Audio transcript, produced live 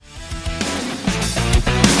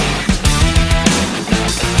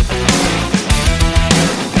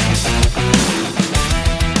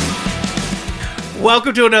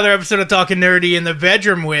Welcome to another episode of Talking Nerdy in the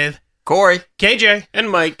Bedroom with Corey, KJ,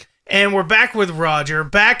 and Mike. And we're back with Roger,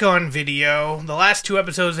 back on video. The last two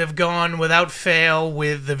episodes have gone without fail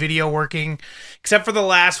with the video working, except for the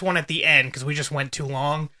last one at the end, because we just went too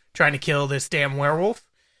long trying to kill this damn werewolf.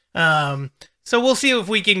 So we'll see if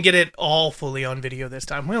we can get it all fully on video this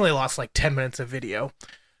time. We only lost like 10 minutes of video.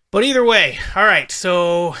 But either way, all right,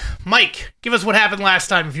 so Mike, give us what happened last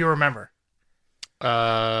time if you remember.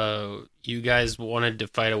 You guys wanted to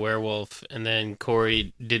fight a werewolf, and then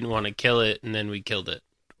Corey didn't want to kill it, and then we killed it.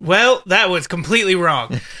 Well, that was completely wrong.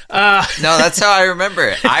 No, that's how I remember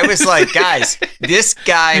it. I was like, guys, this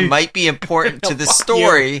guy might be important to the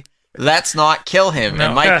story. Let's not kill him. No.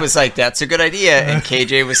 And Mike was like, that's a good idea. And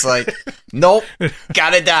KJ was like, nope,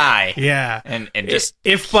 gotta die. Yeah. And just...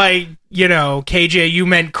 If by, KJ you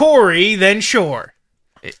meant Corey, then sure.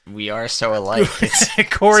 We are so alike.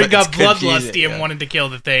 Corey got it's bloodlusty and yeah. wanted to kill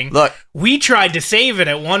the thing. Look. We tried to save it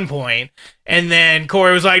at one point, and then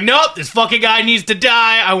Corey was like, nope, this fucking guy needs to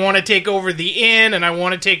die. I want to take over the inn, and I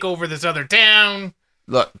want to take over this other town.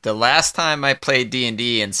 Look, the last time I played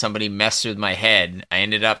D&D and somebody messed with my head, I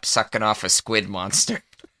ended up sucking off a squid monster.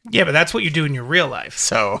 Yeah, but that's what you do in your real life.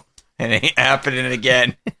 So, it ain't happening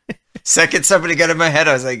again. Second somebody got in my head,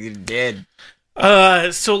 I was like, you're dead.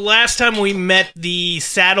 So last time we met the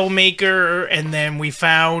saddle maker, and then we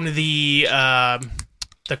found the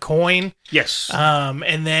coin. Yes.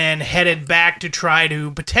 And then headed back to try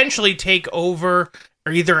to potentially take over,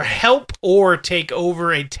 or either help or take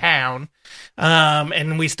over a town.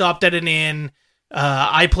 And we stopped at an inn.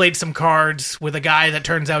 I played some cards with a guy that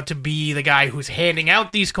turns out to be the guy who's handing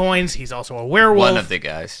out these coins. He's also a werewolf. One of the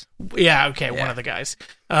guys. Yeah, okay, one of the guys.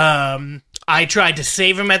 I tried to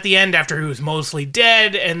save him at the end after he was mostly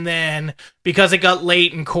dead, and then because it got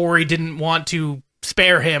late and Corey didn't want to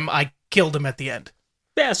spare him, I killed him at the end.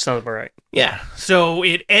 Yeah, that sounds about right. Yeah, so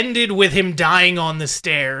it ended with him dying on the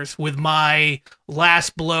stairs with my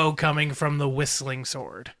last blow coming from the whistling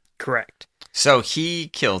sword. Correct. So he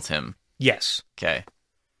killed him. Yes. Okay.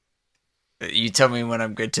 You tell me when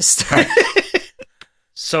I'm good to start.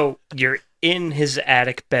 So you're in his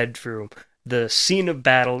attic bedroom. The scene of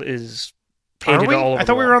battle is painted all over. I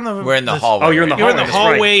thought we were on the... We're in the hallway. Oh, you're in the You're hallway. in the that's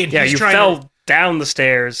right. hallway, and yeah, he's you trying fell to... down the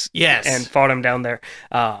stairs. Yes. And fought him down there.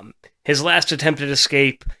 His last attempted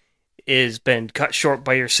escape is been cut short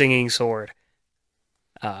by your singing sword.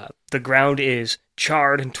 The ground is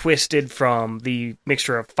charred and twisted from the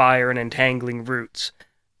mixture of fire and entangling roots.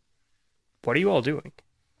 What are you all doing?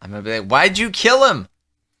 I'm going to be like, why'd you kill him?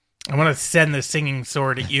 I'm going to send the singing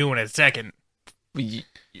sword at you in a second. You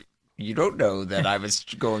don't know that I was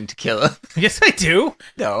going to kill him. Yes, I do.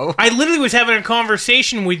 No. I literally was having a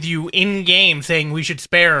conversation with you in-game saying we should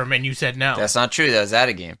spare him, and you said no. That's not true. That was at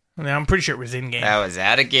a game. I'm pretty sure it was in-game. That was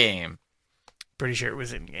at a game. Pretty sure it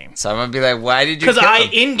was in-game. So I'm going to be like, why did you kill him? Because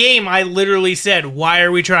in-game, I literally said, why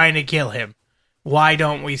are we trying to kill him? Why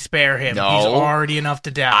don't we spare him? No. He's already enough to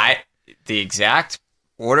die. The exact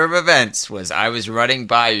order of events was I was running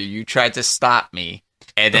by you. You tried to stop me.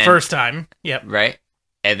 And the then, first time. Yep. Right?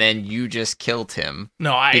 And then you just killed him.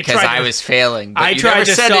 No, because I was failing. But I you tried never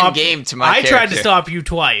to said stop in-game to my I character. tried to stop you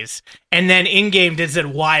twice, and then in-game did said,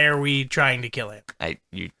 "Why are we trying to kill him?" I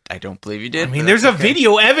don't believe you did. I mean, there's a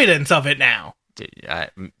video evidence of it now.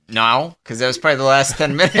 No, because that was probably the last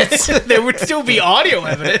 10 minutes. There would still be audio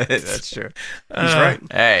evidence. That's true. He's right.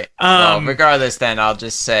 Hey, well, regardless, then I'll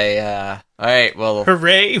just say, all right, well,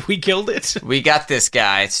 hooray, we killed it. We got this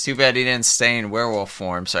guy. It's too bad he didn't stay in werewolf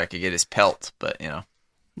form so I could get his pelt, but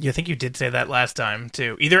You think you did say that last time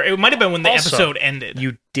too? Either it might have been when the episode ended.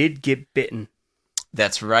 You did get bitten.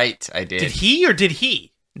 That's right, I did. Did he or did he?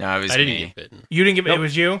 No, it was I didn't me. get bitten. You didn't get bitten. It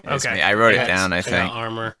was you. It was Okay, me. I wrote it Yes. down. I I think, got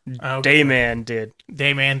armor. Okay. Dayman did.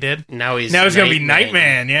 Dayman did. Now he's gonna be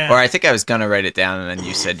Nightman. Yeah. or I think I was gonna write it down, and then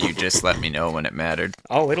you said you just let me know when it mattered.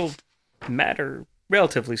 Oh, it'll matter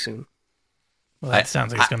relatively soon. Well, that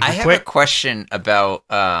sounds like it's gonna I be have quick. a question about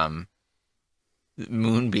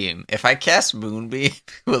Moonbeam. If I cast Moonbeam,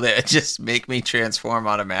 will it just make me transform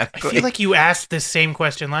I automatically? feel like you asked this same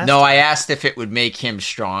question last. No, I asked if it would make him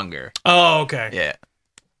stronger. Oh, okay. Yeah.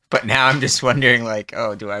 But now I'm just wondering, like,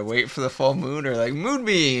 oh, do I wait for the full moon or like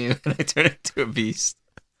Moonbeam and I turn into a beast?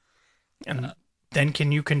 And then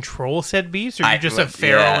can you control said beast, or are I- you just a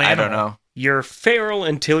feral animal? I don't know. You're feral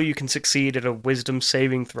until you can succeed at a wisdom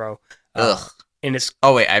saving throw. Ugh. And it's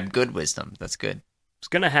Oh, wait, I have good wisdom. That's good.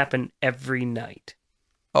 going to happen every night.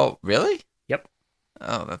 Oh, really? Yep.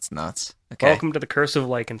 Oh, that's nuts. Okay. Welcome to the curse of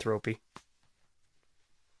lycanthropy.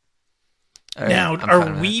 All right, Now, I'm fine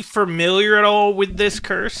are with we familiar at all with this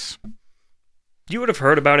curse? You would have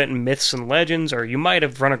heard about it in myths and legends, or you might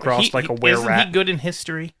have run across like a were isn't rat. he good in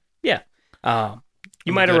history? Yeah. You I'm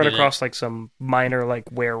might have good run at across like some minor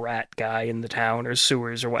like were rat guy in the town or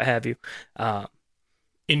sewers or what have you.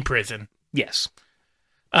 In prison. Yes.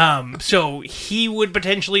 So he would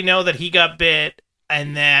potentially know that he got bit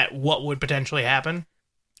and that what would potentially happen?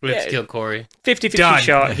 We have Yeah. to kill Corey. 50-50 Done.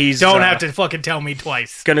 shot. He's Don't have to fucking tell me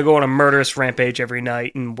twice. gonna go on a murderous rampage every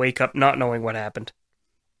night and wake up not knowing what happened.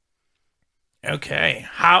 Okay.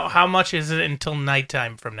 How much is it until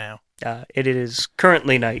nighttime from now? It is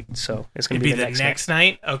currently night, so it's gonna It'd be be the the next next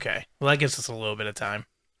night? Okay. Well, that gives us a little bit of time.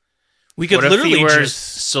 We could What if literally he wears just...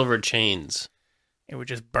 silver chains? It would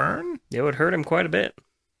just burn? night. It would hurt him quite a bit.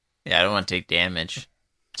 Yeah, I don't want to take damage.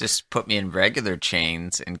 Just put me in regular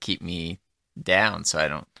chains and keep me down so I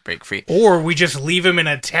don't break free. Or we just leave him in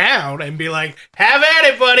a town and be like, have at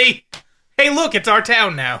it, buddy. Hey, look, it's our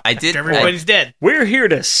town now. I did- After everybody's dead. We're here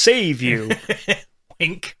to save you.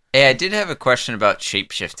 Wink. Hey, I did have a question about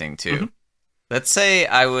shapeshifting too. Mhm. Let's say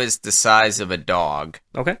I was the size of a dog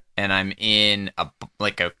Okay. and I'm in a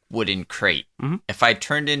wooden crate. Mhm. If I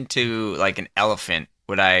turned into like an elephant,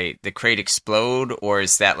 would the crate explode, or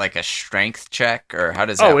is that like a strength check, or how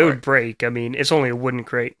does that Oh, it work? would break. I mean, it's only a wooden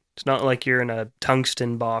crate. It's not like you're in a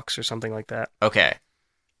tungsten box or something like that. Okay.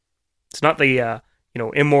 It's not the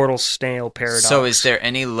immortal snail paradox. So is there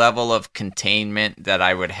any level of containment that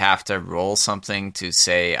I would have to roll something to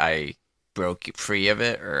say I broke free of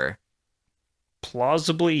it, or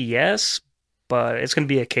Plausibly, yes, but it's going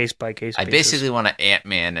to be a case by case. I basically want to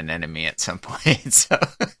Ant-Man an enemy at some point, so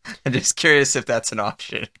I'm just curious if that's an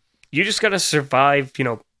option. you just got to survive.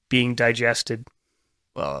 Being digested.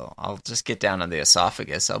 Well, I'll just get down on the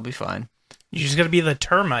esophagus. I'll be fine. You're just going to be the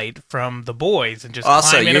termite from The Boys and just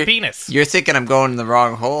Also, climb in a penis. You're thinking I'm going in the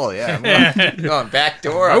wrong hole. Yeah, I'm going back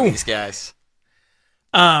door on these guys.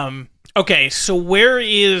 Okay, so where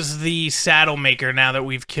is the saddle maker now that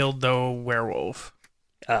we've killed the werewolf?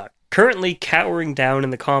 Currently cowering down in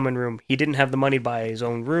the common room. He didn't have the money to buy his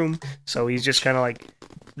own room, so he's just kind of like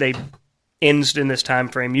they inns in this time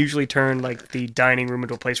frame usually turn like the dining room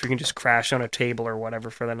into a place where you can just crash on a table or whatever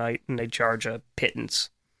for the night, and they charge a pittance.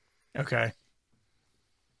 Okay.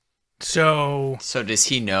 So does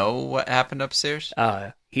he know what happened upstairs?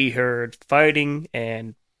 He heard fighting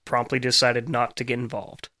and promptly decided not to get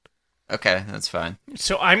involved. Okay, that's fine.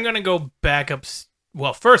 I'm going to go back up.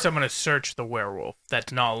 Well, first I'm going to search the werewolf.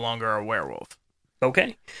 That's no longer a werewolf.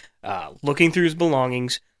 Okay. Looking through his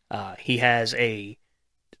belongings, he has a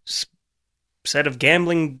set of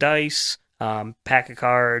gambling dice, pack of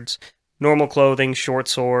cards, normal clothing, short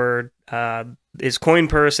sword, his coin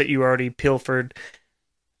purse that you already pilfered,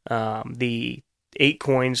 the 8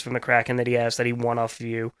 coins from the Kraken that he has that he won off of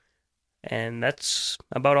you, and that's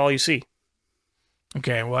about all you see.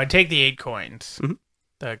 Okay, well, I take the 8 coins. Mhm.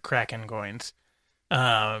 The Kraken coins.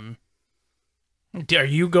 Are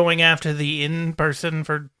you going after the inn person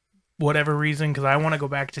for whatever reason? Because I want to go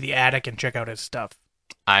back to the attic and check out his stuff.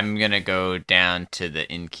 I'm going to go down to the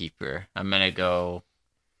innkeeper. I'm going to go,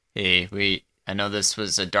 hey, I know this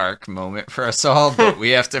was a dark moment for us all, but we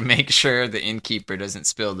have to make sure the innkeeper doesn't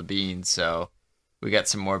spill the beans, so we got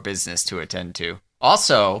some more business to attend to.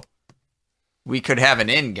 Also, we could have an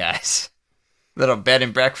inn, guys. Little bed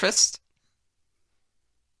and breakfast.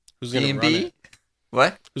 Who's gonna run B&B? it?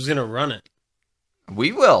 What? Who's gonna run it?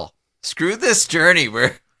 We will. Screw this journey.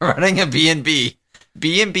 We're running a B&B.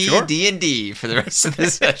 B&B Sure. D&D for the rest of the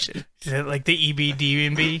session. Is it like the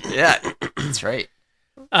EBD&B? Yeah, that's right.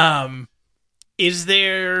 Is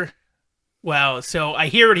there... Well, so I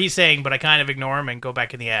hear what he's saying, but I kind of ignore him and go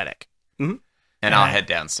back in the attic. And I'll head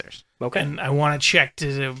downstairs. Okay. And I want to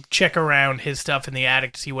check around his stuff in the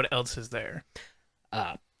attic to see what else is there.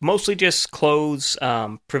 Mostly just clothes,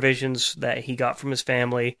 provisions that he got from his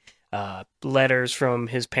family, letters from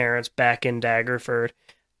his parents back in Daggerford.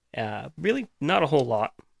 Really not a whole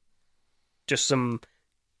lot. Just some,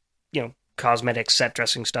 cosmetic set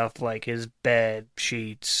dressing stuff like his bed,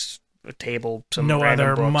 sheets, a table, some No random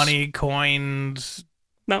other books. money, coins,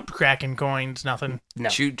 No. Kraken coins, nothing. No.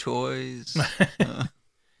 Chew toys.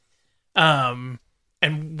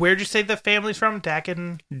 And where'd you say the family's from?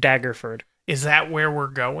 Daggerford. Is that where we're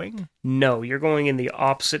going? No, you're going in the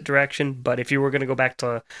opposite direction, but if you were going to go back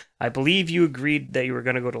to, I believe you agreed that you were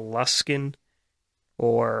going to go to Luskin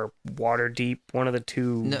or Waterdeep, one of the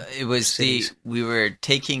two. No, it was cities. we were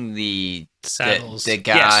taking the Saddles.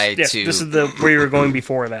 guy yes, to. this is the where you were going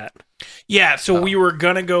before that. Yeah, so we were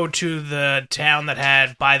gonna go to the town that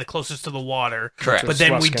had by the closest to the water. Correct. But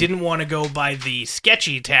then we Sluskin. didn't want to go by the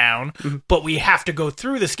sketchy town, Mm-hmm. but we have to go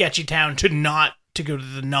through the sketchy town to not to go to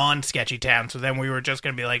the non-sketchy town. So then we were just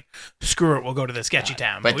going to be like, screw it, we'll go to the sketchy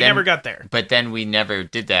town. But we then- never got there. But then we never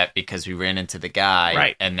did that because we ran into the guy.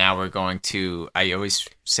 Right. And now we're going to, I always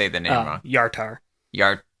say the name wrong. Yartar.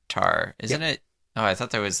 Yartar. Isn't it? Oh, I thought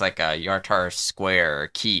there was like a Yartar Square or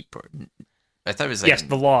Keep. I thought it was like Yes,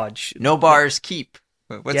 the lodge. No Bars Keep.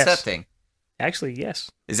 What's Yes. that thing? Actually,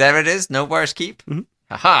 yes. Is that what it is? No Bars Keep? Mhm.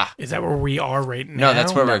 Haha. Is that where we are right now? No,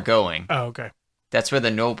 that's where No. we're going. Oh, okay. That's where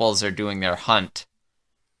the nobles are doing their hunt.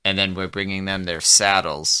 And then we're bringing them their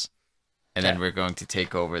saddles. And then Yeah. we're going to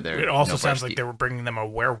take over their It also No sounds Bars like Keep. they were bringing them a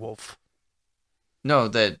werewolf. No,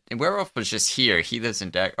 the werewolf was just here. He lives in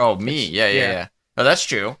Dak. Oh, me. Yeah. yeah. Oh, that's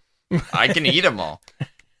true. I can eat them all.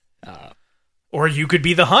 Or you could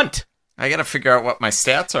be the hunt. I gotta figure out what my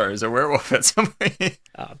stats are as a werewolf at some point.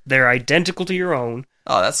 They're identical to your own.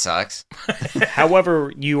 Oh, that sucks.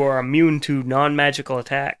 However, you are immune to non-magical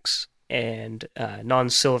attacks and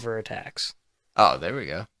non-silver attacks. Oh, there we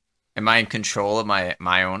go. Am I in control of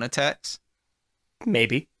my own attacks?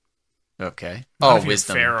 Maybe. Okay. Not Oh, if you're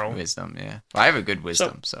wisdom. feral. Wisdom, yeah. Well, I have a good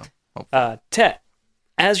wisdom, so. Tet,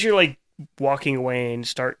 as you're like walking away and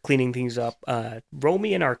start cleaning things up, roll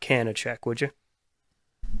me an Arcana check, would you?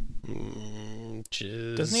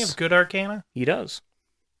 Doesn't he have good arcana? He does.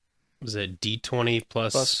 Was it D20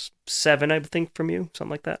 Plus 7, I think, from you, something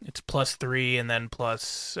like that. It's +3 and then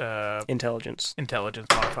plus Intelligence. intelligence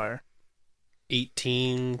modifier.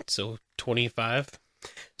 18, so 25?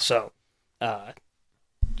 So,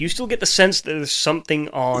 you still get the sense that there's something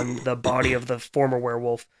on the body of the former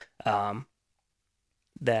werewolf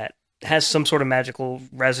that has some sort of magical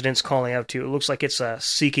resonance calling out to you. It looks like it's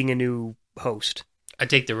seeking a new host. I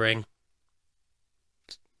take the ring.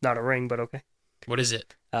 Not a ring, but okay. What is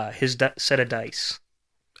it? His set of dice.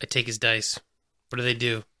 I take his dice. What do they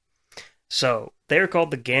do? So, they're called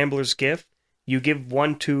the Gambler's Gift. You give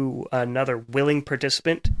one to another willing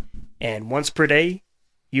participant, and once per day,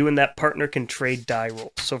 you and that partner can trade die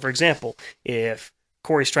rolls. So, for example, if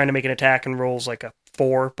Corey's trying to make an attack and rolls like a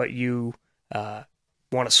 4, but you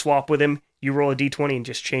want to swap with him, you roll a d20 and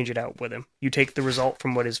just change it out with him. You take the result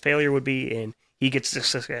from what his failure would be, and he gets the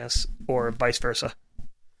success, or vice versa.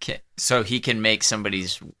 Okay. So he can make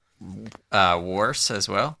somebody's worse as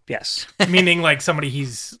well? Yes. Meaning, like, somebody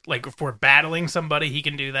he's, like, if we're battling somebody, he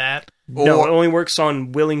can do that. No, Or- it only works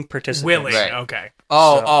on willing participants. Willing, Right. okay.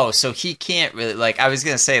 So he can't really, like, I was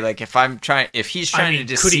going to say, like, if he's trying to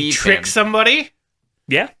deceive could he trick him. somebody?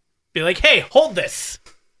 Yeah. Be like, hey, hold this.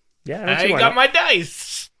 Yeah, I don't see I why got not. my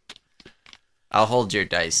dice. I'll hold your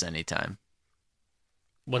dice anytime.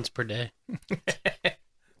 Once per day.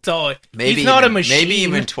 So Maybe he's not even, a machine. Maybe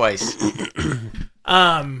even twice.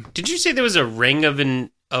 Did you say there was a ring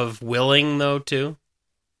of willing, though, too?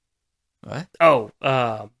 What? Oh,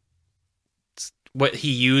 What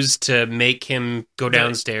he used to make him go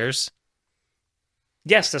downstairs?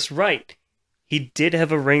 yes, that's right. He did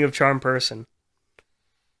have a ring of charm person.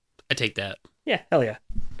 I take that. Yeah, hell yeah.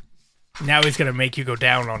 Now he's gonna make you go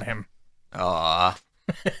down on him. Aw.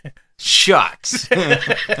 Shucks.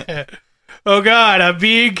 Oh God, I'm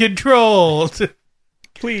being controlled.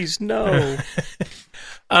 Please, no.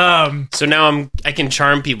 So now I can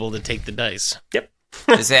charm people to take the dice.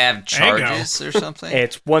 Does it have There you go. charges or something?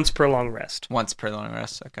 It's once per long rest. Once per long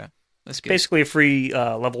rest. Okay. That's good. Basically a free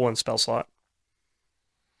level 1 spell slot.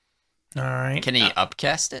 All right. Can he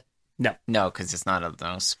upcast it? No. No, because it's not a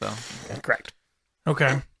no spell. Correct.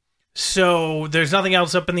 Okay. So there's nothing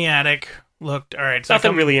else up in the attic. Looked all right. So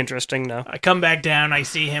Nothing really interesting, no. I come back down. I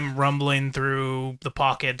see him rumbling through the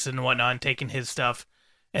pockets and whatnot, taking his stuff.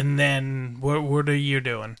 And then what are you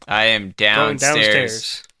doing? I am Going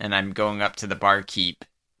downstairs, and I'm going up to the barkeep.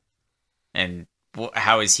 And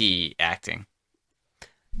how is he acting?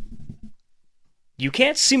 You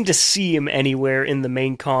can't seem to see him anywhere in the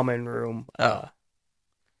main common room.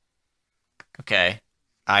 Okay.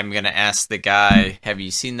 I'm going to ask the guy, have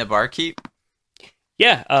you seen the barkeep?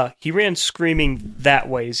 Yeah, he ran screaming that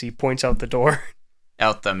way as he points out the door.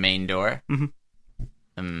 Out the main door?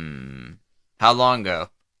 Mhm. How long ago?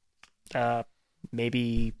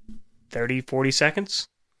 Maybe 30, 40 seconds.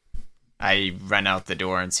 I run out the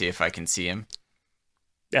door and see if I can see him.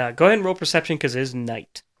 Go ahead and roll perception because it is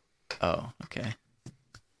night. Oh, okay.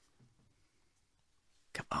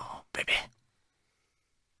 Come on, baby.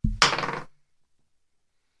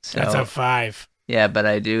 So, That's a 5. yeah, but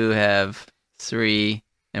I do have 3.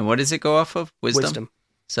 And what does it go off of? Wisdom.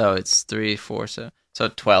 So it's 3, 4, so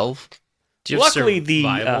 12. Do you have Luckily, the,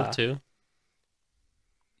 survival, too?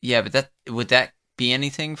 Yeah, but would that be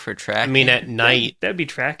anything for I tracking? mean, at night. That'd be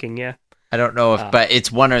tracking, yeah. I don't know if, but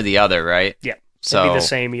it's one or the other, right? Yeah. So It'd be the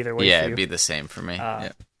same either way yeah, for you. it'd be the same for me.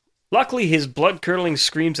 Yeah. Luckily, his blood-curdling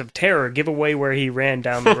screams of terror give away where he ran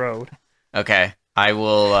down the road. Okay, I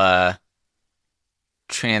will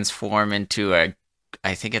transform into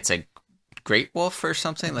I think it's a great wolf or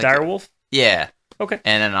something. Like Direwolf? Yeah. Okay.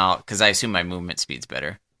 And then because I assume my movement speed's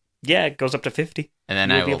better. Yeah, it goes up to 50. And then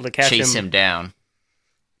You'll I be will able to catch chase him. him down.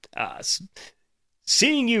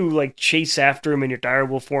 Seeing you like chase after him in your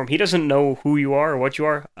direwolf form, he doesn't know who you are or what you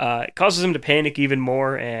are. It causes him to panic even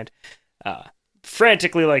more and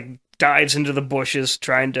frantically like dives into the bushes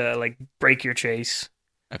trying to like break your chase.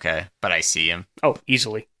 Okay, but I see him. Oh,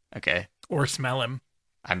 easily. Okay, Or smell him.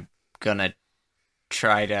 I'm gonna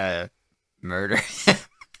try to murder him.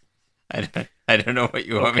 I don't know what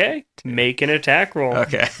you want me. Okay, make an attack roll.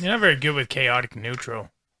 Okay. You're not very good with chaotic neutral.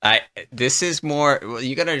 This is more. Well,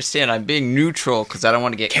 you gotta understand. I'm being neutral because I don't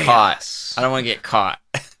want to get caught. I don't want to get caught.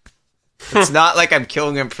 It's not like I'm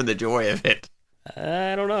killing him for the joy of it.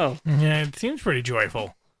 I don't know. Yeah, it seems pretty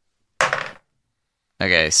joyful.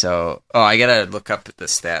 Okay, so I gotta look up the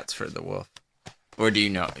stats for the wolf. Or do you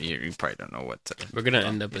know? You probably don't know what to. We're gonna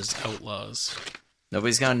end up as outlaws.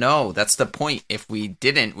 Nobody's gonna know. That's the point. If we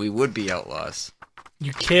didn't, we would be outlaws.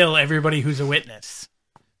 You kill everybody who's a witness.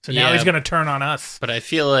 So now Yeah. he's going to turn on us. But I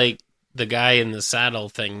feel like the guy in the saddle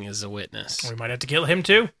thing is a witness. We might have to kill him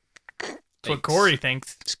too. That's what Thanks. Corey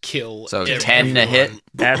thinks. Just kill. So everyone. 10 to hit.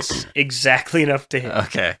 That's exactly enough to hit.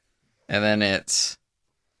 Okay, and then it's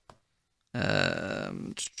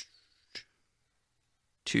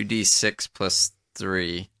 2d6 plus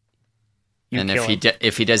 3. You And kill him.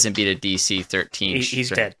 if he doesn't beat a DC 13, He's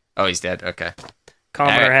dead. Oh, he's dead. Okay.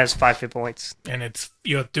 Commoner Alright. has 5 hit points. And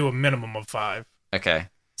you have to do a minimum of 5. Okay.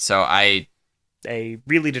 So I A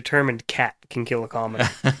really determined cat can kill a commoner.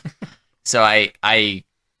 I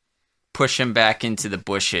push him back into the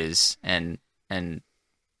bushes and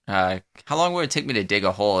how long would it take me to dig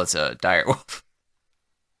a hole as a direwolf?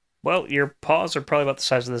 Well, your paws are probably about the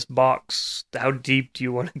size of this box. How deep do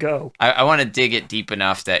you want to go? I want to dig it deep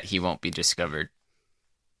enough that he won't be discovered.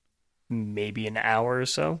 Maybe an hour or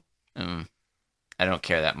so. I don't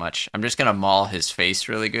care that much. I'm just gonna maul his face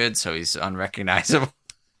really good so he's unrecognizable.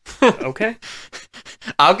 Okay.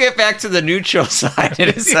 I'll get back to the neutral side in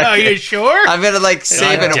a Are second. you sure? I'm gonna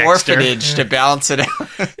save an Dexter. orphanage to balance it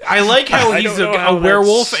out. I like how I he's don't know a how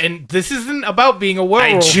werewolf, that's- and this isn't about being a I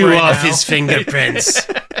werewolf. chew right off now. his fingerprints.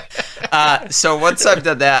 So once I've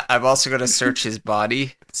done that, I'm also gonna search his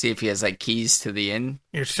body, see if he has keys to the inn.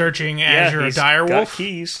 You're searching Yeah, as you're a he's got direwolf.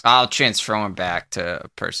 keys. I'll transfer him back to a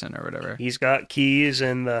person or whatever. He's got keys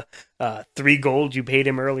and the 3 gold you paid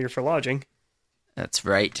him earlier for lodging. That's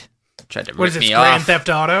right. Tried to What is rip this, me Grand off. Theft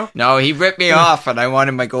Auto? No, he ripped me off, and I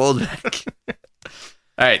wanted my gold back.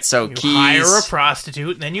 All right, so You keys. hire a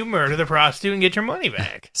prostitute, and then you murder the prostitute and get your money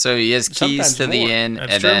back. So he has keys Sometimes to the more. inn,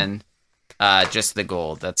 That's and true. then just the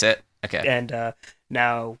gold. That's it. Okay. And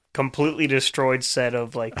now completely destroyed set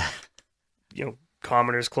of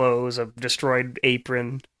commoner's clothes, a destroyed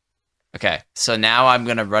apron. Okay. So now I'm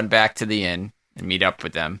gonna run back to the inn and meet up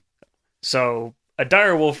with them. So a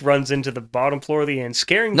direwolf runs into the bottom floor of the inn,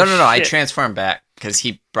 scaring No. the I shit- transform back because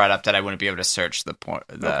he brought up that I wouldn't be able to search the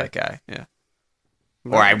Okay. guy. Yeah.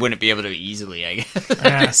 Or I wouldn't be able to easily. I Yeah.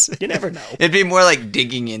 guess. You never know. It'd be more like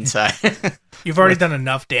digging inside. You've already done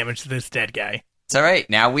enough damage to this dead guy. It's all right.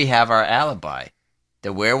 Now we have our alibi.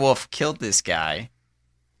 The werewolf killed this guy,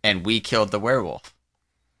 and we killed the werewolf.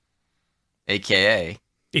 AKA,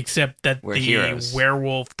 Except that We're the heroes.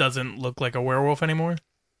 werewolf doesn't look like a werewolf anymore.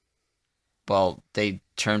 well, they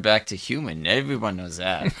turned back to human. Everyone knows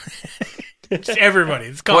that. Just everybody.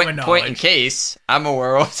 It's common Point in knowledge. case, I'm a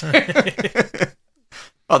werewolf.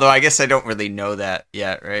 Although I guess I don't really know that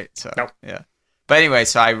yet, right? So Nope. yeah. But anyway,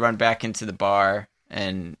 so I run back into the bar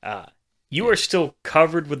and You are still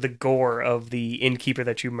covered with the gore of the innkeeper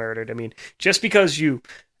that you murdered. I mean, just because you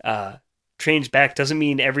change back doesn't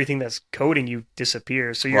mean everything that's coating you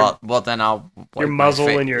disappears. So you're well then I'll wipe your my muzzle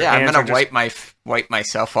fa- and your yeah I'm hands gonna are just- wipe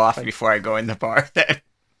myself off before I go in the bar then.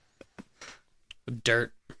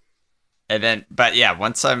 Dirt. And then, but yeah,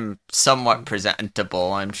 once I'm somewhat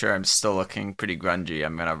presentable, I'm sure I'm still looking pretty grungy.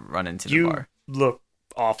 I'm gonna run into the you bar. look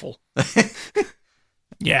awful.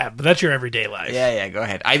 Yeah, but that's your everyday life. Yeah, go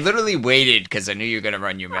ahead. I literally waited because I knew you were gonna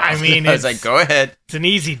run your mouth. I mean, I was it's- like, go ahead. It's an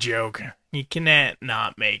easy joke. You cannot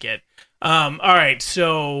not make it. All right,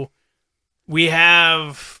 so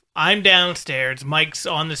I'm downstairs. Mike's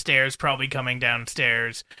on the stairs, probably coming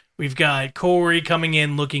downstairs. We've got Corey coming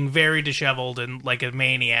in looking very disheveled and like a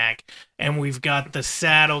maniac. And we've got the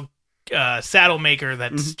saddle maker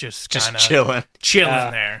that's just kind of Chilling. chilling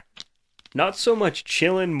Uh, there. Not so much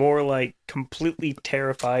chilling, more like completely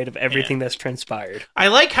terrified of everything that's transpired. I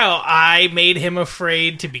like how I made him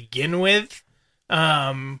afraid to begin with.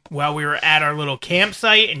 While we were at our little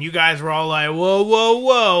campsite, and you guys were all like, whoa, whoa,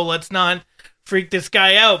 whoa, let's not freak this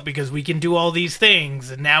guy out because we can do all these things.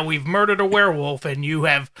 And now we've murdered a werewolf, and you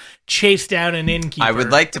have chased down an innkeeper. I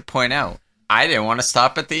would like to point out, I didn't want to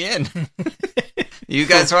stop at the inn. You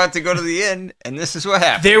guys wanted to go to the inn, and this is what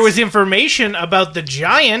happened. There was information about the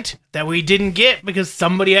giant that we didn't get because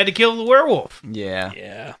somebody had to kill the werewolf. Yeah.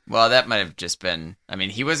 Yeah. Well, that might have just been... I mean,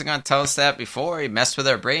 he wasn't going to tell us that before. He messed with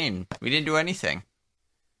our brain. We didn't do anything.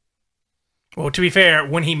 Well, to be fair,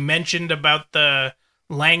 when he mentioned about the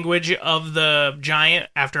language of the giant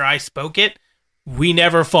after I spoke it, we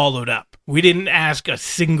never followed up. We didn't ask a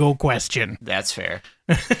single question. That's fair.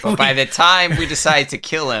 But by the time we decided to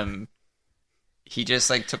kill him, he just,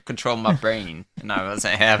 like, took control of my brain, and I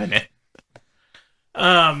wasn't having it.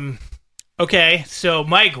 Okay, so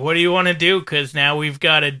Mike, what do you want to do? Because now we've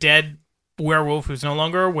got a dead werewolf who's no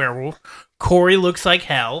longer a werewolf. Corey looks like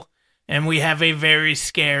hell, and we have a very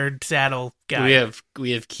scared saddle guy.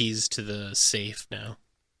 We have keys to the safe now.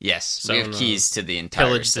 Yes, So, we have keys to the entire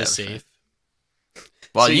Pillage the establishment. safe.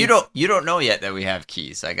 Well, So you don't know yet that we have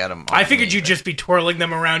keys. I got them. I figured you'd just be twirling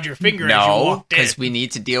them around your finger as you No, walked in. because we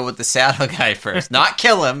need to deal with the saddle guy first. Not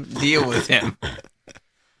kill him, deal with him.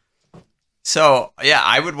 So, yeah,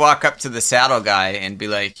 I would walk up to the saddle guy and be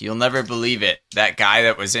like, you'll never believe it. That guy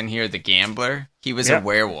that was in here, the gambler, he was Yep. a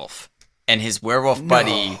werewolf. And his werewolf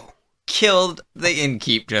buddy killed the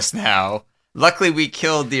innkeep just now. Luckily, we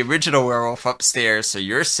killed the original werewolf upstairs, so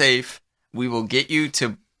you're safe. We will get you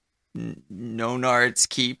to Nonard's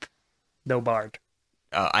Keep. No bard.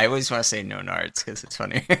 I always want to say Nonard's because it's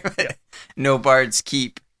funny. No Bard's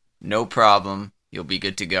Keep. No problem. You'll be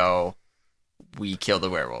good to go. We kill the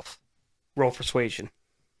werewolf. Roll persuasion.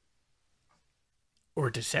 Or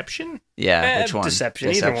deception? Yeah, which one?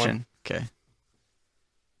 Deception, either one. Okay.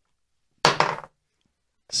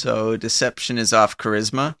 So deception is off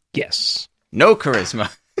charisma. Yes. No charisma.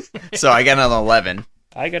 So I got an 11.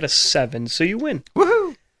 I got a 7, so you win.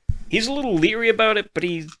 Woohoo! He's a little leery about it, but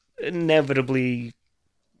he inevitably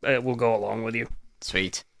will go along with you.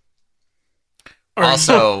 Sweet. Or-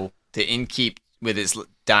 Also, the innkeep with his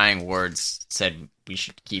dying words said we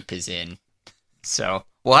should keep his inn. So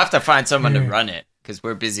we'll have to find someone to run it because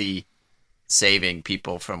we're busy saving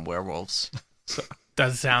people from werewolves.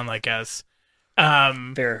 Does sound like us.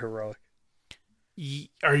 Very heroic.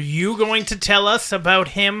 Are you going to tell us about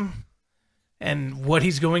him and what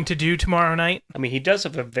he's going to do tomorrow night? I mean, he does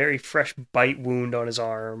have a very fresh bite wound on his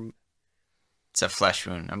arm. It's a flesh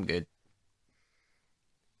wound. I'm good.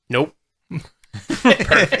 Nope.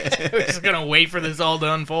 Perfect. We're just gonna wait for this all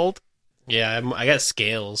to unfold. Yeah, I got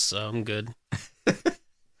scales, so I'm good.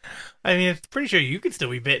 I mean, it's pretty sure you could still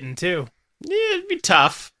be bitten too. Yeah, it'd be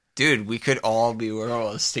tough. Dude, we could all be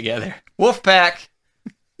werewolves together. Wolf pack.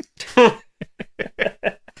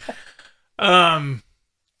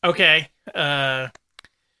 Okay.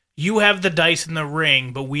 You have the dice in the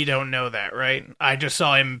ring, but we don't know that, right? I just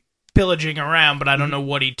saw him pillaging around, but I don't know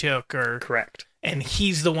what he took or. Correct. And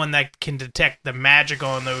he's the one that can detect the magic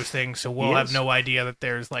on those things, so we'll He have is. no idea that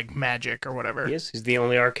there's like magic or whatever. Yes, he's the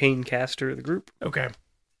only arcane caster of the group. Okay.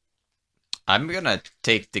 I'm going to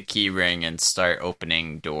take the key ring and start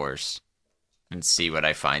opening doors and see what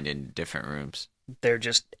I find in different rooms. They're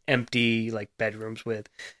just empty, like, bedrooms with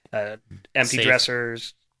empty Safe.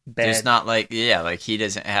 dressers, bed. There's not like, yeah, like he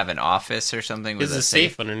doesn't have an office or something with There's a a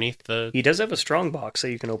safe underneath the... He does have a strong box that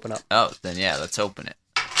you can open up. Oh, then yeah, let's open it.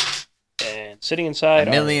 And sitting inside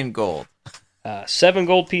 $1 million gold. are 7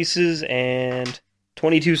 gold pieces and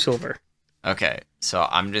 22 silver. Okay, so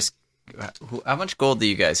I'm just... How much gold do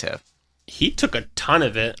you guys have? He took a ton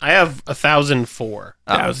of it. I have 1,004.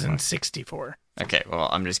 1064. Okay, well,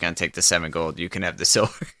 I'm just going to take the 7 gold. You can have the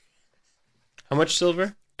silver. How much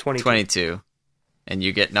silver? 22. 22. And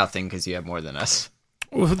you get nothing because you have more than us.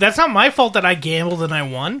 Well, that's not my fault that I gambled and I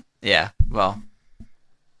won. Yeah, well,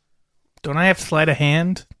 Don't I have sleight of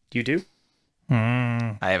hand? You do?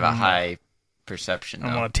 I have a high perception,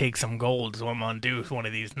 I'm though. going to take some gold, so I'm going to do one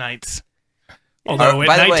of these nights. Although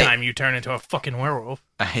by at the way- nighttime you turn into a fucking werewolf.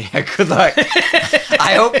 Yeah, good luck.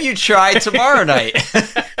 I hope you try tomorrow night.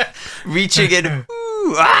 Reaching in. Ooh,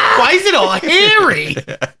 ah! Why is it all hairy?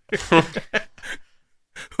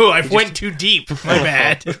 Oh, I went too deep. My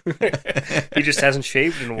bad. He just hasn't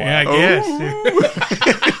shaved in a while. Yeah, I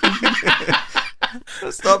guess.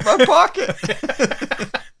 That's not my pocket.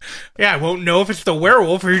 Yeah, I won't know if it's the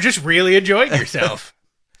werewolf or you're just really enjoying yourself.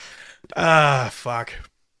 Fuck.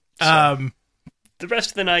 The rest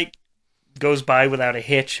of the night, goes by without a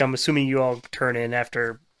hitch. I'm assuming you all turn in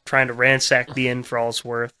after trying to ransack the inn for all it's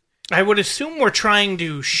worth. I would assume we're trying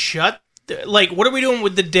to what are we doing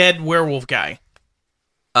with the dead werewolf guy?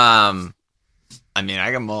 I mean,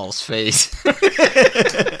 I got Maul's face.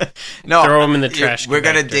 No, Throw him in the trash. We're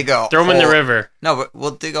gonna compactor. dig a Throw him in the hole. river. No, but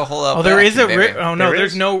we'll dig a hole up. Oh, there back is a and bury river. him. Oh no, There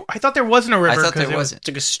there's is? no. I thought there wasn't a I river. thought 'cause there wasn't. It's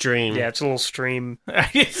like a stream. Yeah, it's a little stream.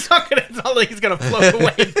 It's not like he's gonna float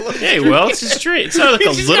away. Hey, well, it's a stream. It's not like a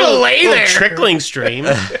He's just little, gonna lay little there. trickling stream.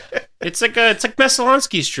 It's like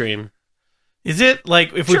Messalonsky stream. Is it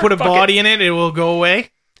like if we Sure, put a fuck body in it, it will go away?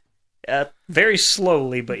 Very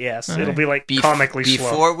slowly, but yes, All it'll right. be like comically slow.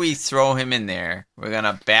 Before we throw him in there, we're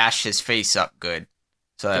gonna bash his face up good,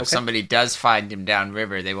 so that if Okay. somebody does find him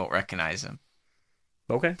downriver, they won't recognize him.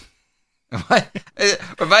 Okay. What?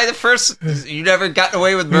 Am I the first? You never gotten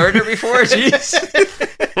away with murder before? Jeez.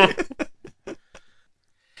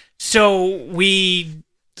 So we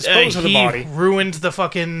Dispose of the he body. ruins the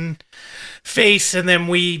fucking face, and then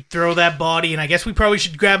we throw that body. And I guess we probably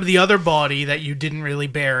should grab the other body that you didn't really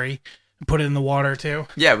bury and put it in the water too.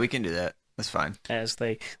 Yeah, we can do that. That's fine. As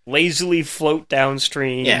they lazily float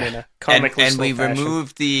downstream Yeah. in a comically And slow we fashion.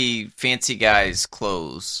 remove the fancy guy's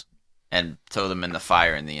clothes and throw them in the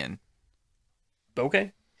fire in the inn.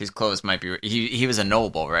 Okay. His clothes might be. He was a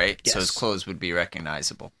noble, right? So his Yes. clothes would be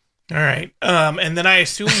recognizable. All right. And then I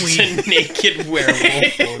assume It's we a naked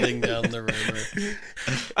werewolf floating down the river.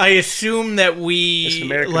 I assume that It's we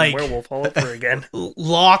American Werewolf all over again.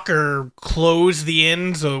 lock or close the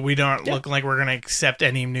inn so we don't Yeah. look like we're gonna accept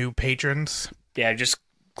any new patrons. Yeah, just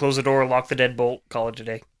close the door, lock the deadbolt, call it a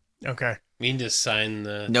day. Okay. We need to sign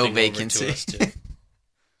the No thing over vacancy. to us, too.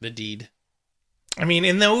 The deed. I mean,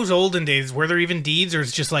 in those olden days, were there even deeds, or is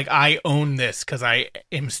it just like I own this because I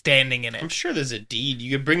am standing in I'm it? sure there's a deed.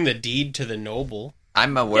 You could bring the deed to the noble.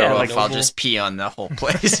 I'm a werewolf. like I'll noble. just pee on the whole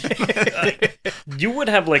place. You would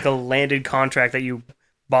have like a landed contract that you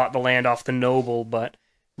bought the land off the noble, but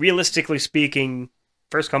realistically speaking,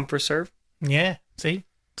 first come, first serve. Yeah. See,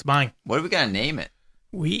 it's mine. What are we gonna name it?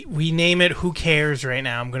 We name it. Who cares? Right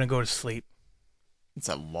now, I'm gonna go to sleep. It's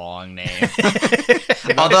a long name.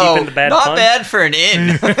 Not Although keeping the bad not pun? bad for an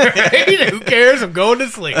inn. Right? Who cares? I'm going to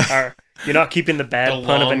sleep. Or you're not keeping the bad The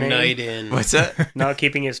pun of a long name. night in. What's that? Not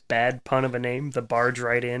keeping his bad pun of a name. The barge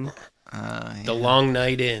right in. The long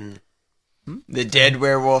night in. The dead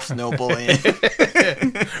werewolf noble inn.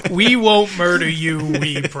 We won't murder you.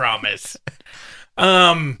 We promise.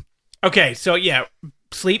 Okay. So yeah,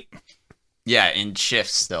 sleep. Yeah, in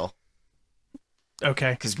shifts still.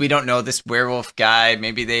 Okay. Because we don't know this werewolf guy.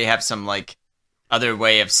 Maybe they have some like other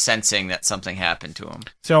way of sensing that something happened to him.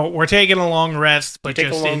 So we're taking a long rest, but You take a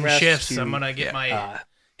just long in rest, shifts. you- I'm gonna get my Uh,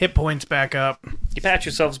 hit points back up. you patch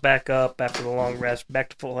yourselves back up after the long rest, back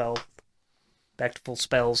to full health, back to full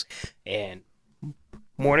spells, and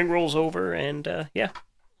morning rolls over, and yeah.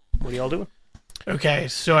 What are y'all doing? Okay,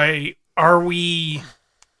 so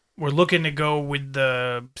we're looking to go with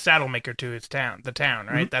the saddle maker to the town,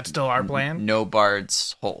 right? That's still our plan. No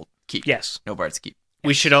bards hold. Keep. Yes. No bards keep.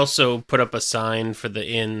 We should also put up a sign for the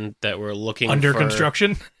inn that we're looking Under for,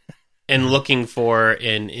 construction. and looking for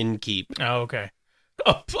an innkeep. Oh, okay.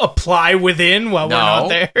 Apply within while we're not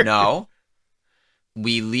there. No.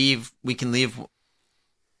 We can leave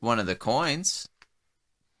one of the coins.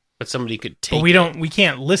 But somebody could take. But we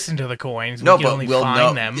can't listen to the coins. No, we can but only we'll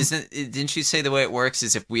find know. them. Didn't you say the way it works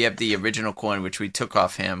is if we have the original coin, which we took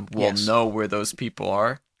off him, we'll Yes. know where those people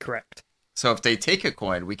are. Correct. So if they take a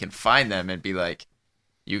coin, we can find them and be like,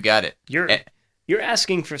 "You got it." You're Eh, you're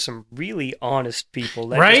asking for some really honest people,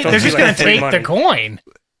 that Right? don't They're see just like gonna free take money. the coin.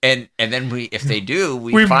 And then if they do,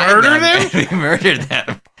 We find murder them. them? We murder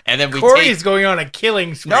them, and then we Corey's take. going on a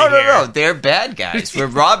killing spree. No, here. they're bad guys. We're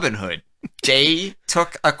Robin Hood. They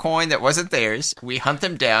took a coin that wasn't theirs. We hunt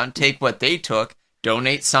them down, take what they took,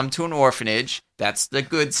 donate some to an orphanage. That's the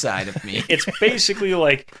good side of me. It's basically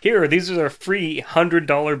like, here, these are free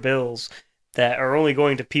 $100 bills that are only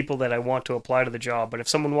going to people that I want to apply to the job. But if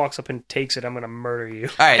someone walks up and takes it, I'm going to murder you.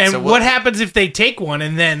 All right, And so what happens if they take one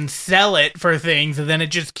and then sell it for things, and then it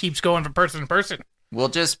just keeps going from person to person? We'll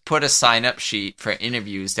just put a sign-up sheet for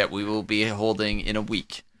interviews that we will be holding in a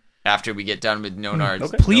week after we get done with Nonard's.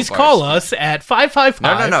 Okay. Please call us at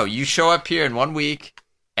 555. No. You show up here in 1 week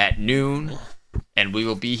at noon, and we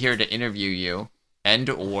will be here to interview you,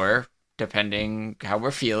 or depending how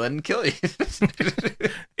we're feeling, kill you.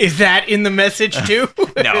 Is that in the message too?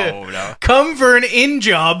 No. Come for an in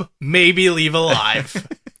job, maybe leave alive.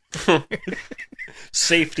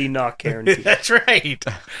 Safety not guaranteed. That's right.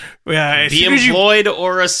 Yeah, as Be soon as you, employed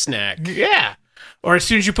or a snack. yeah. Or as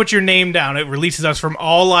soon as you put your name down, it releases us from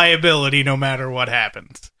all liability, no matter what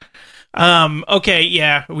happens. Okay,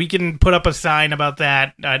 yeah, we can put up a sign about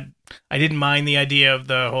that. I didn't mind the idea of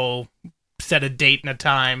the whole set a date and a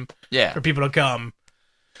time Yeah. for people to come.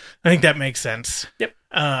 I think that makes sense. Yep.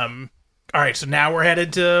 All right, so now we're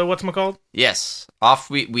headed to whatchamacallit? Yes. Off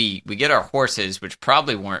we get our horses, which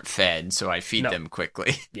probably weren't fed, so I feed No. them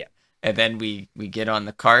quickly. Yeah. And then we get on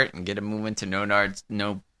the cart and get them moving to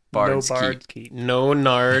No Bard's Keep. No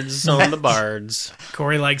nards on the bards.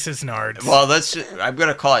 Corey likes his nards. Well, I'm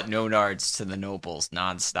gonna call it No Nards to the nobles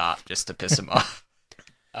nonstop just to piss them off.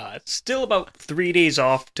 Still about 3 days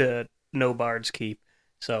off to No Bard's Keep.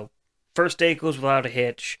 So, first day goes without a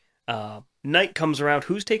hitch. Night comes around.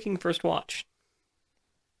 Who's taking first watch?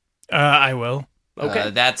 I will.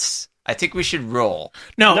 Okay. I think we should roll.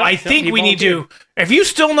 No, No, I no, think he we need to. volunteered. Have you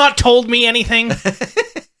still not told me anything?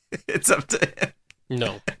 It's up to him.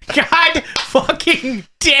 No. God fucking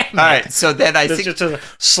damn it. All right, so then I There's think just a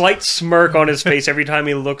slight smirk on his face every time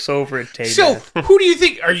he looks over at Tay. So, who do you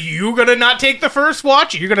think? Are you gonna not take the first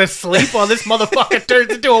watch? You're gonna sleep while this motherfucker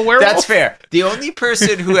turns into a werewolf? that's fair. The only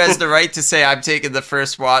person who has the right to say I'm taking the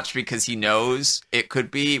first watch because he knows it would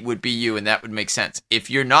be you, and that would make sense. If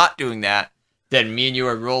you're not doing that, then me and you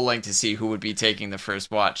are rolling to see who would be taking the first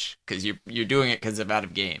watch because you're doing it because I'm out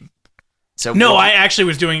of game. So No, roll. I actually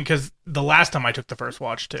was doing it because the last time I took the first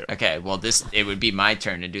watch too. Okay, well it would be my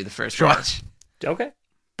turn to do the first Sure. watch. Okay.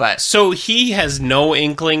 But So he has no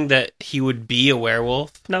inkling that he would be a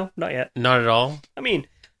werewolf? No, not yet. Not at all? I mean,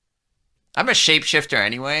 I'm a shapeshifter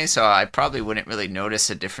anyway, so I probably wouldn't really notice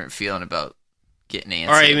a different feeling about getting antsy.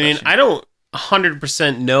 All right, I mean, about I don't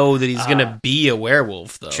 100% know that he's going to be a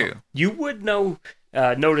werewolf, though. True. you would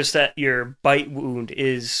notice that your bite wound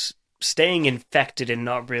is staying infected and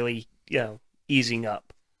not really, easing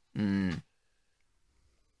up. Mm.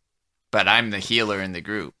 But I'm the healer in the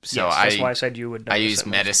group, so Yes, that's why I said you would notice I use it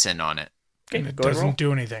most. medicine on it. Okay, And it go ahead and roll. doesn't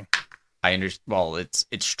do anything. Well, it's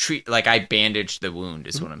treat like I bandage the wound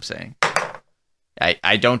is what I'm saying.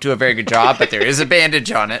 I don't do a very good job, but there is a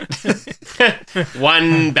bandage on it.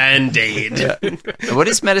 One band-aid. What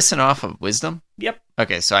is medicine off of? Wisdom? Yep.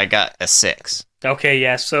 Okay, so I got a 6. Okay,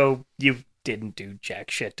 yeah, so you didn't do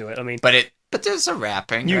jack shit to it. I mean, But there's a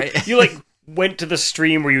wrapping, you right? you went to the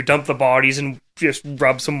stream where you dump the bodies and just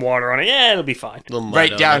rub some water on it. Yeah, it'll be fine. Little mud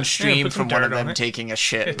Right on downstream Yeah, put some from one of dirt on them it. taking a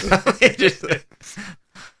shit. Just,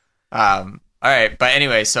 all right, but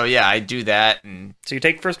anyway, so yeah, I do that, and So you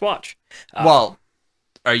take first watch. well,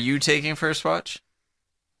 are you taking first watch?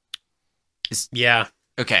 it. Yeah.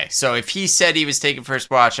 Okay, so if he said he was taking first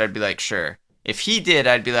watch, I'd be like, sure. If he did,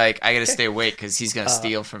 I'd be like, I gotta stay awake because he's gonna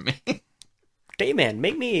steal from me. Dayman,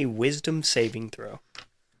 make me a wisdom saving throw.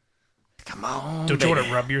 Come on, Don't you want baby.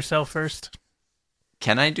 to rub yourself first?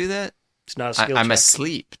 Can I do that? It's not a skill I'm check.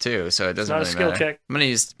 asleep too, so it doesn't not a really skill matter. check. I'm gonna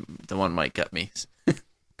use the one Mike got me.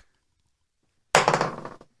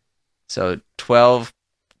 So 12.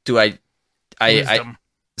 Do I Wisdom.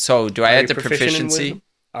 so do I Are add you the proficient in proficiency? wisdom?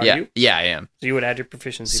 Are Yeah, you? yeah, I am. So you would add your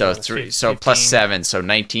proficiency. So bonus. 3, so plus 15. 7, so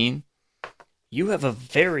 19. You have a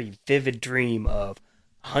very vivid dream of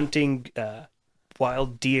hunting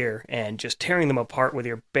wild deer and just tearing them apart with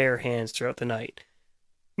your bare hands throughout the night.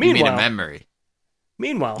 You mean a Meanwhile, memory?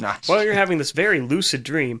 Meanwhile, Nice. while you're having this very lucid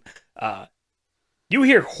dream, you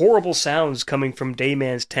hear horrible sounds coming from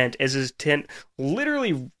Dayman's tent as his tent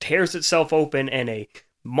literally tears itself open and a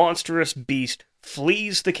monstrous beast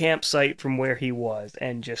flees the campsite from where he was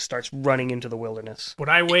and just starts running into the wilderness. Would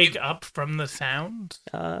I wake up from the sound?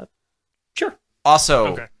 Sure. Also,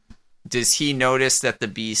 Okay. does he notice that the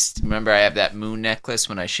beast? Remember, I have that moon necklace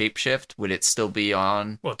when I shapeshift. Would it still be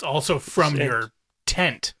on? Well, it's also from Shit. your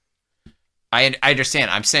tent. I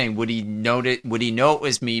understand. I'm saying, would he know it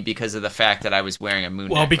was me because of the fact that I was wearing a moon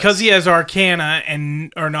Well, necklace? because he has Arcana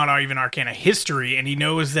or not even Arcana history, and he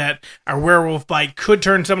knows that a werewolf bite could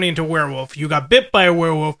turn somebody into a werewolf. You got bit by a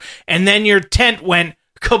werewolf, and then your tent went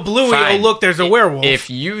kablooey. Fine. Oh, look, there's a werewolf. If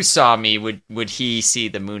you saw me, would he see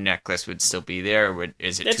the moon necklace would still be there, or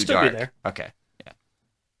is it It'd too still be dark? there. Okay, yeah.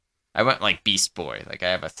 I went like Beast Boy. Like I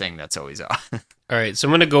have a thing that's always on. All right, so I'm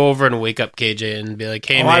going to go over and wake up KJ and be like,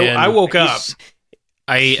 hey, Oh, man. I woke up.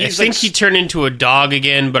 I he's think like- he turned into a dog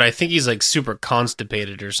again, but I think he's like super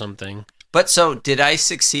constipated or something. But so, did I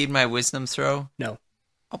succeed my wisdom throw? No.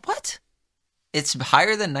 Oh, what? It's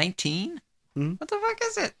higher than 19? Mhm. What the fuck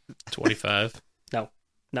is it? 25. No,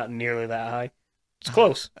 not nearly that high. It's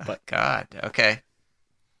close, but God, okay.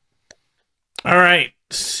 All right,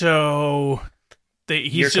 so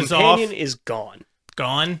he's your just companion off, is gone.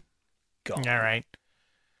 gone. Gone. All right.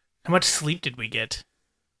 How much sleep did we get?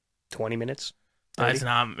 20 minutes. That's 30.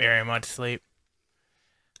 not very much sleep.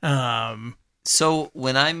 So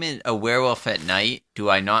when I'm in a werewolf at night, do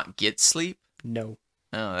I not get sleep? No,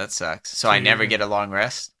 Oh, that sucks. So I never get a long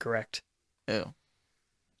rest? correct. Ew.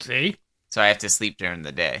 See? So I have to sleep during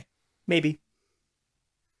the day. Maybe.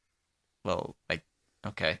 Well, like,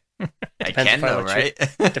 okay. I Depends can if I though, let you.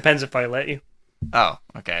 right? Depends if I let you. Oh,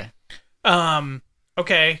 okay.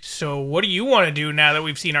 Okay, so what do you want to do now that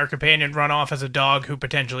we've seen our companion run off as a dog who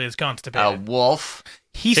potentially is A constipated? wolf.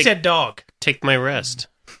 He Take- said dog. Take my rest.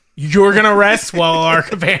 You're gonna rest while our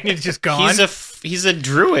companion's just gone. He's a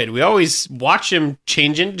druid. We always watch him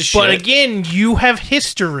change into shit. But again, you have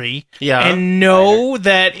history yeah. and know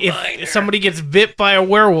that if somebody gets bit by a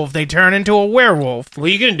werewolf, they turn into a werewolf. What are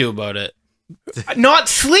you gonna do about it? Not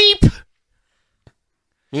sleep.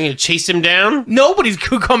 You gonna chase him down? Nobody's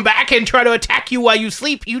gonna come back and try to attack you while you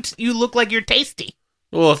sleep. You look like you're tasty.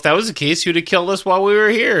 Well, if that was the case, you'd have killed us while we were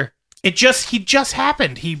here, He just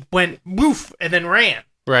happened. He went woof and then ran.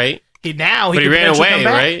 right? He But could he ran potentially away, come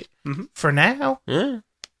back. right? For now. Yeah.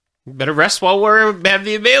 Better rest while we have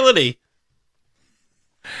the ability.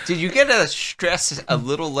 Dude, you gotta stress a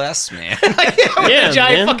little less, man. Yeah, a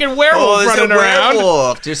giant man. fucking werewolf it's running a around.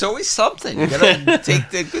 werewolf. There's always something. You gotta take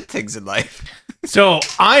the good things in life. So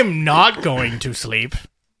I'm not going to sleep.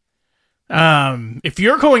 If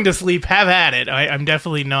you're going to sleep, have at it. I'm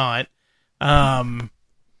definitely not. I'm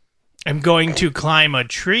going to climb a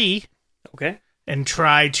tree Okay. and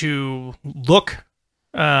try to look.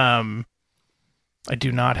 I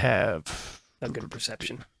do not have. A good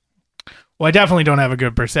perception. Well, I definitely don't have a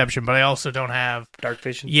good perception, but I also don't have. Dark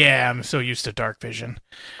vision. Yeah, I'm so used to dark vision.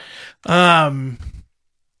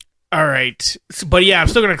 All right, but yeah, I'm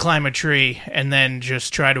still gonna climb a tree and then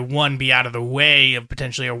just try to be out of the way of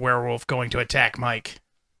potentially a werewolf going to attack Mike.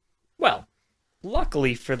 Well,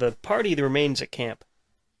 luckily for the party that remains at camp,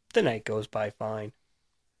 the night goes by fine.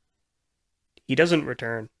 He doesn't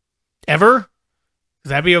return. Ever?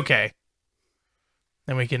 That'd be okay.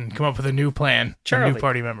 Then we can come up with a new plan. A Charlie. new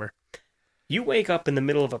party member. You wake up in the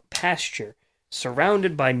middle of a pasture,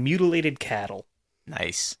 surrounded by mutilated cattle.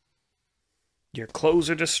 Nice. Your clothes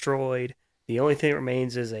are destroyed. The only thing that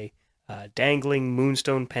remains is a dangling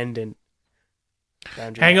moonstone pendant.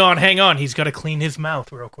 around your neck. Hang on. He's got to clean his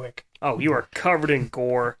mouth real quick. Oh, you are covered in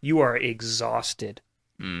gore. You are exhausted.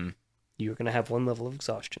 Mm, You're going to have one level of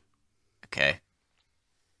exhaustion. okay.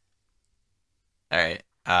 All right.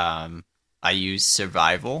 I use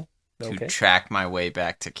survival to Okay. track my way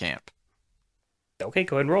back to camp. Okay,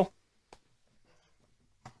 go ahead and roll.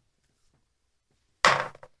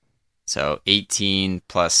 So 18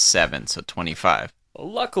 plus 7, so 25.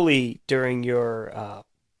 Luckily, during your...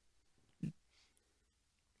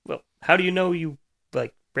 well, how do you know you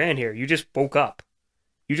ran here? You just woke up.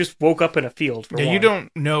 You just woke up in a field for Yeah, you one.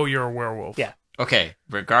 don't know you're a werewolf. Yeah. Okay,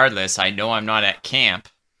 regardless, I know I'm not at camp,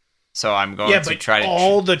 so I'm going Yeah, to but try to...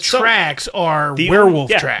 all the So, tracks are The werewolf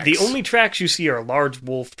only, tracks. The only tracks you see are large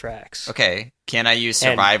wolf tracks. Okay, can I use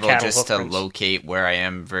And survival cattle just to hoofprints. locate where I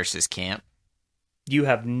am versus camp? You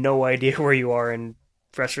have no idea where you are in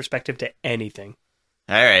retrospective to anything.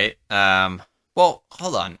 All right. Well,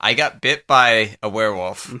 hold on. I got bit by a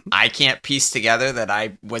werewolf. Mm-hmm. I can't piece together that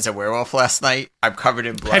I was a werewolf last night. I'm covered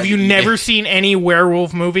in blood. Have you never seen any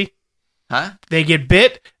werewolf movie? Huh? They get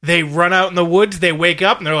bit, they run out in the woods, they wake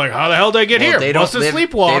up, and they're like, how the hell did I get here? They Must don't have live.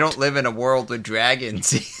 sleepwalked. They don't live in a world with dragons.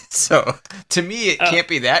 So to me, it can't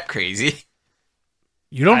be that crazy.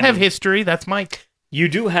 You don't I have mean- history. That's Mike. You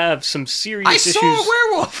do have some serious I issues. saw a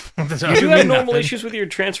werewolf. You do have normal issues with your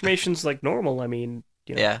transformations like normal. I mean,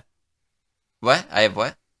 you know, Yeah. What? I have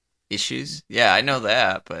what? Issues? Yeah, I know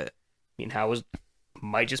that, but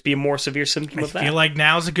might just be a more severe symptom I of that. feel like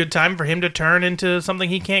now's a good time for him to turn into something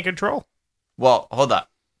he can't control. well, hold up.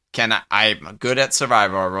 Can I'm good at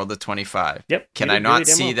survival. I rolled a 25. Yep. Can you I did not really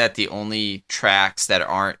damn see well. that the only tracks that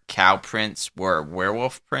aren't cow prints were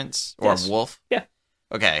werewolf prints or Yes. wolf? Yeah.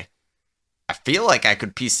 Okay. I feel like I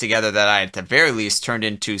could piece together that I, at the very least, turned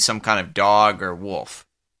into some kind of dog or wolf.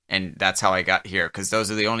 And that's how I got here, because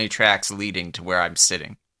those are the only tracks leading to where I'm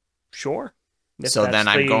sitting. Sure. If So that's then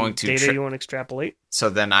I'm the going to data you want to extrapolate. So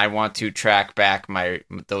then I want to track back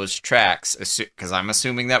those tracks, because I'm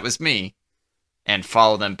assuming that was me, and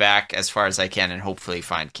follow them back as far as I can and hopefully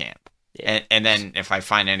find camp. Yeah. And then if I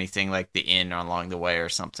find anything like the inn along the way or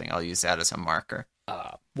something, I'll use that as a marker.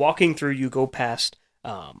 Walking through, you go past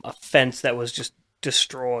a fence that was just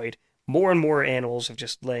destroyed. More and more animals are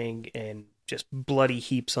just laying in just bloody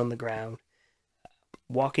heaps on the ground.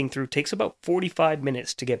 Walking through takes about 45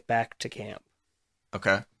 minutes to get back to camp.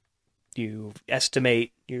 Okay. You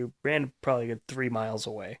estimate you ran probably a good 3 miles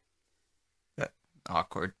away.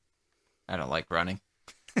 Awkward. I don't like running.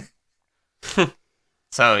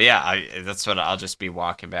 So yeah, that's what I'll just be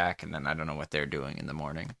walking back, and then I don't know what they're doing in the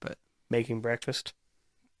morning, but Making breakfast,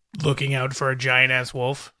 Looking out for a giant ass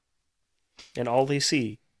wolf. and all they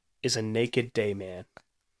see is a naked Dayman.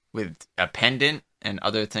 with a pendant and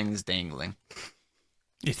other things dangling.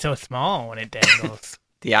 It's so small when it dangles.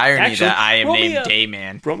 The irony Actually, that I am roll me named a-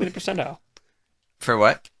 Dayman. Roll me the percentile. For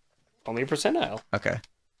what? Roll me a percentile. Okay.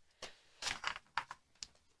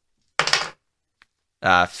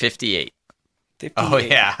 58. 58. Oh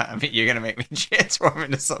yeah, I mean you're gonna make me transform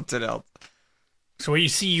into something else. So where you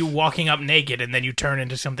see you walking up naked and then you turn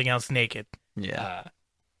into something else naked. Yeah.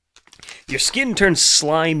 Your skin turns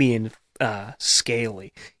slimy and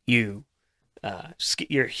scaly. Your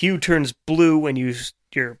hue turns blue, and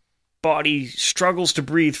your body struggles to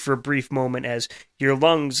breathe for a brief moment as your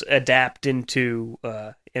lungs adapt into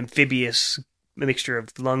amphibious mixture of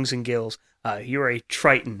lungs and gills. You're a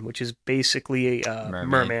Triton, which is basically a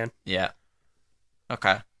merman. Yeah.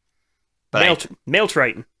 Okay. But Male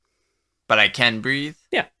Triton. but I can breathe?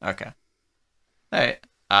 Yeah. Okay. Alright.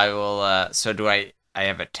 I will so do I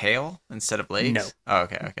have a tail instead of legs? No. Oh,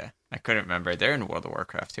 okay. I couldn't remember. They're in World of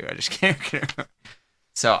Warcraft too. I just can't remember.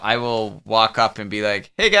 So I will walk up and be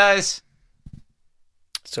like, "Hey guys."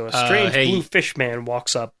 So a strange hey. blue fish man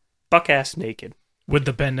walks up, buck-ass naked. With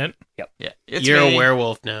the pendant. Yeah. It's You're me. a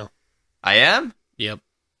werewolf now. I am? Yep.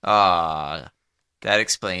 That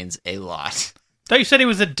explains a lot. Thought you said he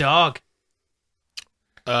was a dog.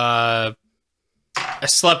 I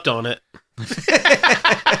slept on it.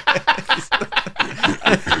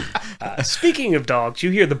 Speaking of dogs, you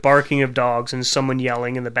hear the barking of dogs and someone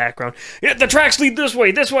yelling in the background. Yeah, the tracks lead this way,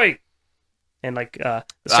 and the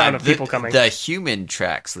sound of people coming. The human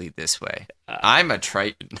tracks lead this way. I'm a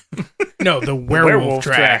Triton. No, the werewolf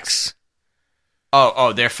tracks.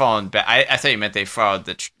 Oh, they're following back. I thought you meant they followed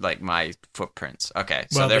my footprints. Okay,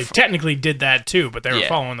 so Well, they're they technically did that too, but they were Yeah.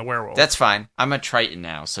 following the werewolf. that's fine. I'm a Triton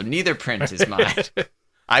now, so neither print is mine.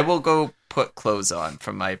 I will go put clothes on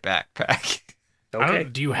from my backpack. Okay.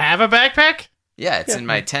 Do you have a backpack? Yeah, it's in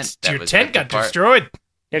my tent. That Your was tent ripped got apart. destroyed.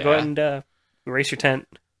 Yeah, go Yeah. ahead and erase your tent.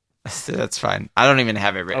 That's fine. I don't even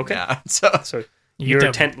have it written Okay. down. So So You you're get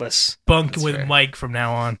to tentless. bunk That's with fair. Mike from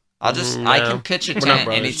now on. I'll just No. I can pitch a We're not tent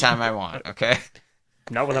brothers. anytime I want. Okay,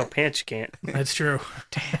 Not without pants, you can't. That's true.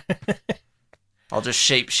 I'll just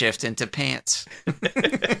shapeshift into pants.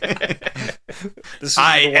 This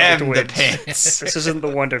I isn't am the Wonder the Twins. pants. This isn't the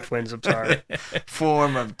Wonder Twins. I'm sorry.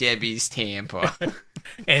 Form of Debbie's Tampa.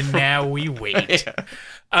 And now we wait. Yeah.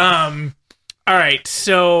 All right.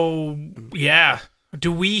 So yeah,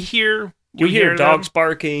 do we hear? You we hear them? dogs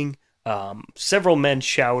barking, several men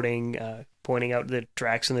shouting, pointing out the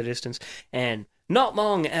tracks in the distance, and not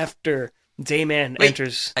long after Dayman Wait.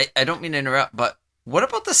 enters, I don't mean to interrupt, but what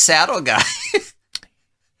about the saddle guy?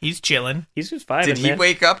 He's chilling. he's just vibing, Did he man.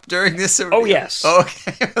 wake up during this? Oh, yes. Oh,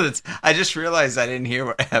 okay. I just realized I didn't hear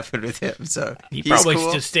what happened with him. So He he's probably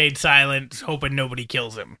cool? just stayed silent, hoping nobody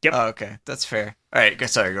kills him. Yep. Oh, okay, that's fair. All right,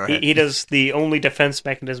 sorry. Go ahead. He does the only defense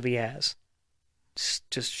mechanism he has.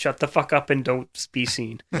 Just shut the fuck up and don't be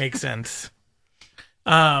seen. Makes sense.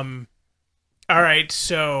 All right.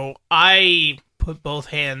 So I put both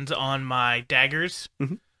hands on my daggers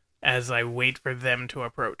Mhm. as I wait for them to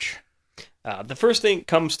approach. The first thing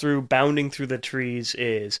comes through, bounding through the trees,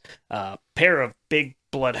 is a pair of big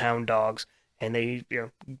bloodhound dogs, and they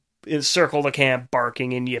encircle the camp,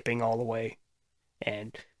 barking and yipping all the way.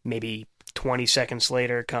 And maybe 20 seconds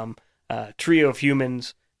later, come a trio of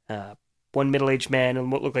humans, one middle-aged man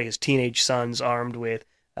and what look like his teenage sons, armed with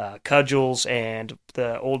cudgels, and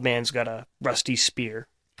the old man's got a rusty spear.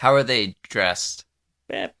 How are they dressed?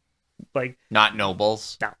 Like Not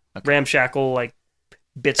nobles. ramshackle, like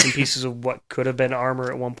bits and pieces of what could have been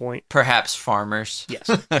armor at one point. Perhaps farmers. Yes.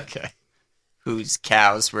 Okay. Whose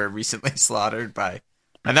cows were recently slaughtered by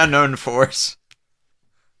an unknown force.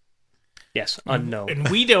 Yes, unknown. And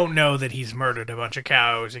we don't know that he's murdered a bunch of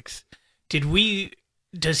cows.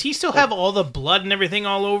 Does he still have all the blood and everything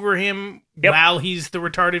all over him Yep. while he's the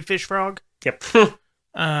retarded fish frog? Yep.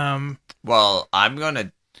 Well, I'm going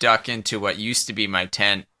to duck into what used to be my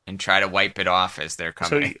tent and try to wipe it off as they're So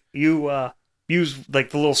coming. you use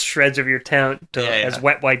like the little shreds of your tent Yeah. as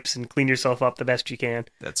wet wipes and clean yourself up the best you can.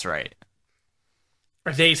 That's right.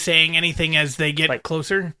 Are they saying anything as they get Like-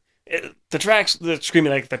 closer? They're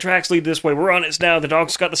screaming like the tracks lead this way. We're on it now. The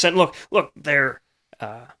dogs got the scent. Look, they're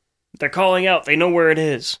calling out. They know where it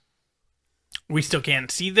is. We still can't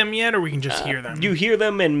see them yet, or we can just hear them? You hear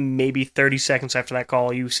them, and maybe 30 seconds after that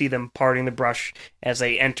call, you see them parting the brush as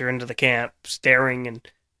they enter into the camp, staring in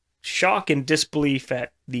shock and disbelief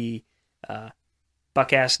at the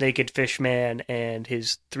buck-ass naked fish man and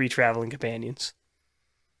his 3 traveling companions.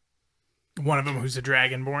 One of them who's a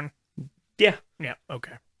dragonborn. Yeah. Yeah.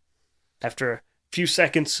 Okay. After a few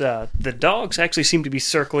seconds, the dogs actually seem to be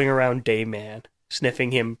circling around Dayman,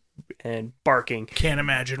 sniffing him and barking. Can't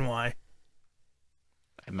imagine why.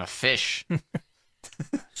 I'm a fish.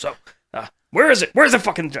 So, where is it? Where's the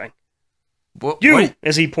fucking thing? What, You! what-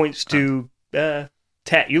 As he points to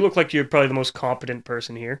Tat. You look like you're probably the most competent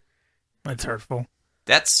person here. That's hurtful.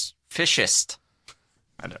 That's fishist.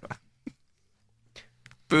 I don't know.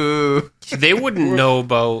 Boo. They wouldn't know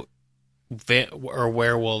about or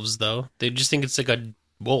werewolves though. They just think it's like a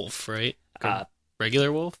wolf, right? A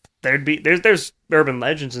regular wolf. There's urban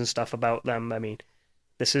legends and stuff about them. I mean,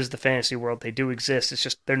 this is the fantasy world. They do exist. It's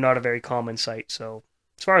just they're not a very common sight. So,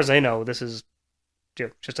 as far as I know, this is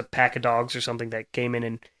just a pack of dogs or something that came in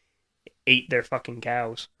and ate their fucking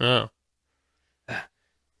cows. Oh. So-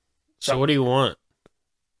 So what do you want?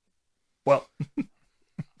 Well,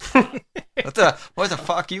 What the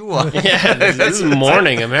fuck you want? Yeah, this is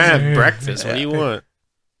morning. I'm having breakfast. What do you want?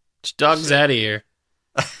 Just dogs out of here.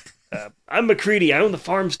 I'm McCready. I own the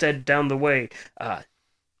farmstead down the way.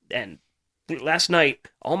 And last night,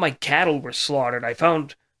 all my cattle were slaughtered. I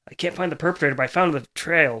can't find the perpetrator, but I found the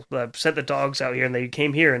trail. I sent the dogs out here, and they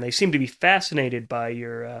came here, and they seem to be fascinated by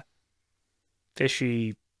your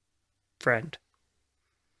fishy friend.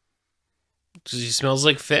 He smells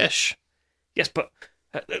like fish. Yes, but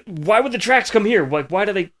why would the tracks come here? Like, why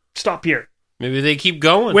do they stop here? Maybe they keep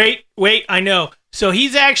going. Wait, I know. So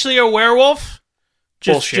he's actually a werewolf?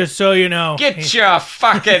 Bullshit. Just so you know. Get your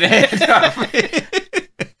fucking hand off me.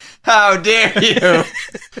 How dare you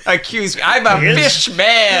accuse me? I'm a Yes. fish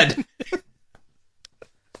man.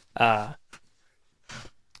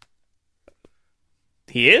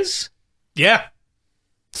 He is? Yeah.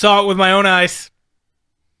 Saw it with my own eyes.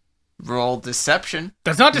 Roll deception.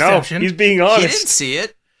 That's not deception. No, he's being He didn't honest. see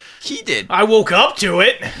it. He did. I woke up to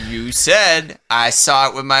it. You said I saw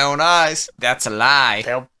it with my own eyes. That's a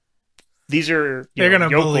lie. These are They're gonna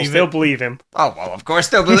yokels. believe it. They'll believe him. Oh, well, of course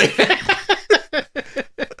they'll believe it.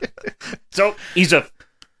 So he's a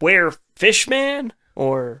fish man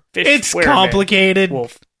or fish? It's wereman? complicated.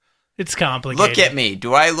 Wolf. It's complicated. Look at me.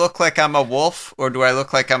 Do I look like I'm a wolf or do I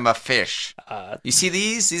look like I'm a fish? Uh, You see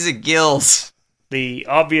these? These are gills. the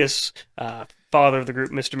obvious father of the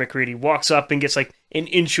group, Mr. McCready, walks up and gets like an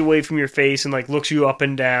inch away from your face and like looks you up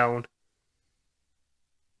and down.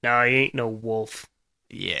 No, he ain't no wolf.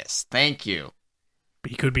 Yes, thank you.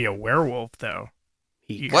 He could be a werewolf, though.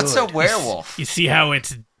 He What's a could. werewolf? You see how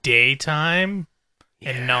it's daytime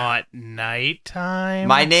and not nighttime?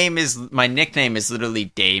 My nickname is literally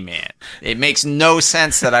Dayman. It makes no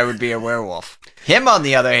sense that I would be a werewolf. Him, on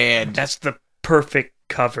the other hand, That's the perfect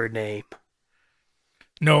cover name.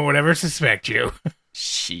 No one would ever suspect you.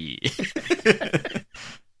 she.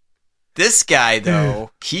 This guy,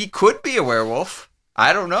 though, he could be a werewolf.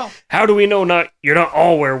 I don't know. How do we know you're not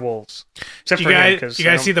all werewolves? Except Do for you him, guys, 'cause you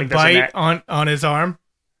I guys don't see the think there's an bite on his arm?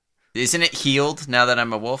 Isn't it healed now that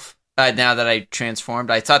I'm a wolf? Now that I transformed?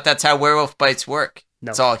 I thought that's how werewolf bites work.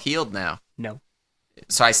 No. It's all healed now. No.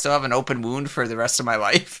 So I still have an open wound for the rest of my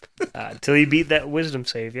life? Until you beat that wisdom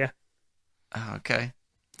save, yeah. Oh, okay.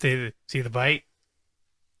 See the bite?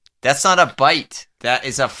 That's not a bite. That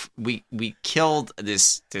is we killed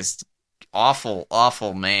this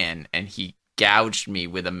awful man, and he gouged me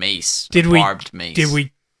with a mace. Barbed mace. Did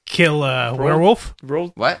we kill a werewolf?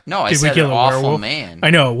 Roll. What? No, I Did we said kill an a awful werewolf? man.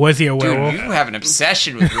 I know. Was he a Dude, werewolf? you have an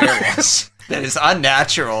obsession with werewolves that is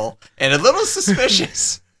unnatural and a little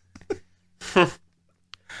suspicious.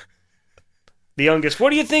 The youngest, what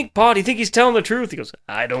do you think, Pa? Do you think he's telling the truth? He goes,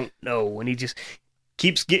 I don't know. And he just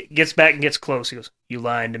gets back and gets close. He goes, you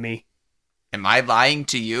lying to me? Am I lying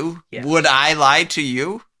to you? Yeah. Would I lie to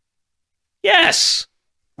you? Yes,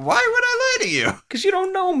 Why would I lie to you? because you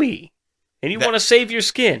don't know me. And you That- want to save your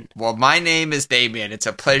skin. Well, my name is Damien. It's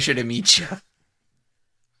a pleasure to meet you.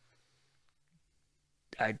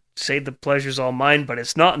 I'd say the pleasure's all mine, but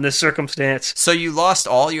it's not in this circumstance. So you lost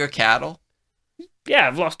all your cattle? Yeah,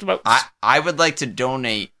 I've lost about... I would like to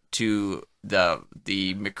donate to the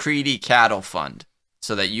McCready Cattle Fund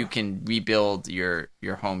so that you can rebuild your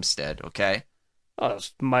homestead, okay? Oh,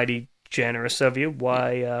 that's mighty generous of you.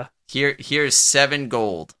 Why, Here's 7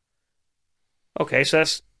 gold. Okay, so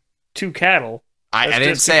that's 2 cattle. I That's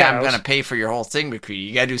didn't just say the I'm cows. going to pay for your whole thing, McCready.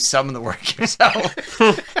 You got to do some of the work yourself.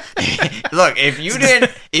 Look, if you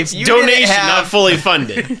didn't Donation, have, not fully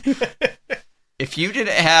funded. if you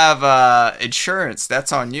didn't have insurance,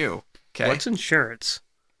 that's on you. Okay. What's insurance?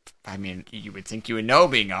 I mean, you would think you would know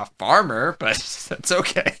being a farmer, but that's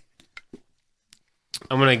okay.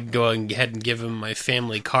 I'm gonna go ahead and give him my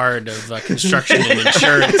family card of construction and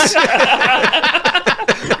insurance.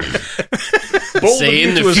 Bold Say of in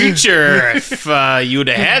you the to assume- future, if you'd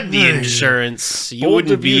have had the insurance, you Bold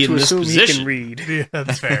wouldn't of you be to in this assume he position. can read. Yeah,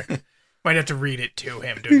 that's fair. Might have to read it to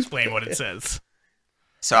him to explain what it says.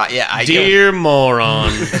 So yeah, I give, Dear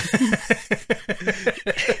moron.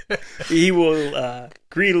 He will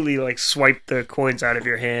greedily like swipe the coins out of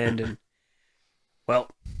your hand and, well,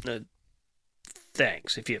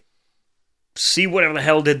 thanks. If you see whatever the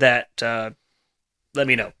hell did that, let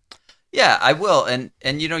me know. yeah, I will. And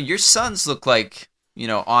you know, your sons look like, you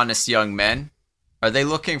know, honest young men. Are they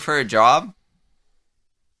looking for a job?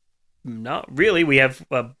 Not really. We have,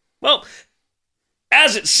 well,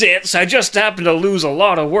 as it sits, I just happen to lose a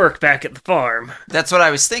lot of work back at the farm. That's what I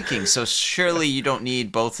was thinking. So surely you don't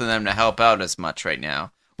need both of them to help out as much right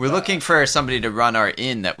now. We're looking for somebody to run our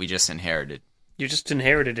inn that we just inherited. You just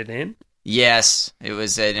inherited it in? Yes, it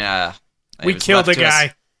was in We killed a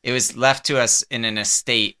guy. It was left to us in an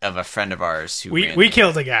estate of a friend of ours who ran We it.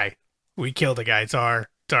 killed a guy. We killed a guy. It's our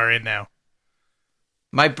inn now.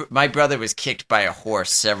 My brother was kicked by a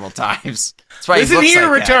horse several times. That's why he Listen looks here,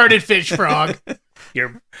 like that. retarded fish frog.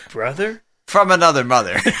 Your brother? From another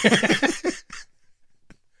mother.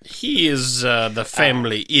 He is the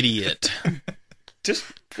family idiot. Just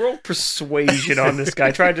roll persuasion on this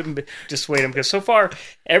guy. Try to dissuade him, because so far,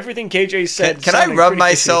 everything KJ said... Can I sounded rub pretty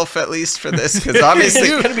myself at least for this? Because obviously...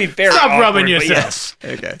 It's going to be very Stop awkward, rubbing but yourself.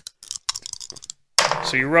 yes. Okay.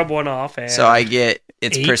 So you rub one off, and... So I get...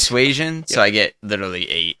 It's 8? persuasion, so I get literally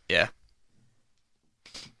 8. Yeah.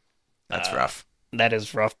 That's rough. That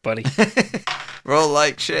is rough, buddy. Roll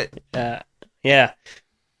like shit. Yeah.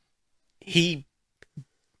 He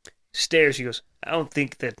stares. He goes, I don't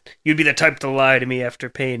think that you'd be the type to lie to me after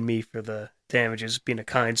paying me for the damages, being a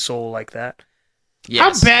kind soul like that.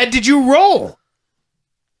 Yes. How bad did you roll?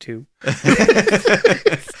 2.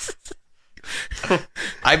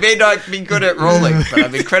 I may not be good at rolling, but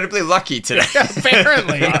I'm incredibly lucky today.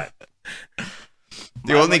 Apparently.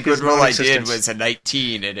 The only luck good is roll I did non-existence. was a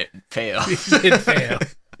 19 and it failed. It failed.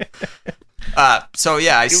 So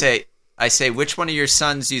yeah, I say, which one of your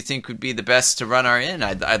sons do you think would be the best to run our inn?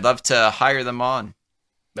 I'd love to hire them on.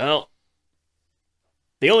 Well,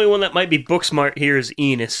 the only one that might be book smart here is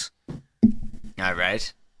Enos, All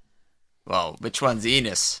right. Well, which one's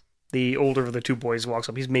Enos? the older of the two boys. Walks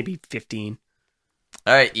up. He's maybe 15.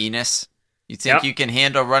 All right, Enos. You think Yep. you can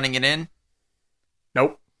handle running an inn?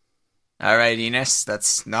 Nope. All right, Enos.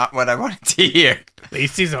 That's not what I wanted to hear. At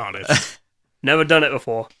least he's honest. Never done it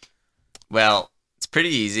before. Well, it's pretty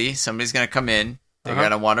easy. Somebody's gonna come in. They're Uh-huh.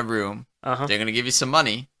 gonna want a room. Uh-huh. They're gonna give you some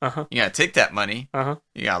money. Uh-huh. You gotta take that money. Uh-huh.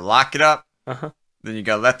 You gotta lock it up. Uh-huh. Then you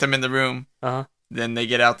gotta let them in the room. Uh-huh. Then they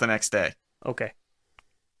get out the next day. Okay.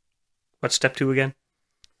 What's step 2 again?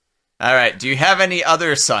 All right. Do you have any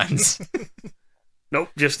other sons? Nope,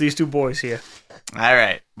 just these two boys here. All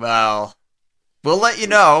right. Well, we'll let you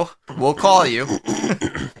know. We'll call you.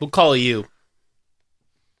 We'll call you.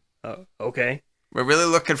 Okay. We're really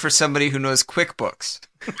looking for somebody who knows QuickBooks.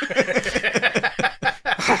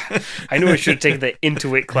 I knew I should have taken the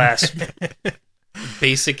Intuit class.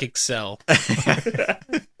 Basic Excel.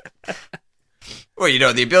 Well, you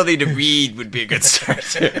know, the ability to read would be a good start.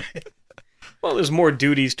 Well, there's more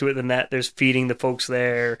duties to it than that. There's feeding the folks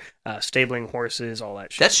there, stabling horses, all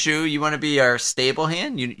that shit. That's true. You want to be our stable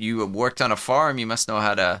hand? You worked on a farm. You must know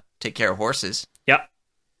how to take care of horses. Yep.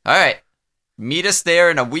 All right. Meet us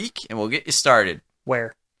there in a week, and we'll get you started.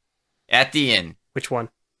 Where? At the inn. Which one?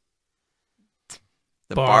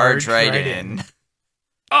 The Barge barge right right in.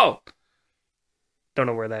 Oh! Don't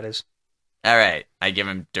know where that is. All right. I give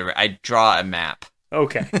him. I draw a map,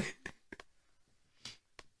 Okay.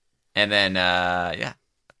 and then yeah.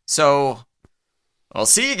 So, I'll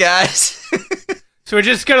see you guys. So we're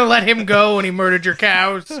just gonna let him go when he murdered your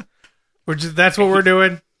cows? That's what we're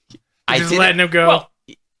doing? We're just letting him go? Well,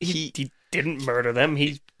 he. he didn't murder them.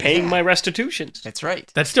 He's paying my restitutions. That's right.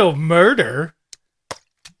 That's still murder.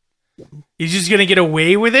 He's just gonna get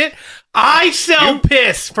away with it? I sell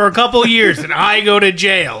piss for a couple years and I go to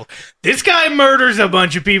jail. This guy murders a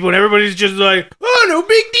bunch of people and everybody's just like, oh, no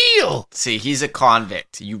big deal. See, he's a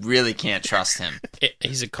convict. You really can't trust him.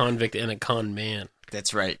 He's a convict and a con man.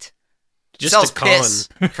 That's right. Just Sells a con. piss,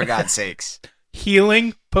 for God's sakes.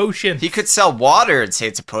 Healing potion. He could sell water and say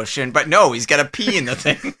it's a potion, but no, he's got to pee in the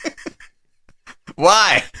thing.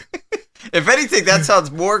 Why? If anything, that sounds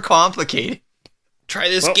more complicated. Try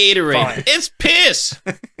this Well, Gatorade. fine. It's piss.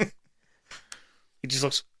 He just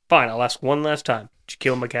looks, fine, I'll ask one last time. Did you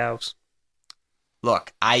kill my cows?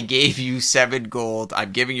 Look, I gave you 7 gold.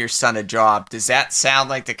 I'm giving your son a job. Does that sound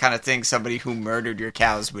like the kind of thing somebody who murdered your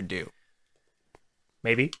cows would do?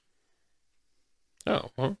 Maybe.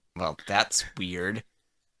 Oh, well. Well, that's weird.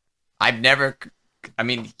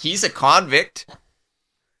 he's a convict.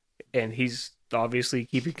 And he's obviously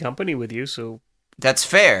keeping company with you, so... That's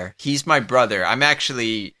fair. He's my brother. I'm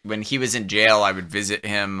actually, when he was in jail, I would visit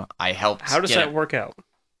him. I helped. How does that work out?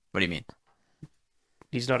 What do you mean?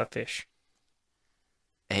 He's not a fish.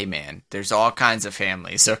 Hey, man, there's all kinds of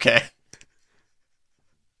families, okay?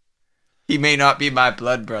 He may not be my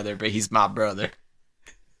blood brother, but he's my brother.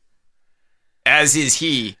 As is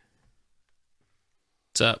he.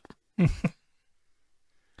 What's up?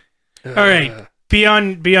 All right, be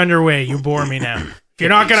on your way. You bore me now. If you're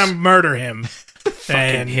not gonna murder him, Fucking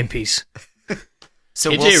then hippies.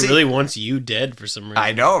 So AJ we'll see. really wants you dead for some reason.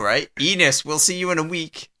 I know, right? Enos, we'll see you in a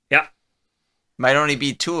week. Yeah. Might only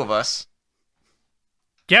be 2 of us.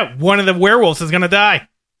 yeah, one of the werewolves is gonna die.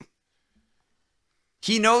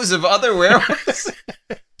 He knows of other werewolves.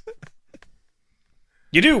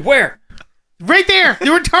 You do? Where? Right there, the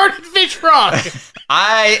retarded fish frog.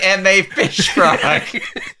 I am a fish frog.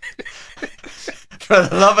 For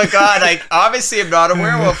the love of God, I obviously am not a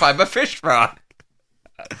werewolf. I'm a fish frog.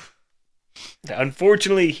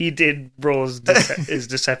 Unfortunately, he did roll his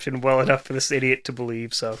deception well enough for this idiot to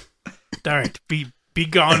believe, so... All right, be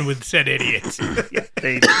gone with said idiots. Yeah,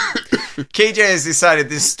 they... KJ has decided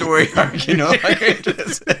this story arc, you know, like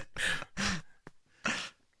interested.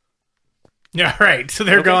 All right, so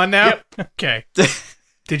they're gone now. Yep. Okay.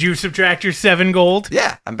 Did you subtract your 7 gold?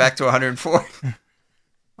 Yeah, I'm back to 104.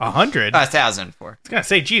 100. 1,004. I was gonna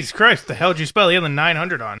say, Jesus Christ, the hell did you spell the other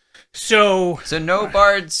 900 on? So no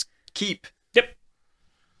Bard's Keep. Yep.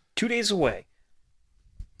 2 days away.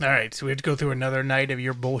 all right, so we have to go through another night of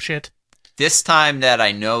your bullshit. This time that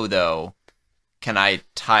I know, though, can I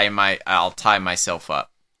I'll tie myself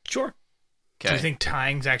up. Sure. Do you think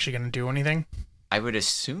tying's actually gonna do anything? I would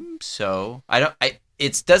assume so.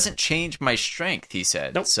 It doesn't change my strength, he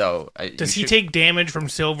said. Nope. So Does he take damage from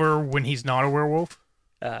silver when he's not a werewolf?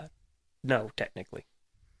 No, technically.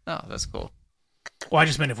 Oh, that's cool. Well, I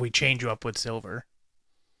just meant if we change you up with silver.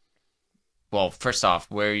 Well, first off,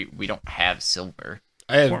 we don't have silver.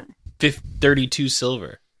 I have 32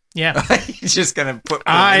 silver. Yeah. He's just gonna put.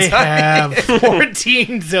 I coins on me. have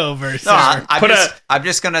 14 silver, sir. No, I'm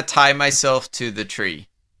just gonna tie myself to the tree.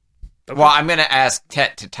 Okay. Well, I'm gonna ask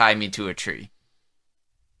Tet to tie me to a tree.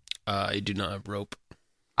 I do not have rope.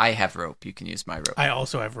 I have rope. You can use my rope. I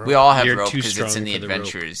also have rope. We all have You're rope too because it's strong in the for the rope.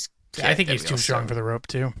 adventurers. I think he's too strong for the rope,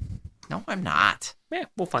 too. No, I'm not. Yeah,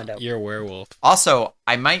 we'll find out. You're a werewolf. Also,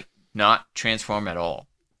 I might not transform at all.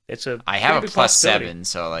 It's a I have a pretty big plus possibility. 7,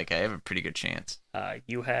 so like I have a pretty good chance.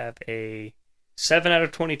 You have a 7 out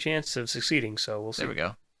of 20 chance of succeeding, so we'll see. There we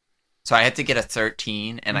go. So I had to get a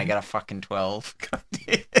 13, and I got a fucking 12.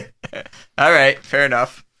 All right, fair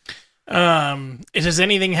enough. Does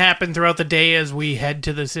anything happen throughout the day as we head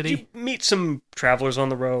to the city? You meet some travelers on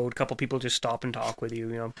the road. A couple people just stop and talk with you.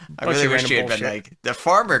 You know, I bunch really of wish random you had been bullshit. like, the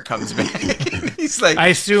farmer comes back. He's like, I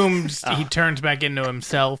assumed he turns back into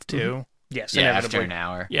himself, too. Yes, yeah, after inevitably. an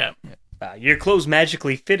hour. Yeah. Your clothes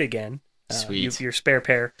magically fit again. Sweet. Your spare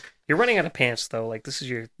pair. You're running out of pants though. Like this is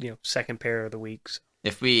your second pair of the week. So.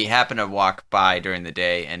 If we happen to walk by during the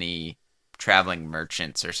day any traveling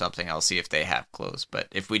merchants or something, I'll see if they have clothes. But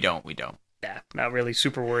if we don't, we don't. Yeah, not really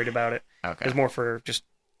super worried about it. Okay. It's more for just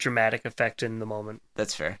dramatic effect in the moment.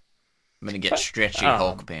 That's fair. I'm going to get But, stretchy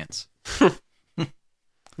Hulk pants.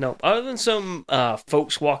 No, other than some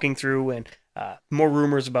folks walking through and more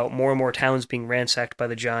rumors about more and more towns being ransacked by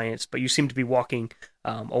the giants, but you seem to be walking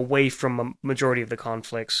away from a majority of the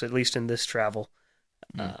conflicts, at least in this travel.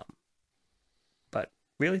 But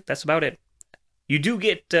really, that's about it. You do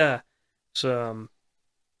get some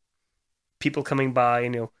people coming by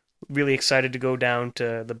and, really excited to go down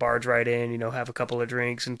to the barge ride in, have a couple of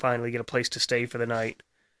drinks and finally get a place to stay for the night.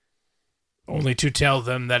 Only to tell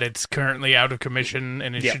them that it's currently out of commission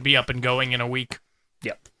and it Yep. should be up and going in a week.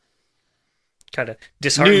 Yep. Kind of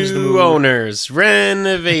disheartens the New mood. owners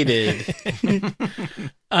renovated.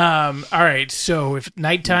 All right, so if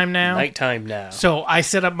nighttime now. Nighttime now. So I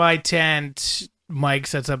set up my tent. Mike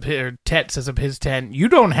sets up Tet sets up his tent. You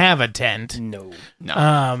don't have a tent. No. No.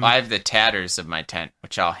 Um, I have the tatters of my tent,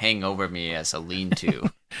 which I'll hang over me as a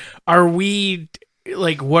lean-to. Are we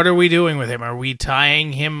what are we doing with him? Are we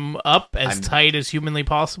tying him up as tight as humanly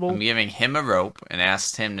possible? I'm giving him a rope and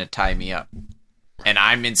asked him to tie me up. And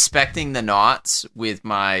I'm inspecting the knots with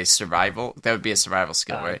my survival. That would be a survival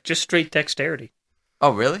skill, right? Just straight dexterity.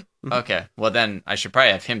 Oh, really? Okay. Well, then I should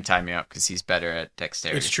probably have him tie me up because he's better at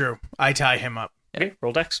dexterity. It's true. I tie him up. Okay,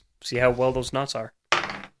 roll dex. See how well those knots are.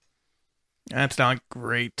 That's not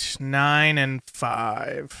great. 9 and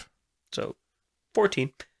 5. So,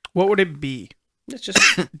 14. What would it be? It's just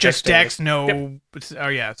Just Dex. Dex, no. Oh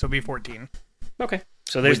yeah, so it'll be 14. Okay.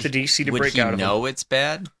 So there's the DC to would break he out of know it's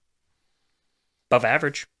bad? above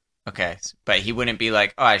average. Okay, but he wouldn't be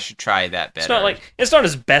like, oh, I should try that better. It's not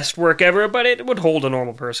his best work ever, but it would hold a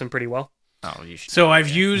normal person pretty well. Oh, you should. So I've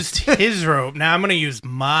used his rope. Now I'm going to use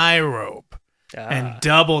my rope and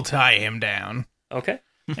double tie him down. Okay.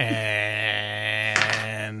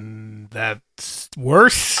 And that's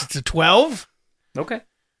worse. It's a 12. Okay.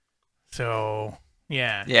 So,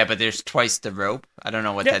 yeah. Yeah, but there's twice the rope. I don't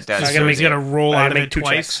know what Yep. that does. I gotta So make he's going to roll I gotta out of make it 2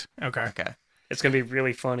 twice. checks. Okay. Okay. It's going to be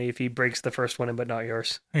really funny if he breaks the first one, but not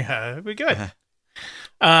yours. Yeah, that'd be good.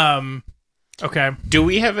 Okay. Do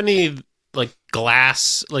we have any like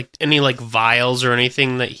glass, like any like vials or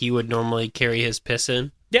anything that he would normally carry his piss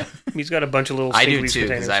in? Yeah. He's got a bunch of little I do Stinglies too, because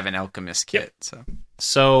containers. I have an alchemist kit. So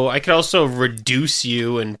So I could also reduce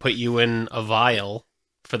you and put you in a vial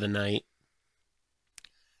for the night.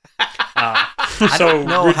 I don't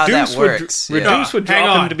know how that works. Reduce would Hang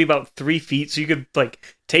drop him on. to be about 3 feet, so you could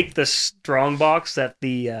like take the strong box that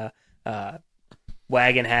the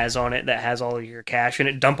wagon has on it that has all of your cash in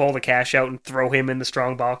it, dump all the cash out, and throw him in the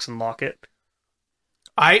strong box and lock it.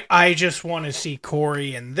 I just want to see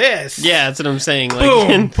Corey in this. Yeah, that's what I'm saying. Like,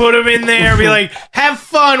 Boom. Put him in there. Be like, have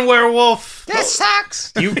fun, werewolf. This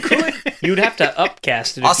sucks. You could. You'd have to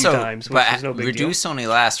upcast it a Also, few times, which but is no big reduce only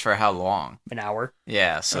lasts for how long? deal. An hour.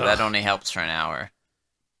 Yeah, so that only helps for an hour.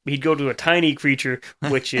 He'd go to a tiny creature,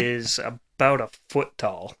 which is about a foot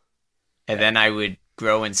tall. And then I would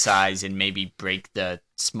grow in size and maybe break the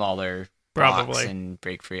smaller box Probably. and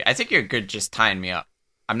break free. I think you're good just tying me up.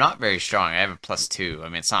 I'm not very strong. I have a +2. I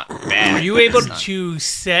mean, it's not bad. Are you but able it's not- to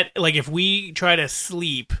set, like, if we try to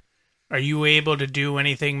sleep, are you able to do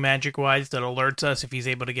anything magic-wise that alerts us if he's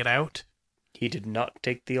able to get out? He did not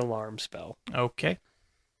take the alarm spell. Okay.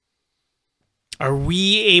 Are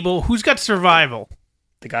we able... Who's got survival?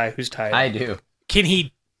 The guy who's tied. I do. Can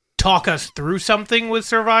he talk us through something with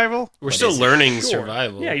survival? we're still learning Sure.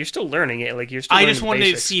 survival. Yeah, you're still learning it. Like you're still. I learning just the wanted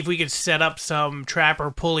basics. to see if we could set up some trap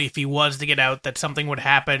or pulley if he was to get out, that something would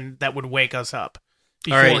happen that would wake us up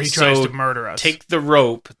before All right, he tries so to murder us. Take the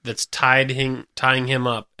rope that's tying him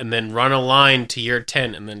up, and then run a line to your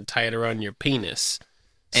tent, and then tie it around your penis.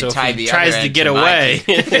 And So tie if he the tries other to end get to my away,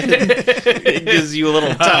 it gives you a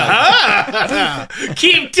little tug.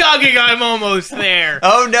 Keep tugging, I'm almost there.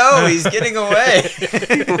 Oh no, he's getting away.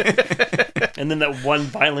 And then that one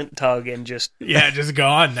violent tug and just Yeah, just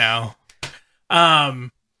gone now.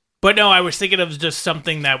 But no, I was thinking of just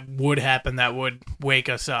something that would happen that would wake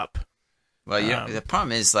us up. Well, the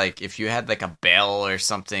problem is, like, if you had like a bell or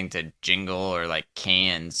something to jingle, or like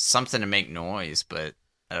cans, something to make noise, but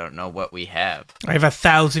I don't know what we have. I have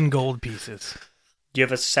 1,000 gold pieces. you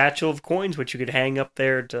have a satchel of coins which you could hang up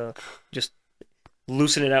there to just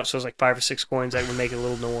loosen it out so it's like 5 or 6 coins that would make a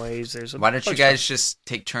little noise. There's a Why don't you bunch guys just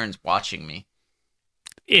take turns watching me?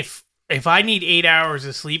 If I need 8 hours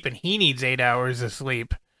of sleep and he needs 8 hours of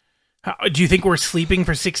sleep, do you think we're sleeping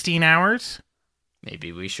for 16 hours?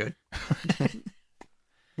 Maybe we should.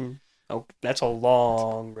 Oh, that's a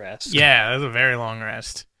long rest. Yeah, that's a very long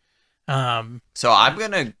rest. So I'm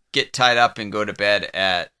gonna get tied up and go to bed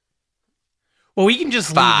at. Well, we can just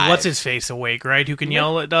leave 5. what's his face awake, right? Who can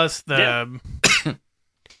yell at us? The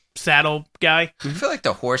saddle guy. I feel like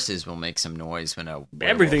the horses will make some noise when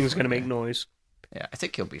Everything's going to make noise. Yeah, I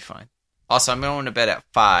think he'll be fine. Also, I'm going to bed at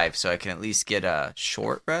 5, so I can at least get a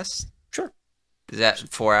short rest. Sure. Is that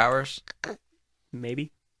 4 hours?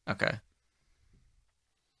 Maybe. Okay.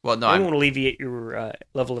 Well, no, I don't want to alleviate your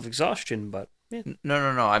level of exhaustion, but yeah, no.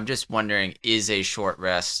 I'm just wondering: is a short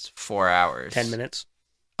rest 4 hours? 10 minutes.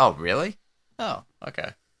 Oh, really? Oh,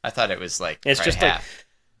 okay. I thought it was like It's probably just like half.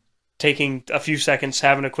 taking a few seconds,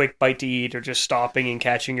 having a quick bite to eat, or just stopping and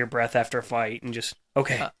catching your breath after a fight, and just,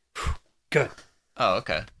 okay, good. Oh,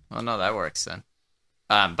 okay. Well, no, that works then.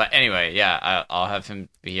 But anyway, yeah, I'll have him.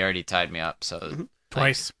 He already tied me up, so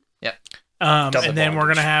Twice. Yep. Double And then we're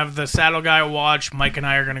bondage. going to have the saddle guy watch. Mike and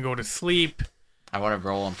I are going to go to sleep. I want to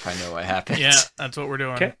roll and find out what happens. Yeah, that's what we're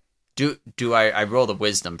doing. Okay. Do I roll the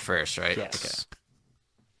wisdom first, right? Yes.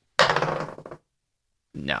 Okay.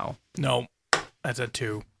 No. No, that's a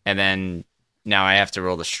 2. And then now I have to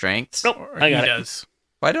roll the strengths. Nope, Or I he got it. does.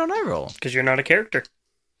 Why don't I roll? Because you're not a character.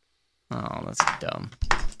 Oh, that's dumb.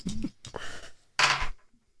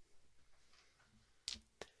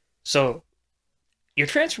 So, your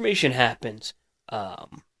transformation happens.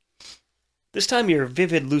 This time, your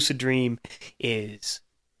vivid, lucid dream is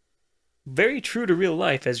very true to real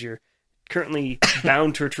life as you're currently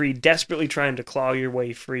bound to a tree, desperately trying to claw your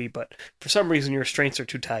way free, but for some reason, your strengths are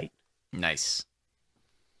too tight. Nice.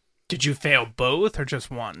 Did you fail both or just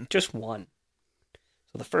one? Just one.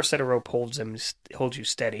 So the first set of rope holds you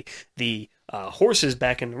steady. The horses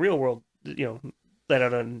back in the real world, let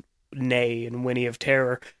out a neigh and whinny of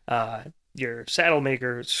terror. Your saddle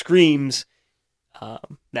maker screams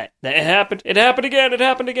that it happened. It happened again. It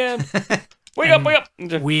happened again. Wake up! Wake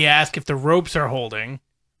up! We ask if the ropes are holding.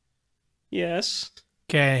 Yes.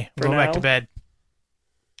 Okay, For go back now. to bed.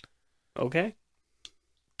 Okay.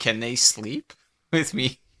 Can they sleep with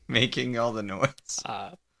me making all the noise?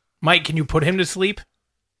 Mike, can you put him to sleep?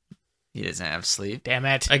 He doesn't have sleep. Damn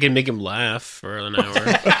it. I can make him laugh for an hour.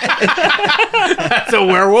 That's a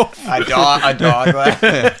werewolf. A dog laugh.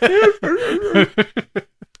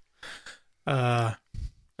 I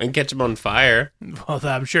can catch him on fire. Well,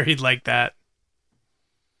 I'm sure he'd like that.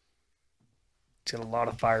 It's got a lot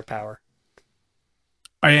of firepower.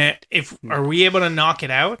 Are we able to knock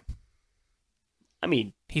it out? I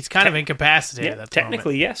mean, He's kind of incapacitated yeah, at the moment.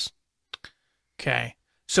 technically, yes. Okay.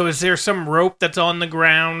 So is there some rope that's on the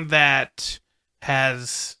ground that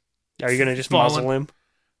has... Are you going to just Fallen. muzzle him?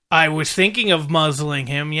 I was thinking of muzzling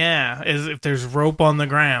him, yeah. If there's rope on the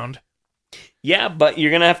ground. Yeah, but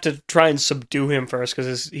you're going to have to try and subdue him first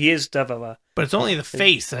because he is tough of a... But it's only the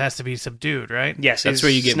face that has to be subdued, right? Yes, That's he's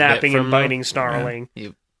where you get snapping bit and from, though? biting, snarling.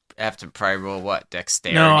 You have to probably roll what?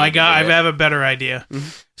 Dexterity? No, I to do it? have a better idea.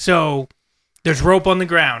 Mhm. So there's rope on the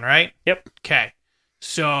ground, right? Yep. Okay.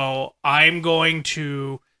 So I'm going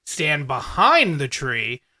to stand behind the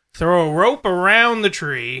tree, throw a rope around the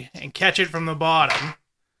tree, and catch it from the bottom.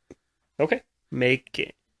 Okay. Make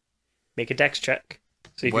a dex check.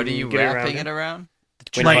 See if What are can you get around wrapping him. it around?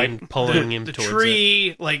 When Like, you pulling him the towards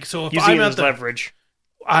tree, like, so if using I'm it at as the leverage.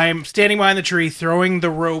 I'm standing behind the tree, throwing the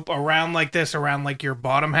rope around like this, around like your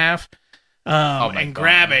bottom half, my and God.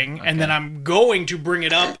 grabbing, and Okay. then I'm going to bring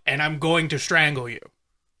it up, and I'm going to strangle you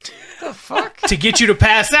The fuck? to get you to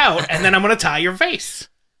pass out, and then I'm going to tie your face.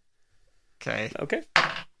 Okay. Okay.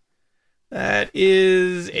 That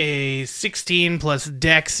is a 16 plus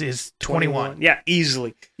Dex is 21. Yeah,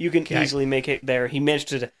 easily. You can Okay. easily make it there. He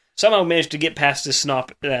somehow managed to get past his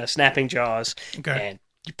snapping jaws, Okay, and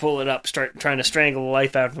you pull it up, start trying to strangle the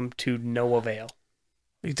life out of him to no avail.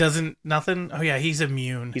 he doesn't nothing. Oh yeah, he's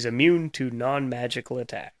immune. He's immune to non-magical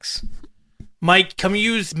attacks. Mike, come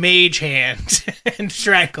use Mage Hand and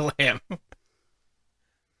strangle him.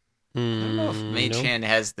 I don't know if Mage Nope. Hand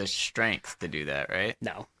has the strength to do that, right?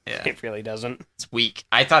 No, Yeah. it really doesn't. It's weak.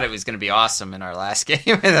 I thought it was going to be awesome in our last game,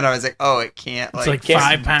 and then I was like, oh, it can't. It's like Yes.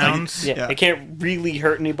 5 pounds. Yeah, Yeah. it can't really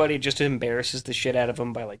hurt anybody. It just embarrasses the shit out of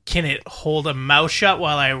them by like. Can it hold a mouth shut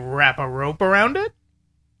while I wrap a rope around it?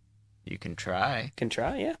 You can try. Can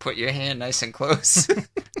try, yeah. Put your hand nice and close.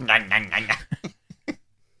 Nyah, nyah, nyah,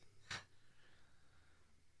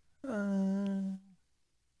 nyah.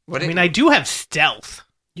 What I mean, I do have stealth.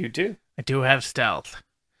 You do. I do have stealth,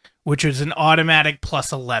 which is an automatic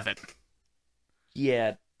plus 11.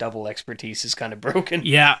 Yeah, double expertise is kind of broken.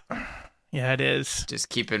 Yeah. Yeah, it is. Just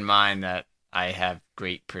keep in mind that I have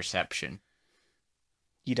great perception.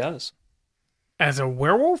 He does. As a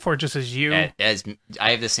werewolf or just as you? As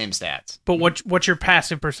I have the same stats. But what's your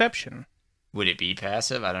passive perception? Would it be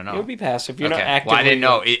passive? I don't know. It would be passive. You're not Okay. actively. Well, I didn't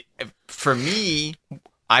know. For me,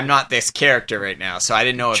 I'm not this character right now, so I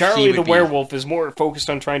didn't know if he Charlie would the be... werewolf is more focused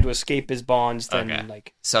on trying to escape his bonds than Okay.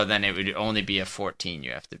 like. So then it would only be a 14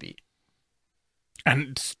 you have to beat.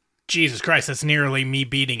 And Jesus Christ, that's nearly me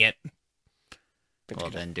beating it. Well,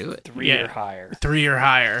 then do it. 3 Yeah. or higher. 3 or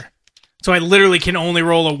higher. So I literally can only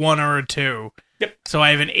roll a 1 or a 2. Yep. So I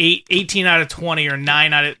have an 18 out of 20 or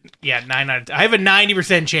 9 out of... Yeah, 9 out of... I have a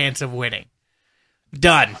 90% chance of winning.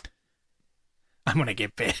 Done. I'm going to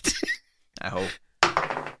get bit. I hope.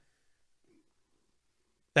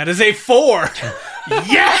 That is a 4.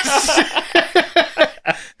 Yes!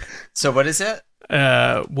 So what is it?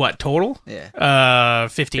 What, total? Yeah.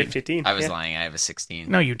 15. 15. I was yeah. lying. I have a 16.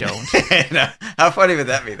 No, you don't. No. How funny would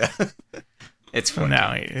that be, though? It's 14.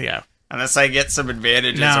 No, yeah. Unless I get some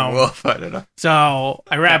advantage as No. a wolf. I don't know. So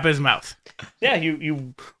I wrap his mouth. Yeah,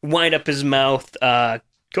 you wind up his mouth.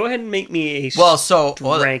 Go ahead and make me a Well, so...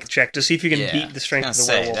 strength check to see if you can yeah, beat the strength I of was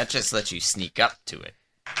the gonna say, werewolf. that just lets you sneak up to it.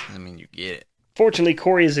 I mean, you get it. Fortunately,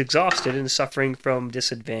 Corey is exhausted and suffering from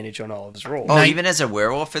disadvantage on all of his rolls. Oh, Nine- even as a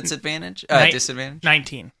werewolf, it's advantage? Nine- Disadvantage?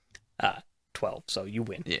 19. 12, so you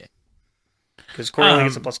win. Yeah. Because Corey only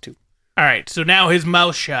gets a +2. All right, so now his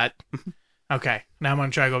mouth's shut. Okay, now I'm going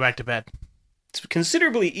to try to go back to bed. It's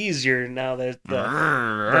considerably easier now that the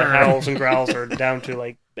howls and growls are down to,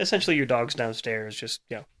 like, essentially your dog's downstairs, just,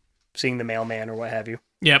 seeing the mailman or what have you.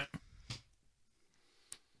 Yep.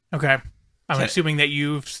 Okay. I'm assuming that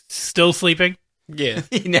you're still sleeping. Yeah.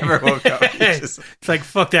 He never woke up. He just- It's like,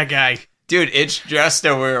 fuck that guy. Dude, it's just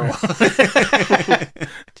a werewolf.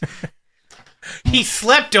 He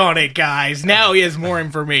slept on it, guys. Now he has more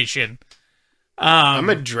information. I'm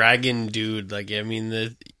a dragon dude. Like, I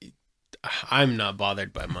mean, I'm not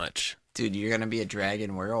bothered by much. Dude, you're gonna be a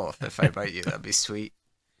dragon werewolf if I bite you. That'd be sweet.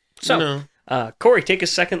 So, Corey, take a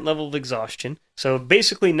second level of exhaustion. So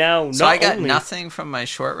basically now, So I got nothing from my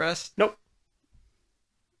short rest? Nope.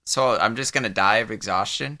 So I'm just gonna die of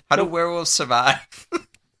exhaustion? How do Nope. werewolves survive?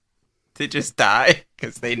 They just die?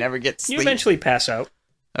 Because they never get sleep? You eventually pass out.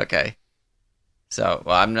 Okay. So,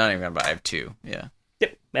 well, I'm not even gonna buy. I have 2. Yeah.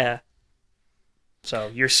 Yep. So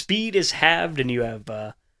your speed is halved, and you have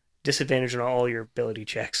disadvantage on all your ability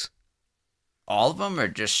checks. All of them or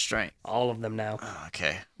just strength? All of them now. Oh,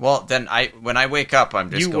 okay. Well, then when I wake up,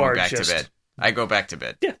 I'm just You going are back just- to bed. I go back to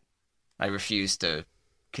bed. Yeah. I refuse to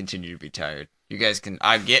continue to be tired. You guys can.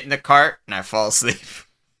 I get in the cart and I fall asleep.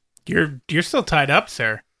 You're still tied up,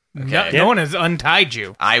 sir. Okay. No one has untied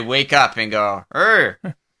you. I wake up and go,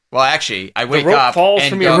 Well, actually, I wake rope up falls and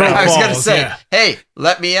from go, your rope. I was gonna Falls, say, yeah. hey,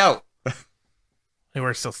 let me out. They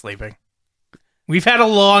were still sleeping. We've had a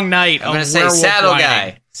long night. I'm gonna of say, werewolf saddle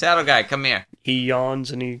riding. guy, come here. He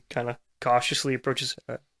yawns and he kind of cautiously approaches.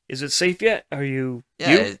 Is it safe yet? Are you?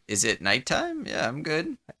 Yeah, You? is it nighttime? Yeah, I'm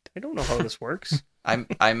good. I don't know how this works. I'm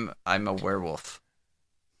a werewolf.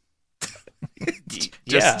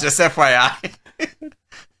 Yeah. Just FYI.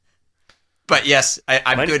 But yes,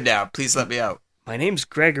 I'm Mine- good now. Please let me out. My name's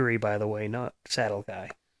Gregory, by the way, not Saddle Guy.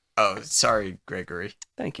 Oh, sorry, Gregory.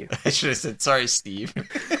 Thank you. I should have said sorry, Steve.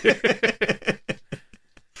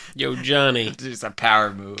 Yo, Johnny. Just a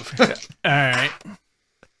power move. All right.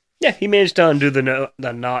 Yeah, he managed to undo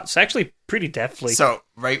the knots actually pretty deftly. So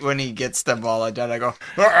right when he gets them all undone, I go,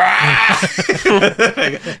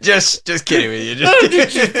 just kidding with you.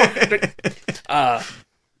 Just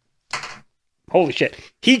Holy shit.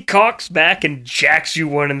 He cocks back and jacks you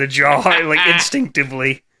one in the jaw, like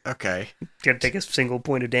instinctively. Okay. Gonna take a single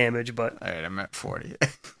point of damage, but All right, I'm at 40.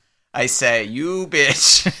 I say, you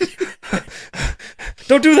bitch.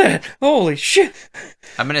 don't do that! Holy shit!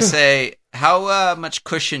 I'm going to say, how much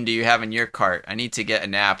cushion do you have in your cart? I need to get a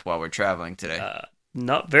nap while we're traveling today.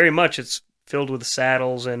 Not very much. It's filled with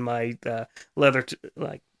saddles and my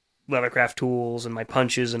leathercraft tools and my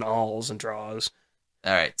punches and awls and draws.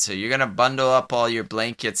 All right, so you're going to bundle up all your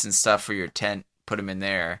blankets and stuff for your tent, put them in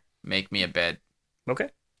there, make me a bed. Okay.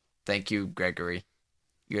 Thank you, Gregory.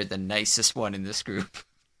 You're the nicest one in this group.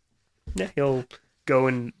 Yeah, he'll go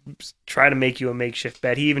and try to make you a makeshift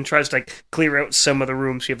bed. He even tries to clear out some of the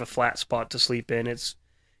room so you have a flat spot to sleep in. It's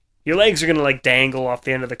your legs are gonna dangle off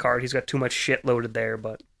the end of the cart. He's got too much shit loaded there,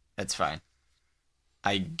 but That's fine.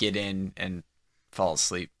 I get in and fall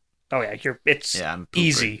asleep. oh yeah, it's I'm poopered.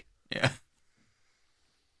 easy. Yeah.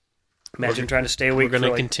 Imagine trying to stay We're awake going for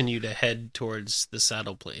to continue to head towards the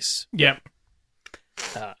saddle place. Yep.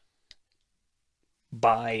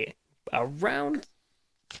 by around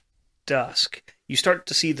dusk. You start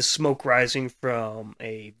to see the smoke rising from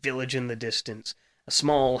a village in the distance, a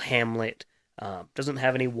small hamlet. Doesn't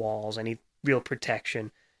have any walls, any real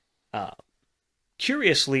protection.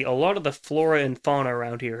 Curiously, a lot of the flora and fauna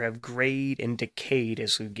around here have grayed and decayed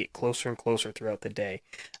as we get closer and closer throughout the day.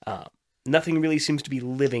 Nothing really seems to be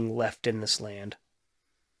living left in this land.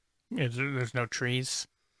 There's no trees.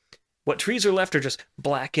 What trees are left are just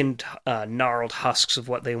blackened, gnarled husks of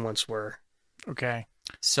what they once were. Okay.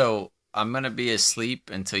 So I'm going to be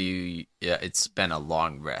asleep until it's been a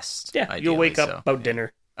long rest. Yeah, ideally, you'll wake up so- about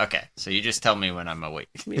dinner. Okay, so you just tell me when I'm awake.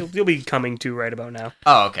 You'll be coming to right about now.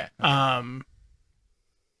 Oh, okay.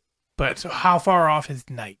 But so how far off is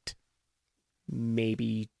night?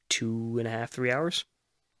 Maybe 2.5, 3 hours.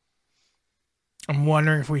 I'm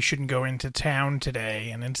wondering if we shouldn't go into town today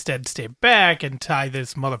and instead stay back and tie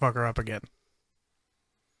this motherfucker up again.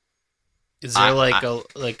 Is there like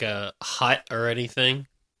a hut or anything?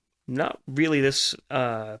 Not really this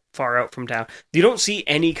far out from town. You don't see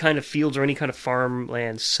any kind of fields or any kind of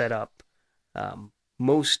farmland set up.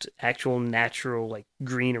 Most actual natural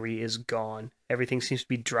greenery is gone. Everything seems to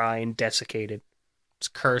be dry and desiccated. It's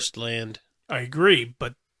cursed land. I agree,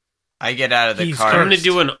 but I get out of the He's car. I'm going to Cursed.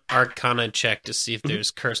 do an Arcana check to see if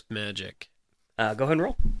there's cursed magic. Go ahead and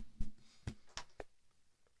roll.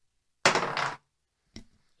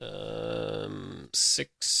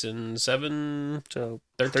 6 and 7, So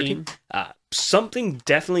 13. Something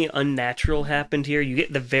definitely unnatural happened here. You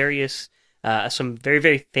get the various, some very,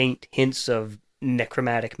 very faint hints of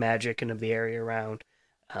necromantic magic and of the area around.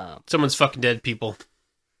 Someone's fucking dead people.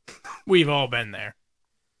 we've all been there.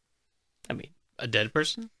 I mean, A dead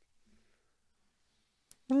person?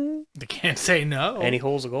 They can't say no. any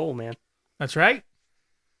hole's a goal, man. That's right.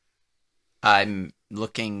 I'm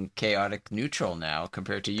looking chaotic neutral now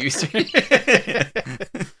compared to you three.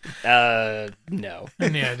 No.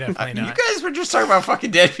 Yeah, definitely You not. guys were just talking about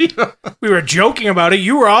fucking dead people. We were joking about it.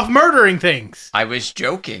 You were off murdering things. I was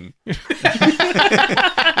joking. You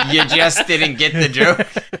just didn't get the joke.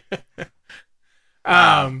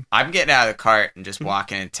 I'm getting out of the cart and just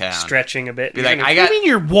walking in town. Stretching a bit. Be You're like, gonna- What do you mean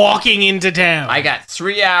you're walking into town? I got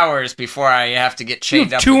 3 hours before I have to get You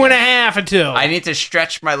chained have up. 2.5 again. until. I need to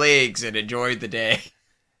stretch my legs and enjoy the day.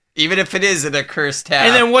 Even if it is in a cursed town.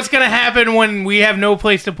 And then what's going to happen when we have no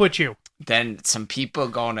place to put you? Then some people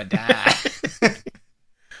gonna die.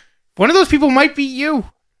 One of those people might be you.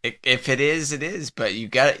 If it is, it is. But you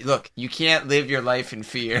got look. You can't live your life in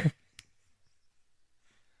fear.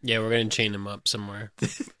 Yeah, we're gonna chain him up somewhere.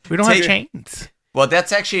 We don't have Take- chains. Well,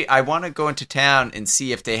 that's actually. I want to go into town and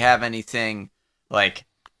see if they have anything like.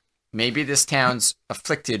 Maybe this town's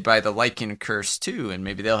afflicted by the lichen curse too, and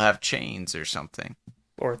maybe they'll have chains or something.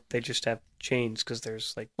 Or they just have chains because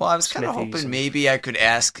there's like. Well, I was kind of smithies hoping and- maybe I could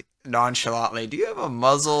ask nonchalantly, "Do you have a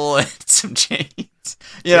muzzle and some chains?"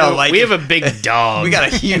 You know, like we have a big dog. we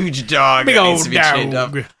got a huge dog Big that old needs to be chained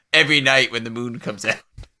up dog. every night when the moon comes out.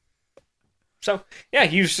 So yeah,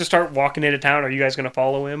 he used to start walking into town. Are you guys gonna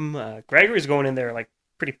follow him? Gregory's going in there like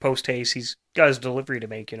pretty post haste. He's got his delivery to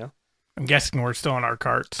make. You know. I'm guessing we're still in our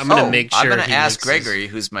carts. I'm gonna make sure. I'm gonna he ask makes his- Gregory,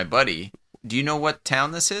 who's my buddy. Do you know what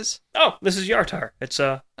town this is? Oh, this is Yartar. It's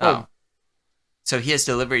Oh, home. so he has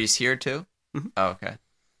deliveries here too. Mhm. Oh, okay.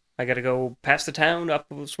 I got to go past the town, up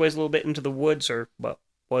this ways a little bit into the woods, or what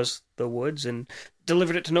was the woods, and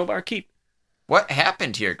delivered it to Nobar Keep. What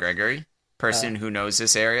happened here, Gregory? Person who knows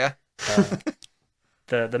this area.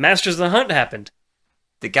 The Masters of the Hunt happened.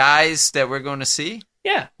 The guys that we're going to see.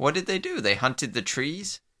 Yeah. What did they do? They hunted the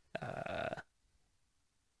trees.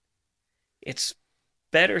 It's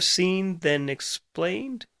better seen than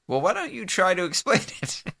explained. Well, why don't you try to explain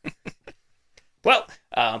it? Well,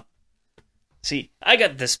 see, I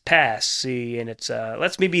got this pass, see, and it's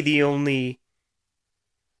lets me be the only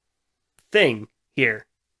thing here,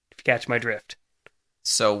 if you catch my drift.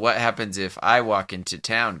 So what happens if I walk into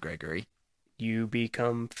town, Gregory? You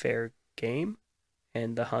become fair game,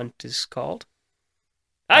 and the hunt is called.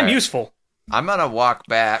 I'm Alright. useful. I'm gonna walk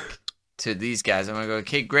back to these guys. I'm gonna go,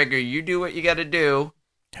 okay, Gregory, you do what you got to do.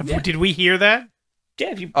 Did we hear that?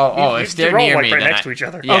 Yeah, if you, If they're all near like me, right then next to each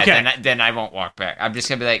other. Yeah, Okay. then I won't walk back. I'm just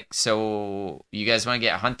gonna be like, so you guys want to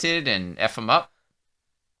get hunted and f them up?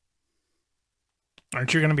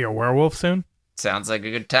 Aren't you going to be a werewolf soon? Sounds like a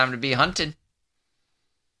good time to be hunted.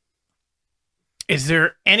 Is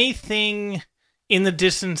there anything in the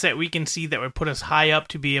distance that we can see that would put us high up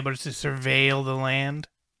to be able to surveil the land?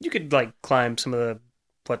 You could like climb some of the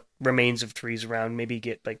what remains of trees around, maybe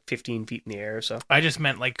get like 15 feet in the air or so. I just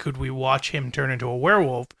meant, like, could we watch him turn into a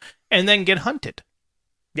werewolf and then get hunted?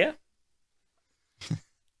 Yeah.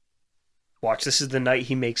 Watch, this is the night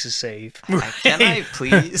he makes his save. Can I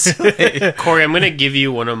please? Corey, I'm gonna give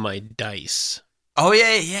you one of my dice. Oh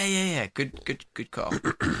yeah. Good call.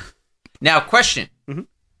 Now, question. Mhm.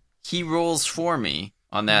 He rolls for me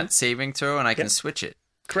on that saving throw, and I can Yep. switch it.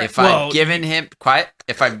 Correct. If Well, I've given him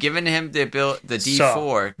the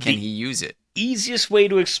D4, can the- he use it? Easiest way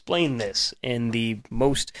to explain this in the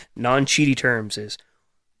most non-cheaty terms is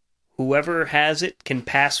whoever has it can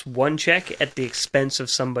pass one check at the expense of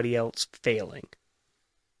somebody else failing.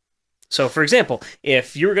 So, for example,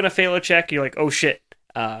 if you're going to fail a check, you're like, oh shit,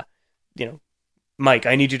 Mike,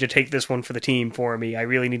 I need you to take this one for the team for me. I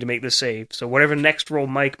really need to make this save. So whatever next roll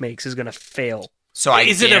Mike makes is going to fail. So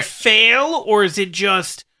Is it a fail, or is it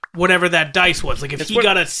just whatever that dice was? Like, if It's he what-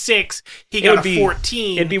 got a 6, he It got a would be-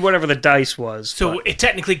 14. It'd be whatever the dice was. so but- it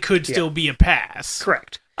technically could still be a pass.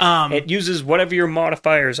 correct. Um, It uses whatever your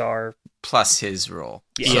modifiers are. plus his roll?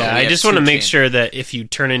 Yeah. So Yeah, we I have just want to two make chances. sure that if you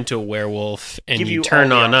turn into a werewolf and Give you you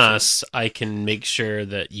turn all the on options. us, I can make sure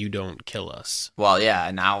that you don't kill us. Well, yeah,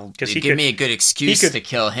 and I'll 'Cause give he could- me a good excuse could, to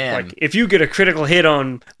kill him. Like, if you get a critical hit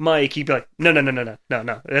on Mike, he'd be like,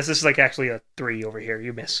 no. This is like actually a 3 over here.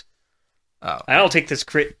 You miss. Oh, I'll take this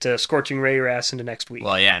crit Scorching Ray your ass into next week.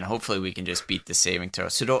 well, yeah, and hopefully we can just beat the saving throw.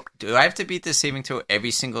 So do I have to beat the saving throw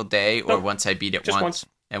every single day, or Nope. once I beat it Just once? once.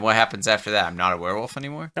 And what happens after that? I'm not a werewolf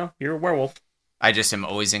anymore? No, you're a werewolf. I just am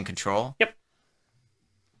always in control? Yep.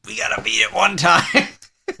 We gotta beat it one time.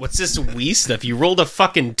 What's this wee stuff? You rolled a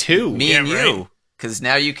fucking 2. Me and right. you. Because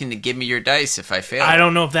now you can give me your dice if I fail. I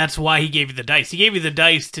don't know if that's why he gave you the dice. He gave you the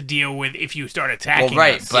dice to deal with if you start attacking Well,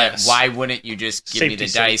 right, us. but yes. why wouldn't you just give me Safety the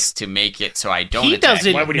sake. dice to make it so I don't He attack?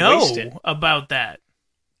 doesn't Why would he waste it? know about that.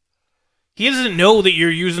 He doesn't know that you're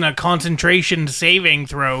using a concentration saving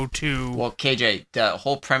throw to... Well, KJ, the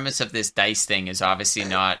whole premise of this dice thing is obviously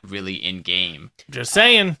not really in-game. Just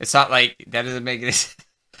saying. It's not like... That doesn't make any sense.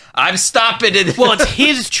 I'm stopping it. Well, it's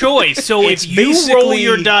his choice. So It's if you roll basically-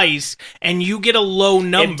 your dice and you get a low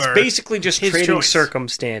number... It's basically just his trading choice.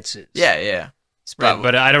 circumstances. Yeah. Right,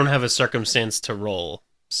 but I don't have a circumstance to roll,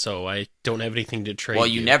 so I don't have anything to trade. Well,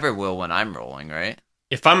 you never will when I'm rolling, right?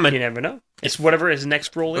 If I'm You never know. It's whatever his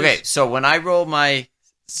next roll is. Okay, so when I roll my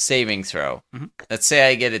saving throw, let's say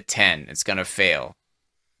I get a 10, it's going to fail.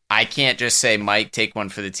 I can't just say, Mike, take one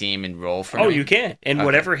for the team and roll for me. Oh, you can. And Okay.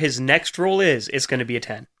 whatever his next roll is, it's going to be a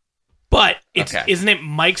 10. But it's Okay. isn't it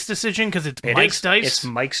Mike's decision because it's It Mike's is. dice? It's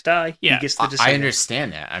Mike's die. Yeah. He gets the I decision.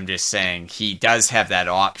 understand that. I'm just saying he does have that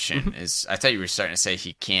option. I thought you were starting to say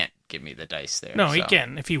he can't give me the dice there. No, he so.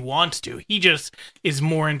 can if he wants to. He just is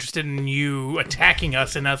more interested in you attacking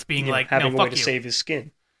us and us being You know, like, having no, a way fuck to you. save his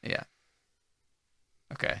skin. Yeah.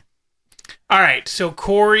 Okay. All right, so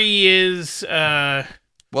Corey is...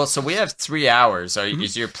 Well, so we have 3 hours. Mm-hmm.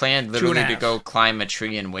 Is your plan literally to 2.5. go climb a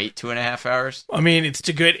tree and wait 2.5 hours? I mean, it's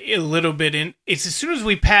to get a little bit in... It's as soon as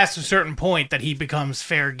we pass a certain point that he becomes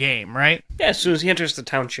fair game, right? Yeah, as soon as he enters the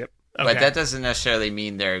township. Okay. But that doesn't necessarily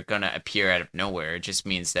mean they're going to appear out of nowhere. It just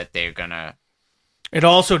means that they're going to... It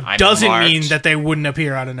also I'm doesn't marked. mean that they wouldn't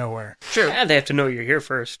appear out of nowhere. True. Yeah, they have to know you're here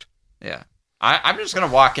first. Yeah. I'm just going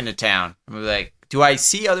to walk into town. I'm gonna be like, do I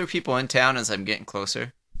see other people in town as I'm getting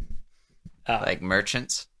closer? Like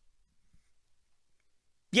merchants?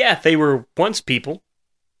 Yeah, they were once people.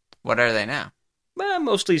 What are they now?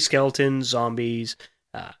 Mostly skeletons, zombies,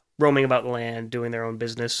 roaming about the land, doing their own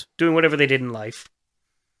business, doing whatever they did in life.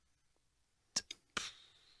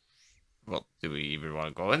 Well, do we even want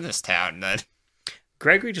to go in this town then?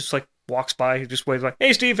 Gregory just like walks by, he just waves like,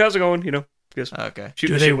 "Hey Steve, how's it going?" You know, just Okay. shoot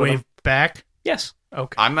Do the they shit with wave him. back? Yes.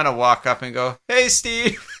 Okay. I'm going to walk up and go, hey,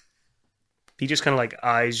 Steve. He just kind of like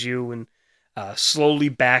eyes you and slowly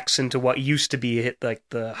backs into what used to be like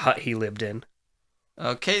the hut he lived in.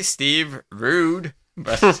 Okay, Steve. Rude.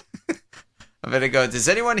 But I'm going to go, does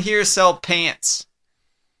anyone here sell pants?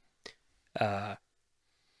 Uh,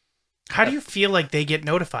 How do you feel like they get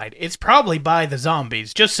notified? It's probably by the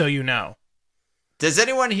zombies, just so you know. Does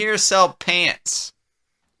anyone here sell pants?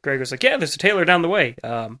 Gregory's like, "Yeah, there's a tailor down the way.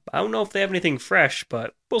 I don't know if they have anything fresh,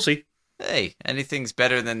 but we'll see." Hey, anything's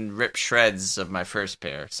better than rip shreds of my first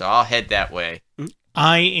pair, so I'll head that way.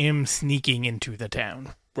 I am sneaking into the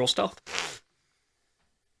town. Roll stealth.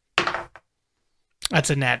 That's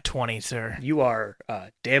a nat 20, sir. You are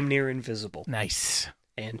damn near invisible. Nice.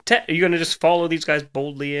 And are you gonna just follow these guys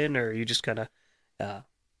boldly in, or are you just gonna?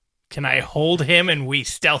 Can I hold him and we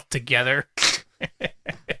stealth together?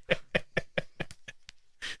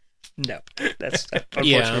 No, that's Yeah,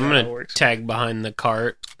 unfortunately I'm not how it gonna works. tag behind the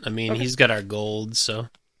cart. I mean, he's got our gold, so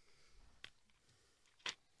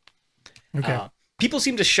Okay. People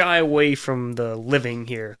seem to shy away from the living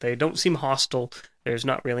here. They don't seem hostile. There's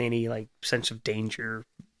not really any like sense of danger,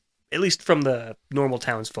 at least from the normal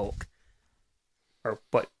townsfolk, or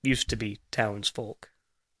what used to be townsfolk.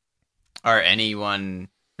 Or anyone...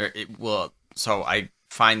 so I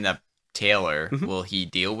find the tailor. Mhm. Will he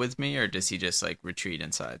deal with me, or does he just, like, retreat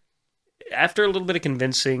inside? After a little bit of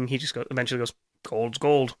convincing, he just eventually goes, "Gold's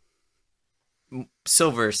gold."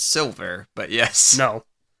 Silver, silver, but yes. No,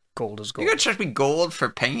 gold is gold. You're gonna charge me gold for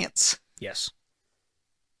pants? Yes,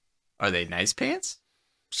 Are they nice pants?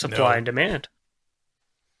 supply No. and demand.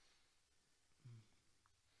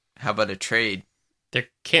 How about a trade? there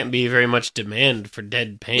can't be very much demand for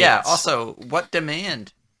dead pants. Yeah, also, what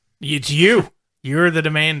demand? It's you. You're the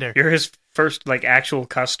demander. You're his first like actual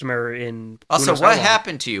customer in. who Also, knows what how long.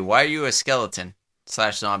 happened to you? Why are you a skeleton /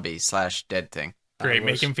 zombie / dead thing? Great. I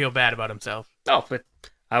Make was- him feel bad about himself. Oh, but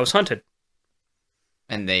I was hunted.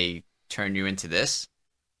 And they turned you into this?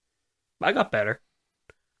 I got better.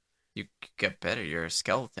 You get better. You're a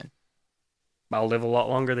skeleton. I'll live a lot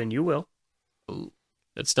longer than you will. Ooh,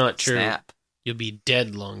 That's not true. snap. You'll be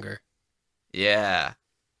dead longer. Yeah.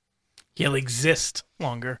 He'll exist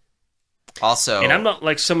longer. Also, And I'm not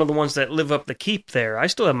like some of the ones that live up the keep there. I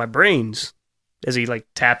still have my brains. As he like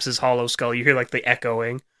taps his hollow skull, you hear like the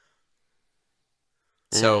echoing.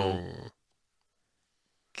 so Mm.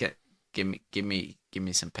 give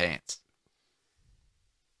me some pants.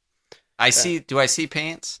 Do I see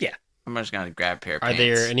pants? Yeah. I'm just gonna grab a pair of Are pants.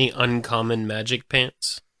 there any uncommon magic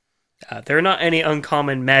pants? There are not any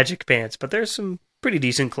uncommon magic pants, but there's some pretty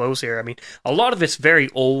decent clothes here. I mean, a lot of it's very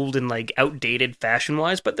old and like outdated fashion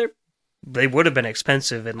wise, but they would have been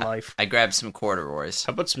expensive in life. I grabbed some corduroys.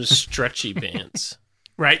 How about some stretchy pants?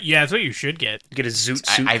 Right? Yeah, that's what you should get. Get a zoot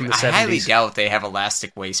suit I from the 70s. highly doubt they have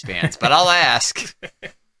elastic waistbands, but I'll ask.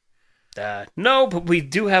 No, but we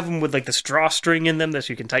do have them with like the string in them, that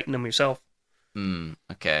you can tighten them yourself.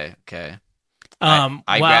 Okay. Um,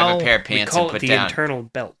 I well, grab a pair of We pants call and it put the down. internal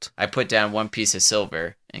belt. I put down one piece of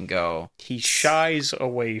silver and go. He shies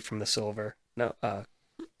away from the silver. No,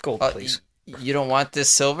 gold, "Oh, please. You don't want this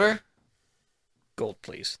silver? Gold,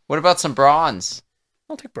 please. What about some bronze?"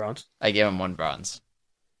 I'll take bronze. I give him one bronze.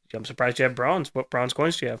 I'm surprised you have bronze. What bronze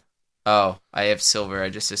coins do you have? Oh, I have silver. I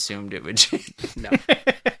just assumed it would change. No.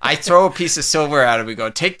 I throw a piece of silver at him. We go,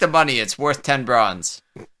 "Take the money. It's worth 10 bronze."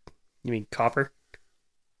 You mean copper?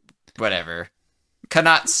 Whatever.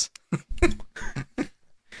 Canuts.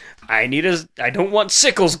 I don't want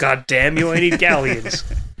sickles, goddamn you. I need galleons.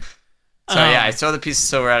 So yeah, I throw the piece of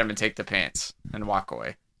silver at him and take the pants and walk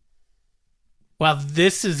away. While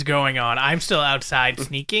this is going on, I'm still outside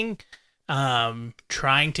sneaking,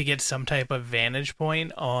 trying to get some type of vantage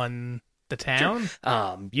point on the town.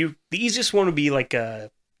 The easiest one would be like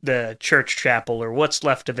the church chapel or what's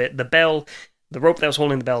left of it. The bell, the rope that was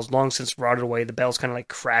holding the bell is long since rotted away. The bell's kind of like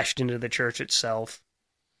crashed into the church itself.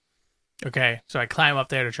 Okay, so I climb up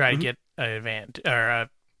there to try to get an advantage, or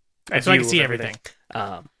A so I can view see of everything.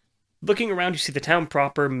 Looking around, you see the town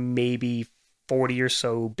proper, maybe 40 or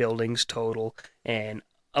so buildings total, and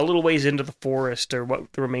a little ways into the forest, or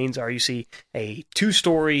what the remains are, you see a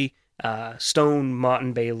 2-story stone Mott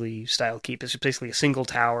and Bailey style keep. It's basically a single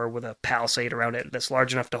tower with a palisade around it that's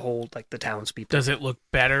large enough to hold like the townspeople. Does it look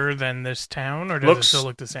better than this town, or does Looks it still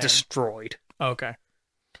look the same? destroyed. Okay.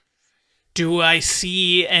 Do I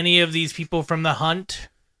see any of these people from the hunt?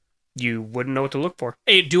 You wouldn't know what to look for.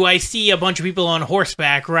 Hey, do I see a bunch of people on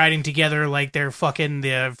horseback riding together like they're fucking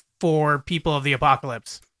the 4 people of the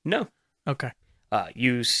apocalypse? No. Okay.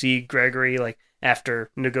 You see Gregory, like, after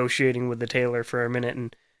negotiating with the tailor for a minute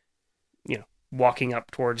and, walking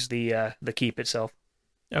up towards the keep itself.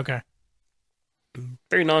 Okay.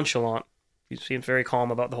 Very nonchalant. He seems very calm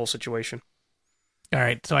about the whole situation. All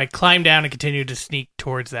right, so I climb down and continue to sneak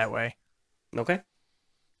towards that way. Okay?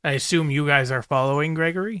 I assume you guys are following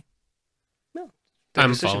Gregory? Good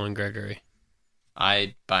I'm decision. following Gregory.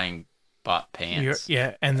 I bought pants.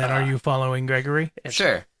 And then are you following Gregory?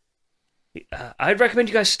 Sure. I'd recommend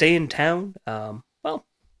you guys stay in town. Well,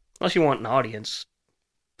 unless you want an audience.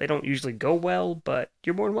 They don't usually go well, but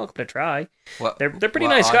you're more than welcome to try. They're pretty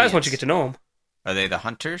what nice guys audience? once you get to know them. Are they the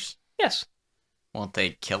hunters? Yes. Won't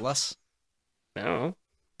they kill us? No,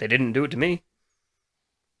 they didn't do it to me.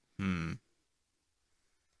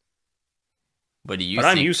 What do you But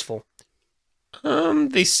think? I'm useful.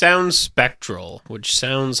 They sound spectral, which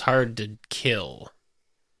sounds hard to kill.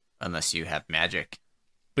 Unless you have magic.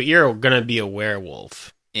 But you're gonna be a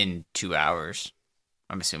werewolf. In 2 hours.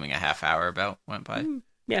 I'm assuming a half hour about went by.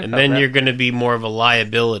 Yeah, And about then that. you're gonna be more of a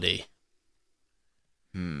liability.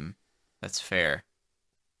 That's fair.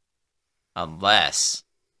 Unless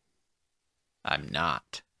I'm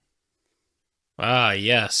not. Ah,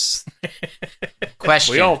 yes.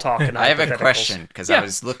 Question. We all talk in I have a hypotheticals. question because Yeah. I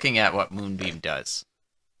was looking at what Moonbeam does.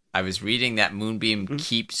 I was reading that Moonbeam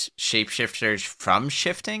keeps shapeshifters from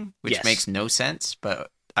shifting, which Yes. makes no sense,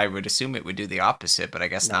 but I would assume it would do the opposite, but I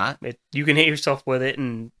guess not. You can hit yourself with it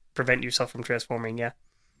and prevent yourself from transforming, yeah.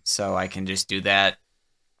 So I can just do that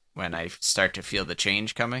when I start to feel the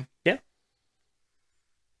change coming? Yeah.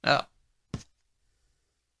 Oh.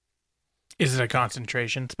 Is it a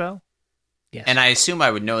concentration spell? Yes. And I assume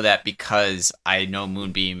I would know that because I know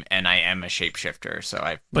Moonbeam and I am a shapeshifter, so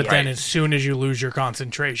I... But right. then as soon as you lose your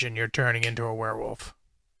concentration, you're turning into a werewolf.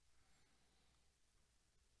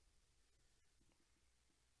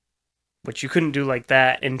 Which you couldn't do like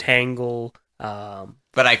that, entangle.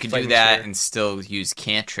 But I could do Flaming that Sphere. and still use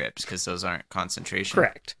cantrips because those aren't concentration.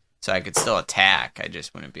 Correct. So I could still attack. I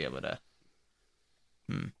just wouldn't be able to.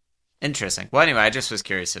 Interesting. Well, anyway, I just was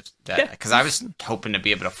curious if that Yeah. because I was hoping to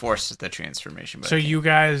be able to force the transformation. But So you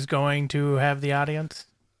guys going to have the audience?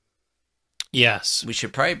 Yes. we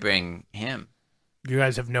should probably bring him. You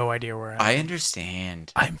guys have no idea where I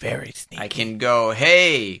understand. I'm very sneaky. I can go,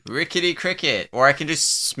 hey, rickety cricket, or I can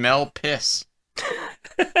just smell piss.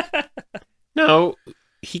 No,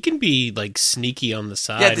 he can be like sneaky on the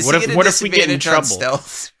side. Yeah, does what he get a if we get in disadvantage on trouble?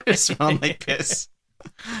 Stealth? Smell like piss.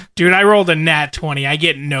 Dude, I rolled a nat 20. I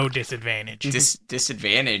get no disadvantage.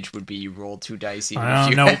 Disadvantage would be you roll 2 dice even I if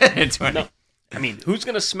you don't know. had a 20. No. I mean, who's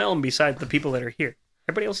going to smell them besides the people that are here?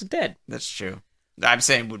 Everybody else is dead. That's true. I'm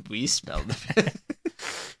saying, would we smell the piss?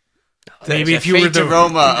 Maybe The if you were faint the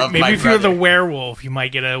aroma of maybe my if you were the brother. werewolf, you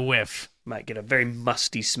might get a whiff. Might get a very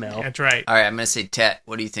musty smell. That's right. All right, I'm gonna say, Tet,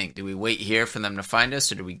 what do you think? Do we wait here for them to find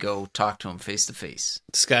us, or do we go talk to them face to face?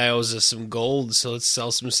 This guy owes us some gold, so let's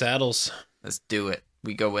sell some saddles. Let's do it.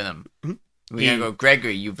 We go with him. Mm-hmm. We're gonna go,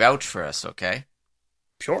 Gregory, you vouch for us, okay?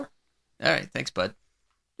 Sure. All right, thanks, bud.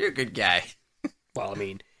 You're a good guy. Well, I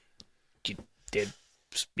mean, you did,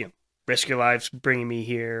 risk your lives bringing me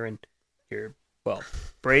here, and you're,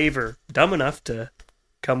 brave or dumb enough to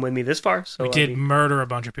come with me this far. So We did murder a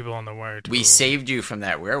bunch of people on the way. We saved you from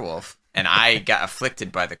that werewolf, and I got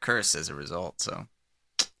afflicted by the curse as a result, so.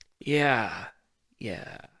 Yeah.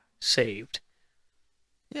 Saved.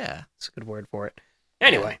 Yeah. That's a good word for it.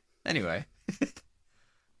 Anyway. Anyway.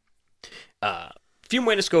 A few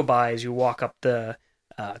minutes go by as you walk up the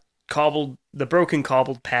broken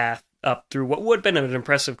cobbled path up through what would have been an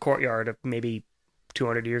impressive courtyard of maybe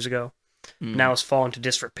 200 years ago. Now has fallen to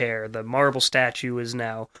disrepair. The marble statue is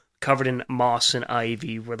now covered in moss and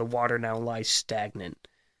ivy, where the water now lies stagnant.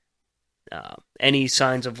 Any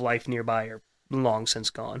signs of life nearby are long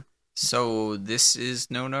since gone. So this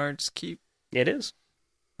is Nonard's Keep? It is.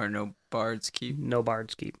 Or No Bard's Keep? No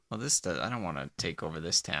Bard's Keep. Well, I don't want to take over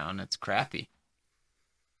this town. It's crappy.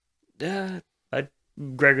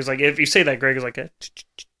 Gregor's like, if you say that, Gregor's like,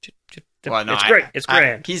 Well, no, it's great. It's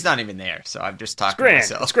grand. He's not even there, so I'm just talking It's grand.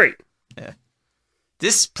 to myself. It's great. Yeah.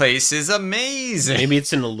 This place is amazing. Maybe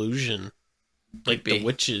it's an illusion. Like Could be. the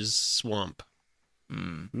witch's swamp.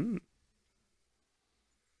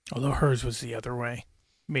 Although hers was the other way.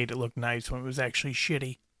 Made it look nice when it was actually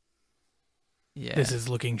shitty. Yeah. This is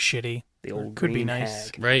looking shitty. The old Could be green nice.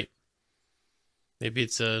 hag. Right. Maybe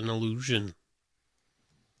it's an illusion.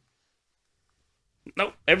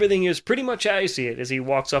 No, everything is pretty much how you see it. As he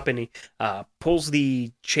walks up and he pulls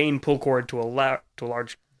the chain pull cord to a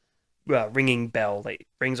large ringing bell that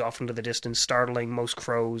rings off into the distance, startling most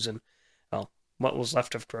crows and what was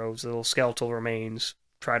left of crows. The little skeletal remains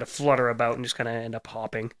try to flutter about and just kind of end up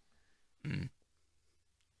hopping.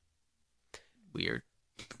 Weird.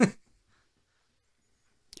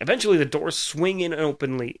 Eventually, the doors swing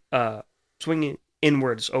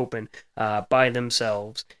inwards open by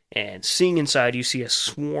themselves, and seeing inside, you see a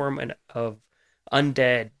swarm of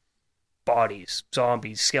undead bodies,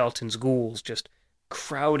 zombies, skeletons, ghouls, just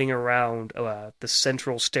crowding around the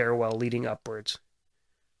central stairwell leading upwards.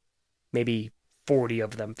 Maybe 40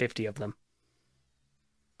 of them, 50 of them.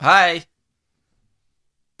 Hi.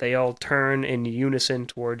 They all turn in unison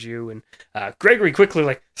towards you, and Gregory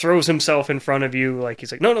quickly throws himself in front of you, like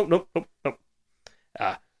he's like, no.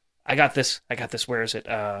 I got this. Where is it?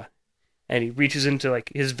 And he reaches into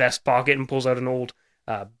his vest pocket and pulls out an old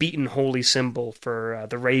beaten holy symbol for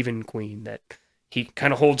the Raven Queen that he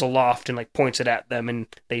kind of holds aloft and points it at them, and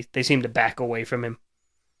they seem to back away from him.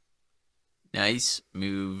 Nice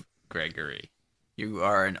move, Gregory. You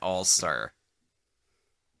are an all-star.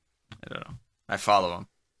 I don't know. I follow him.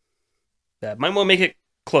 Might want to make it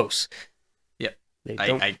close. Yep.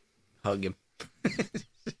 I hug him.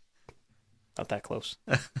 Not that close.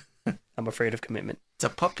 I'm afraid of commitment. It's a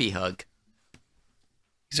puppy hug.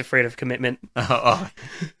 He's afraid of commitment Oh.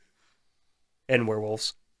 and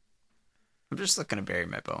werewolves. I'm just looking to bury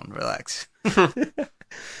my bone. Relax.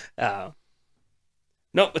 No,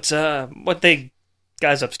 it's what they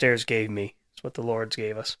guys upstairs gave me. It's what the lords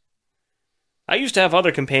gave us. I used to have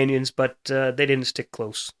other companions, but they didn't stick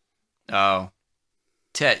close. Oh.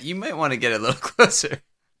 Tet, you might want to get a little closer.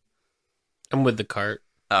 I'm with the cart.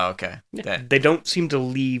 Oh, okay. Yeah, they don't seem to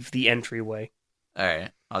leave the entryway. All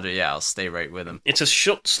right. I'll stay right with him. It's a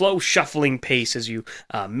slow shuffling pace as you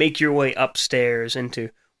make your way upstairs into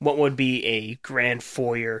what would be a grand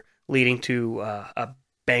foyer leading to a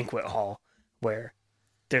banquet hall where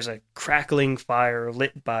there's a crackling fire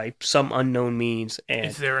lit by some unknown means. And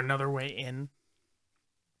Is there another way in?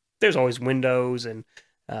 there's always windows and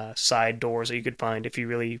side doors that you could find if you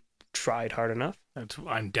really tried hard enough.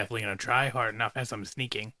 I'm definitely going to try hard enough as I'm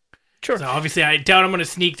sneaking. Sure. So obviously I doubt I'm going to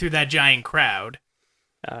sneak through that giant crowd.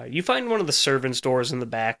 You find one of the servants' doors in the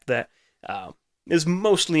back that is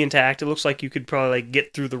mostly intact. It looks like you could probably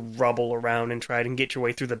get through the rubble around and try and get your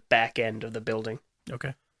way through the back end of the building.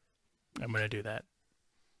 Okay. I'm going to do that.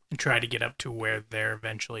 And try to get up to where they're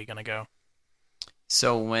eventually going to go.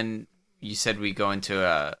 So when you said we go into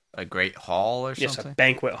a great hall or Yes, something? a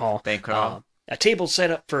banquet hall. Banquet hall? A table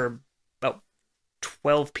set up for about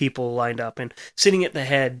 12 people lined up, and sitting at the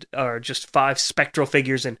head are just 5 spectral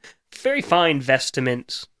figures in very fine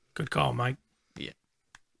vestments. Good call, Mike.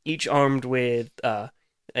 Each armed with a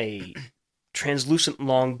translucent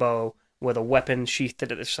longbow with a weapon sheathed at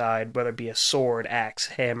their side, whether it be a sword, axe,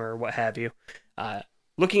 hammer, what have you.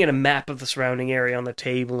 Looking at a map of the surrounding area on the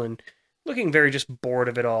table and looking very just bored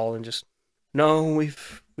of it all and just No,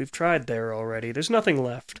 we've tried there already. There's nothing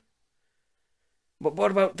left. But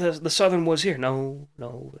what about the southern woods here? No,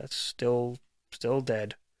 that's still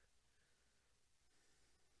dead.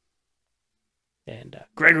 And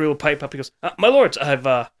Gregory will pipe up. He goes, "My lords, I've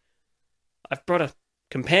brought a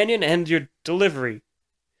companion and your delivery."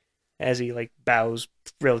 As he bows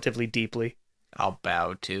relatively deeply, I'll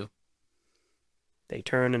bow too. they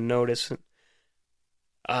turn and notice.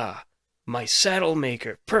 My saddle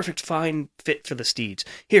maker, perfect fine fit for the steeds.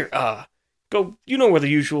 Here, go. You know where the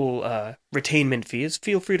usual retainment fee is.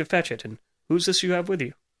 Feel free to fetch it. And who's this you have with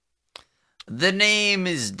you? The name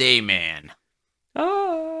is Dayman.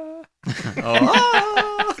 Ah.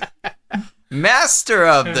 Oh. Master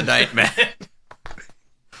of the Nightman.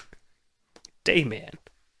 Dayman.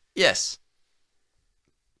 Yes.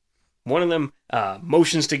 One of them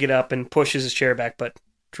motions to get up and pushes his chair back, but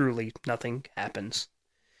truly nothing happens.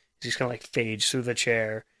 He just kind of fades through the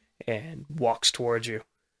chair and walks towards you.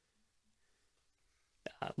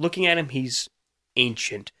 Looking at him, he's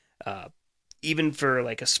ancient. Even for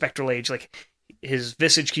a spectral age, his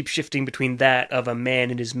visage keeps shifting between that of a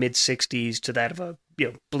man in his mid-60s to that of a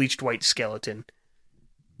bleached white skeleton.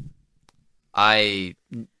 I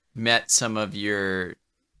met some of your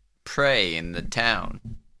prey in the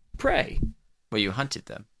town. Prey? Well, you hunted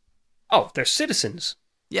them. Oh, they're citizens.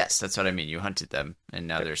 Yes, that's what I mean. You hunted them, and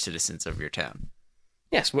now they're citizens of your town.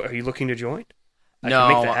 Yes, what, are you looking to join? I No,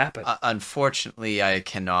 can make that happen. Unfortunately, I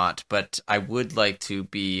cannot, but I would like to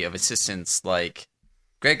be of assistance like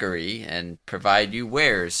Gregory and provide you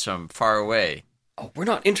wares from far away. Oh, we're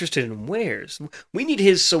not interested in wares. We need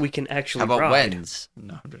his so we can actually How about ride. wens?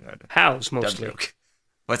 No, Hows, mostly. joke.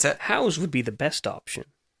 What's that? Hows would be the best option.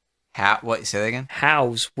 What? Say that again?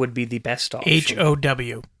 Hows would be the best option.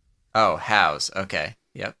 HOW. Oh, house. Okay.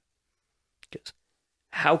 Yep.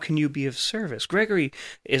 How can you be of service? Gregory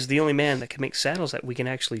is the only man that can make saddles that we can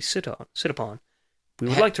actually sit upon. We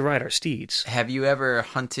would like to ride our steeds. Have you ever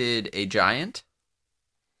hunted a giant?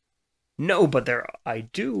 No, but I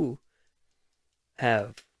do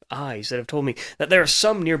have eyes that have told me that there are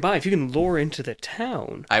some nearby. If you can lure into the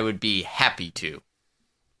town, I would be happy to.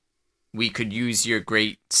 We could use your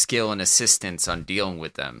great skill and assistance on dealing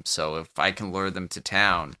with them. So if I can lure them to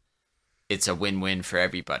town, it's a win-win for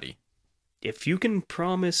everybody. if you can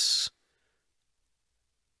promise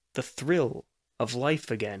the thrill of life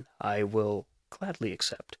again, I will gladly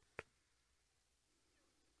accept.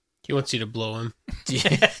 He wants you to blow him.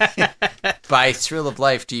 By thrill of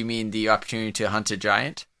life, do you mean the opportunity to hunt a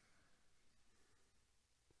giant?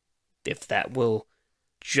 If that will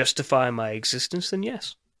justify my existence, then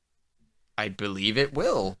yes. I believe it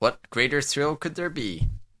will. What greater thrill could there be?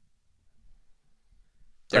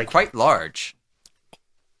 They're quite large.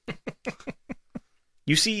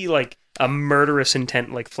 You see, a murderous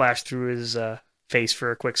intent, flash through his face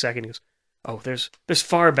for a quick second. He goes, "Oh, there's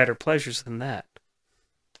far better pleasures than that."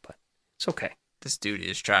 But it's okay. This dude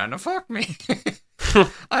is trying to fuck me.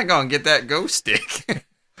 I'm gonna get that ghost stick.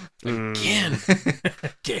 Again.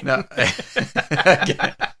 No.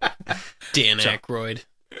 Dan Aykroyd.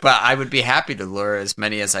 But I would be happy to lure as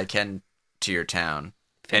many as I can to your town.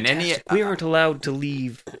 Fantastic. We aren't allowed to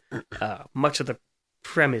leave much of the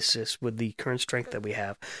premises with the current strength that we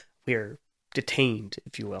have. We are detained,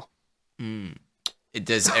 if you will.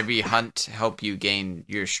 Does every hunt help you gain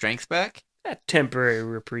your strength back? A temporary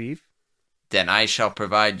reprieve. Then I shall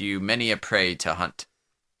provide you many a prey to hunt.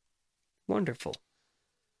 Wonderful.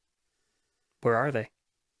 Where are they?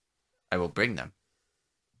 I will bring them.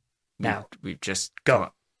 Now. We've just...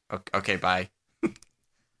 Go. Okay, bye.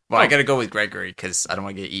 Well, I gotta go with Gregory, because I don't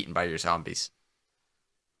want to get eaten by your zombies.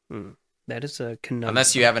 That is a conundrum.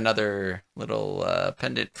 Unless you have another little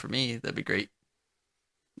pendant for me, that'd be great.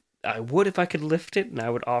 I would if I could lift it, and I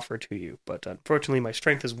would offer to you. But unfortunately, my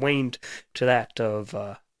strength has waned to that of...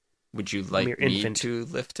 Would you like mere me infant. to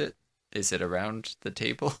lift it? Is it around the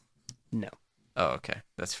table? No. Oh, okay.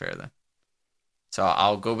 That's fair then. So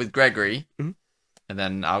I'll go with Gregory, Mhm. and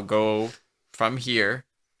then I'll go from here,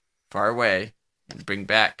 far away, and bring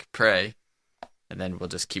back prey, and then we'll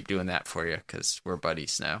just keep doing that for you, because we're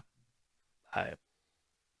buddies now.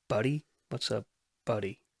 Buddy? What's a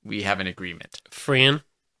buddy? We have an agreement. Fran?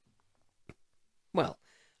 Well,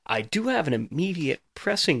 I do have an immediate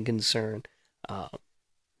pressing concern.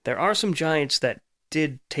 There are some giants that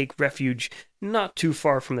did take refuge not too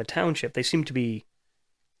far from the township. They seem to be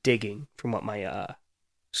digging, from what my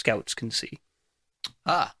scouts can see.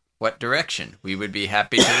 Ah, what direction? We would be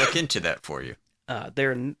happy to look into that for you.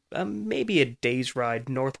 They're maybe a day's ride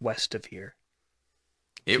northwest of here.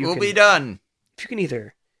 It will be done. If you can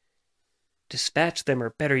either dispatch them or,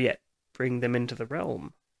 better yet, bring them into the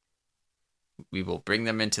realm. we will bring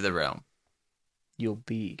them into the realm. You'll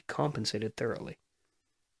be compensated thoroughly.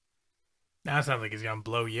 Now it sounds like he's gonna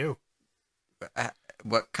blow you.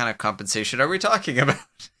 What kind of compensation are we talking about?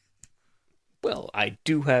 Well, I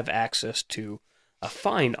do have access to a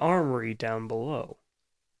fine armory down below.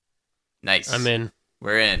 Nice. I'm in.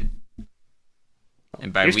 We're in.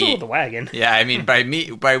 And by You're still we, with the wagon. yeah, I mean by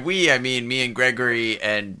we, I mean me and Gregory,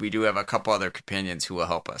 and we do have a couple other companions who will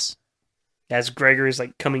help us. As Gregory's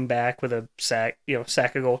like coming back with a sack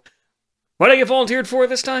of gold. What did I get volunteered for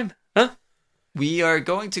this time? Huh? We are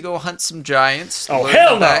going to go hunt some giants. Oh,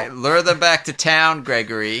 hell no! Lure them back to town,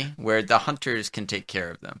 Gregory, where the hunters can take care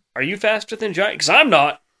of them. Are you faster than giant? Because I'm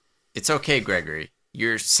not. It's okay, Gregory.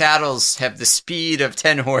 Your saddles have the speed of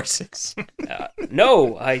 10 horses.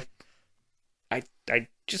 No, I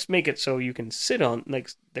just make it so you can sit on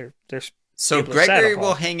they're So able to Gregory saddle will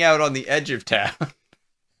fall. hang out on the edge of town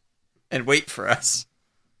and wait for us.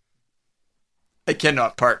 I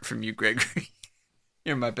cannot part from you, Gregory.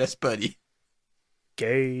 You're my best buddy.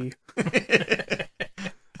 gay. I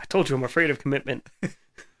told you I'm afraid of commitment.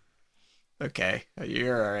 Okay,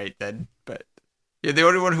 you're all right then, but you're the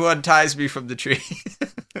only one who unties me from the tree.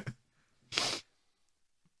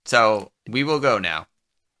 So we will go now.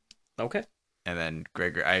 Okay. And then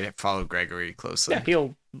Gregory, I follow Gregory closely. Yeah,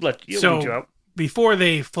 he'll lead you out. Before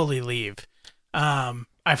they fully leave,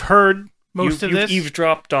 I've heard most of You've this.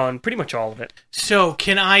 eavesdropped on pretty much all of it. So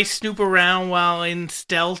can I snoop around while in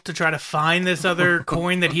stealth to try to find this other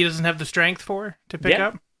coin that he doesn't have the strength for to pick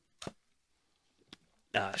Yeah.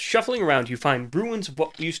 up? Shuffling around, you find ruins of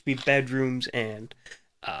what used to be bedrooms and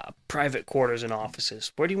private quarters and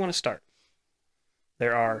offices. Where do you want to start?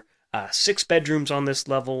 There are 6 bedrooms on this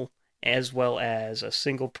level, as well as a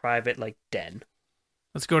single private den.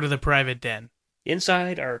 Let's go to the private den.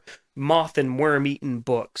 Inside are moth and worm-eaten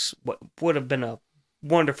books. What would have been a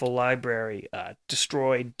wonderful library,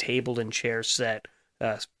 destroyed table and chair set.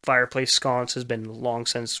 Fireplace sconce has been long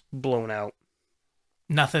since blown out.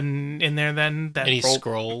 Nothing in there then? That Any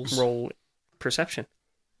scrolls? Roll perception.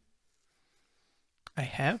 I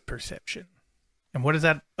have perception. And what is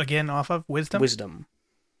that again off of? Wisdom? Wisdom.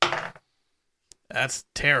 That's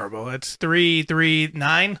terrible. It's 3, 3,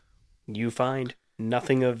 9. You find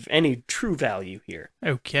nothing of any true value here.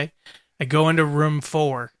 Okay. I go into room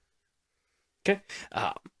 4. Okay.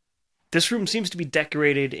 This room seems to be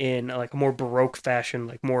decorated in a more Baroque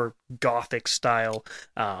fashion, more Gothic style.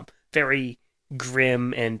 Very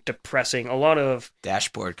grim and depressing. A lot of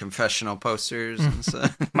Dashboard confessional posters and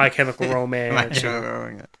stuff. My Chemical Romance.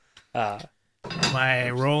 My- Am I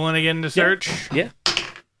rolling again to search? Yeah.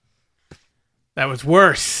 That was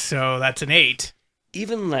worse, so that's an 8.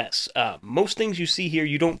 Even less. Most things you see here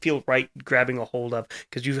you don't feel right grabbing a hold of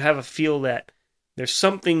because you have a feel that there's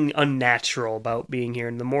something unnatural about being here,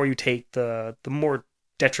 and the more you take, the more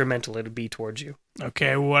detrimental it'll be towards you.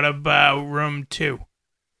 Okay, what about room 2?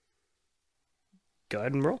 Go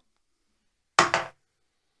ahead and roll.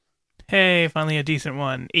 Hey, finally a decent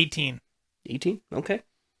one. 18. 18? Okay.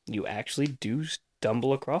 You actually do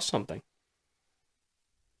stumble across something.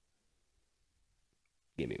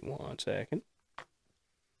 Give me 1 second.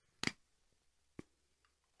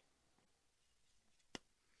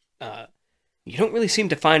 You don't really seem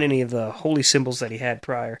to find any of the holy symbols that he had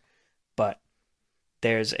prior, but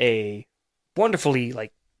there's a wonderfully,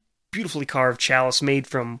 beautifully carved chalice made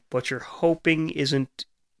from what you're hoping isn't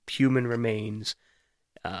human remains,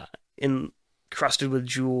 encrusted with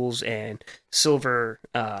jewels and silver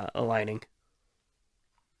lining.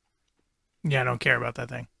 Yeah, I don't care about that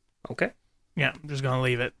thing. Okay. Yeah, I'm just going to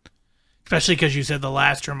leave it. Especially because you said the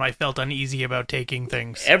last room I felt uneasy about taking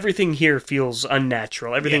things. Everything here feels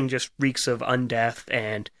unnatural. Everything just reeks of undeath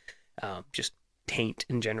and just taint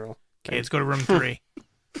in general. Okay, let's go to room 3.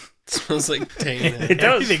 Smells like taint. It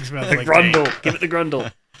does. Everything smells The like grundle. taint. Give it the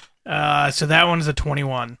grundle. So that one's a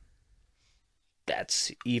 21.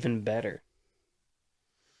 That's even better.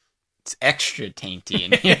 It's extra tainty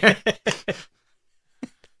in here.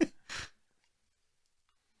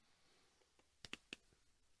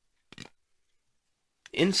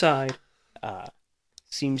 Inside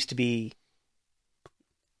seems to be...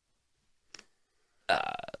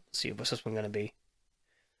 let's see, what's this one going to be?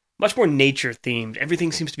 Much more nature-themed.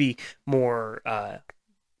 Everything seems to be more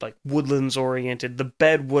woodlands-oriented. The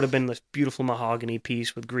bed would have been this beautiful mahogany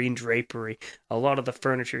piece with green drapery. A lot of the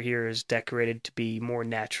furniture here is decorated to be more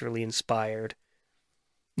naturally inspired.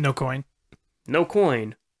 No coin. No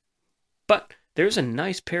coin. But there's a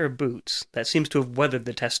nice pair of boots that seems to have weathered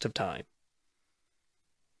the test of time.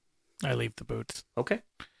 I leave the boots. Okay.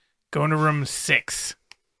 Go into room 6.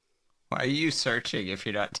 Why are you searching if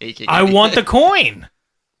you're not taking I anything? want the coin.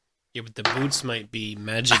 Yeah, but the boots might be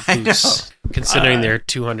magic boots, considering they're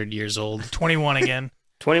 200 years old. 21 again.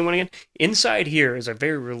 21 again. Inside here is a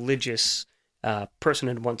very religious person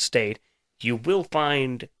had once stayed. You will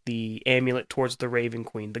find the amulet towards the Raven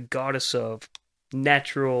Queen, the goddess of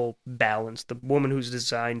natural balance, the woman who's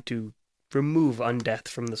designed to remove undeath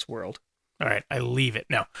from this world. All right, I leave it.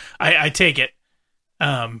 No, I take it,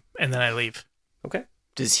 and then I leave. Okay.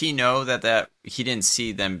 Does he know that he didn't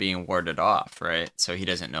see them being warded off, right? So he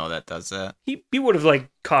doesn't know that does that? He would have, like,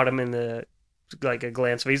 caught him in the, like, a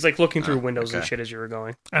glance of it. He's, like, looking through windows and shit as you were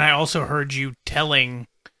going. And I also heard you telling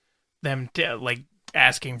them, like,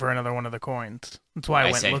 asking for another one of the coins. That's why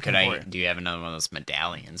I went looking for it. Do you have another one of those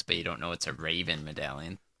medallions, but you don't know it's a raven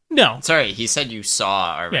medallion? No. Sorry, he said you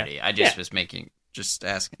saw already. Yeah. I just was just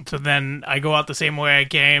asking. So then I go out the same way I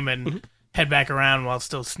came and head back around while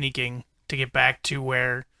still sneaking to get back to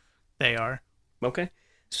where they are. Okay.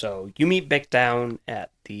 So you meet back down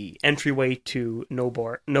at the entryway to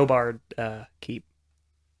Nobard Keep.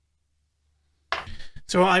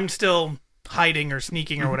 So I'm still hiding or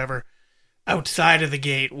sneaking or whatever outside of the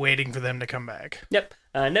gate waiting for them to come back. Yep.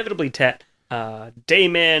 Inevitably, Tet,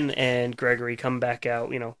 Dayman and Gregory come back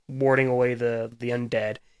out, warding away the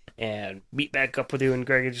undead, and meet back up with you, and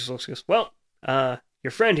Gregory just looks and goes, well,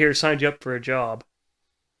 your friend here signed you up for a job.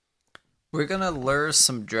 We're gonna lure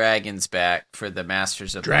some dragons back for the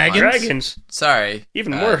Masters of Dragons? the Month. Dragons? Sorry.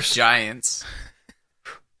 Even worse. Giants.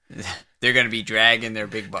 They're gonna be dragging their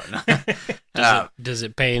big butt. Does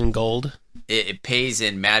it pay in gold? It pays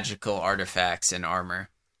in magical artifacts and armor.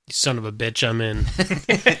 You son of a bitch, I'm in.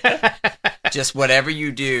 Just whatever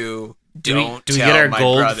you do, Do don't we tell get our my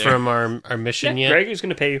gold brother. from our mission Yeah, yet? Gregory's going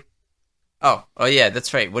to pay you. Oh yeah,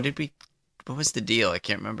 that's right. What was the deal? I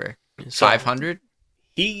can't remember. So, 500?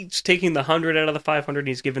 He's taking the 100 out of the 500, and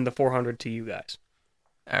he's giving the 400 to you guys.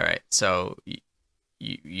 All right. So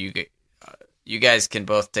you guys can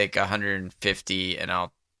both take 150, and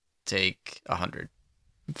I'll take 100.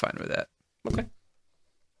 I'm fine with that. Okay.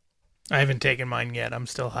 I haven't taken mine yet. I'm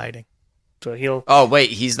still hiding. So he'll... Oh wait,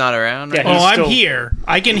 he's not around. Yeah, Right? he's I'm still- here.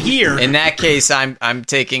 I can hear. In that case, I'm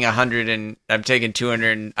taking 100 and I'm taking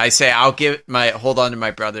 200. And I say I'll hold on to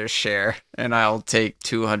my brother's share, and I'll take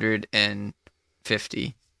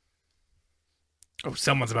 250. Oh,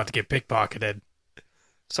 someone's about to get pickpocketed.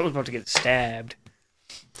 Someone's about to get stabbed.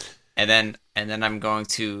 And then I'm going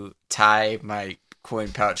to tie my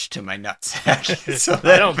coin pouch to my nutsack. So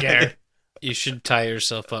I don't care. You should tie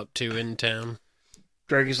yourself up too in town.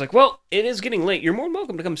 Gregory's like, well, it is getting late. You're more than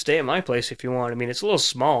welcome to come stay at my place if you want. I mean, it's a little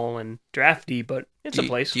small and drafty, but it's a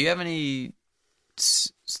place. Do you have anything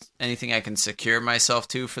I can secure myself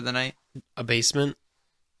to for the night? A basement?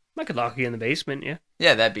 I could lock you in the basement, yeah.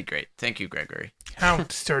 Yeah, that'd be great. Thank you, Gregory. How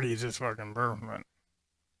sturdy is this fucking basement?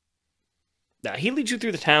 He leads you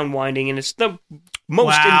through the town winding, and it's the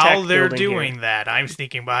most While intact they're building doing here. that, I'm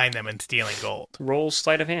sneaking behind them and stealing gold. Roll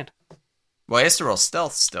sleight of hand. Well, he has to roll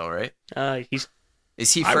stealth still, right?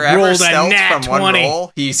 Is he I forever rolled a stealth nat from one 20.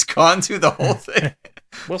 roll? He's gone through the whole thing.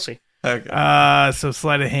 We'll see. Okay. So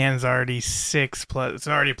sleight of hand's already 6 plus. It's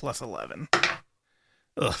already plus 11.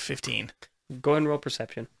 Ugh, 15. Go ahead and roll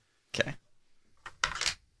perception. Okay.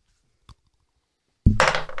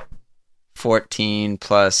 14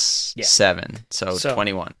 plus Yeah. 7, so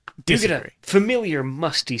 21. You get a Disagree. familiar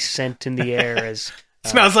musty scent in the air as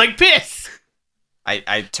Smells like piss.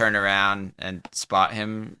 I turn around and spot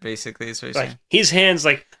him, basically, is what you're like saying? his hands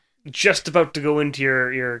like just about to go into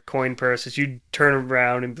your coin purse as you turn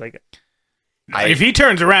around and be like, If he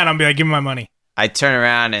turns around, I'll be like, give me my money. I turn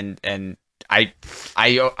around and I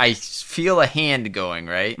feel a hand going,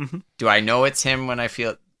 right? Mhm. Do I know it's him when I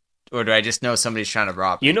feel it? Or do I just know somebody's trying to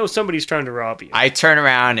rob me? you know somebody's trying to rob you. I turn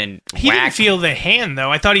around and He whack. didn't feel the hand, though.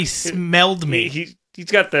 I thought he smelled me. He's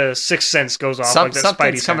got the sixth sense goes off like that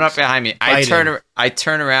Something's Spidey coming up sense. behind me. Bite him. I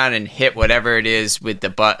turn around and hit whatever it is with the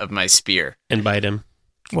butt of my spear. And bite him.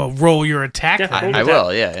 Well, roll your attack. Yeah, then. roll I your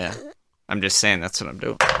will, yeah. I'm just saying that's what I'm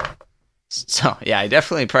doing. So, yeah, I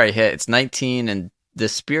definitely probably hit. It's 19, and the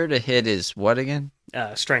spear to hit is what again?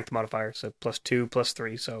 Strength modifier, so +2,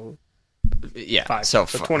 +3, so Yeah, 5. so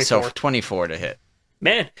 24. 24 to hit.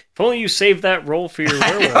 Man, if only you saved that roll for your I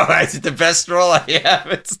know, werewolf. it's the best roll I have.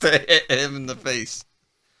 It's to hit him in the face.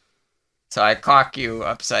 So I cock you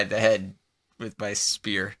upside the head with my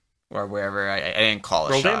spear, or wherever. I didn't call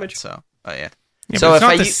a Roll shot, damage. so yeah. Yeah, So but if it's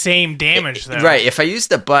not I the u- same damage, though. Right, if I use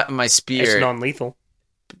the butt of my It's spear, non-lethal.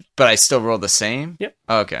 but I still roll the same? Yep.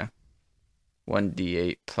 Oh, okay.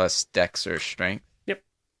 1d8 plus dex or strength. Yep.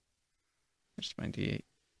 Where's my d8?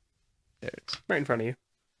 There it is. Right in front of you.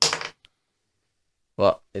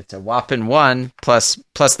 Well, it's a whopping 1 plus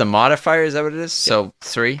the modifier, is that what it is? So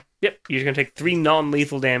 3? Yep, you're gonna take 3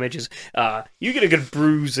 non-lethal damages. You get a good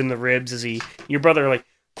bruise in the ribs as your brother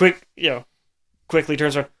quickly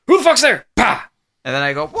turns around. Who the fuck's there? Pah! And then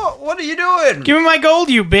I go, what are you doing? Give me my gold,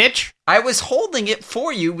 you bitch. I was holding it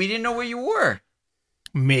for you. We didn't know where you were.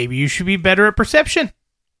 Maybe you should be better at perception.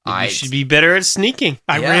 You should be better at sneaking.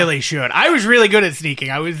 I really should. I was really good at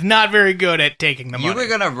sneaking. I was not very good at taking the money. You were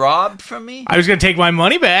going to rob from me? I was going to take my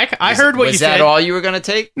money back. I heard what you said. Was that all you were going to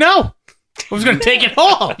take? No. I was going to take it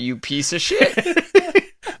all. You piece of shit.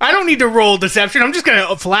 I don't need to roll deception. I'm just going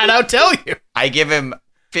to flat out tell you. I give him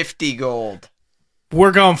 50 gold.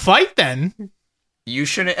 We're going to fight then. You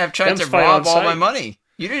shouldn't have tried to rob all my money.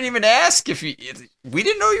 You didn't even ask if we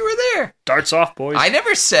didn't know you were there. Darts off, boys. I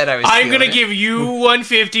never said I was. I'm going to give you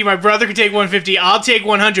 150. My brother can take 150. I'll take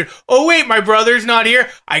 100. Oh, wait, my brother's not here.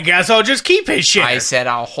 I guess I'll just keep his shit. I said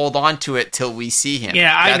I'll hold on to it till we see him.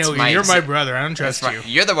 Yeah, I know you. You're my brother. I don't trust you.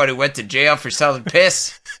 You're the one who went to jail for selling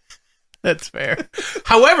piss. That's fair.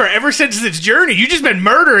 However, ever since this journey, you've just been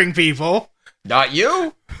murdering people. Not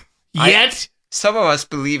you. Yet. Some of us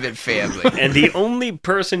believe in family. And the only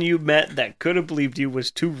person you met that could have believed you was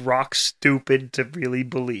too rock stupid to really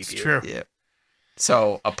believe you. True. Yeah.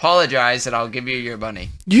 So, apologize and I'll give you your money.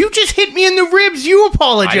 You just hit me in the ribs. You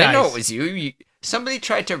apologize. I didn't know it was you. Somebody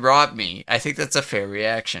tried to rob me. I think that's a fair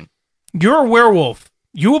reaction. You're a werewolf.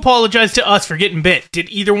 You apologize to us for getting bit. Did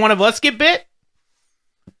either one of us get bit?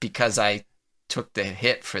 Because I took the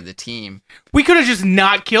hit for the team. We could have just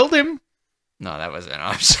not killed him. No, that wasn't an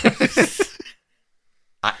option.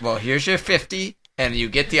 Well, here's your 50, and you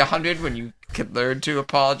get the 100 when you can learn to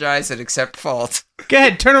apologize and accept fault. Go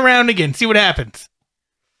ahead, turn around again. See what happens.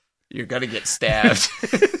 You're going to get stabbed.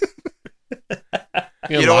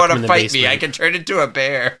 You don't want to fight me. I can turn into a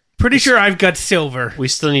bear. Pretty sure I've got silver. We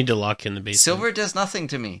still need to lock in the basement. Silver does nothing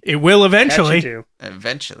to me. It will eventually.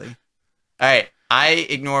 Eventually. All right. I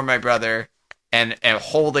ignore my brother and am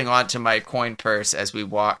holding on to my coin purse as we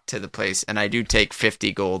walk to the place. And I do take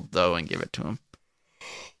 50 gold, though, and give it to him.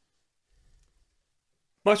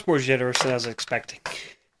 Much more generous than I was expecting.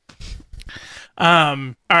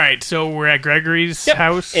 All right, so we're at Gregory's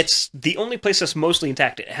house. It's the only place that's mostly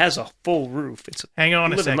intact. It has a full roof. It's Hang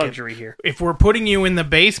on a second. luxury here. If we're putting you in the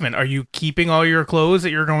basement, are you keeping all your clothes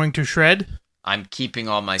that you're going to shred? I'm keeping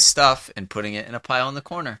all my stuff and putting it in a pile in the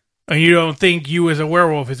corner. And you don't think you as a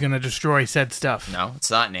werewolf is going to destroy said stuff? No,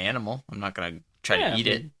 it's not an animal. I'm not going to try to eat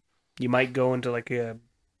it. You might go into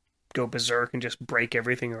go berserk and just break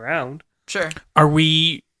everything around. Sure. Are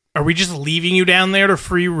we just leaving you down there to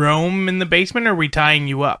free roam in the basement, or are we tying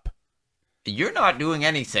you up? You're not doing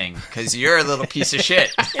anything because you're a little piece of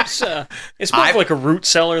shit. It's more like a root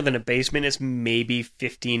cellar than a basement. It's maybe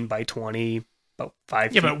 15 by 20, about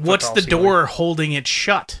 5 feet. Yeah, but what's the door holding it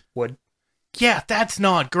shut? Wood. Yeah, that's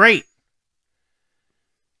not great.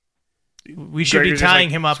 We should be tying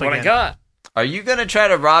him up again. What I got. Are you going to try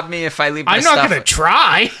to rob me if I leave my I'm stuff? not going to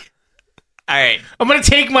try. All right. I'm going to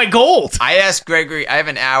take my gold. I asked Gregory, I have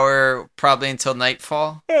an hour probably until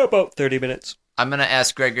nightfall. Yeah, about 30 minutes. I'm going to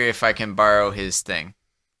ask Gregory if I can borrow his thing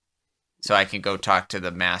so I can go talk to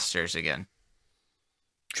the masters again.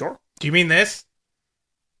 Sure. Do you mean this?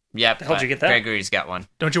 Yep. How'd you get that? Gregory's got one.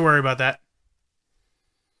 Don't you worry about that.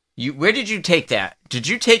 Where did you take that? Did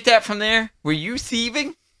you take that from there? Were you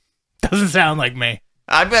thieving? Doesn't sound like me.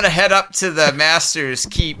 I'm going to head up to the master's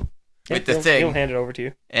keep with the thing. He'll hand it over to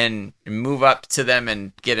you. And move up to them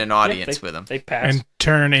and get an audience with them. They pass. And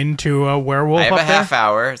turn into a werewolf. I have up a half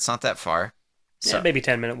hour. It's not that far. So, maybe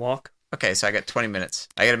 10-minute walk. Okay, so I got 20 minutes.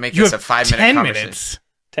 I got to make this a 5-minute 10 conversation. minutes.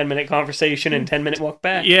 10-minute conversation and 10-minute walk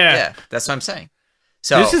back. Yeah. That's what I'm saying.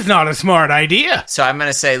 So This is not a smart idea. So I'm going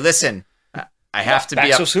to say, listen, I have to back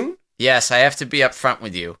be up. so soon? Yes, I have to be up front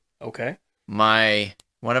with you. Okay.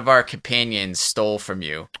 One of our companions stole from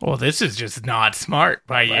you. Well, this is just not smart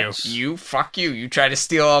by you. Fuck you. You tried to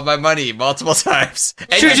steal all my money multiple times.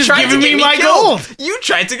 And Should've you just tried given to get me my killed. gold. You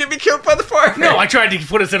tried to get me killed by the farmer. No, I tried to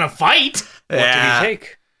put us in a fight. What did he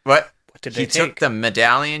take? What? What did they He take? took the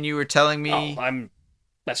medallion you were telling me.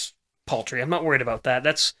 That's paltry. I'm not worried about that.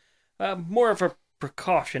 That's more of a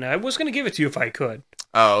precaution. I was going to give it to you if I could.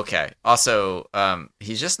 Oh, okay. Also,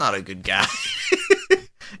 he's just not a good guy.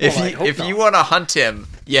 If you want to hunt him,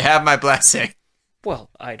 you have my blessing. Well,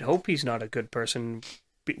 I'd hope he's not a good person.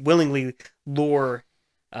 Willingly lure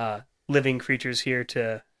living creatures here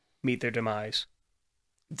to meet their demise.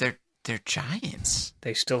 They're giants.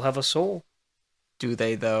 They still have a soul. Do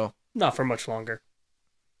they, though? Not for much longer.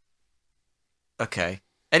 Okay.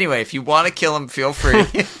 Anyway, if you want to kill him, feel free.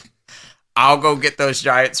 I'll go get those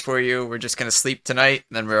giants for you. We're just going to sleep tonight,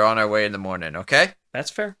 then we're on our way in the morning, okay? That's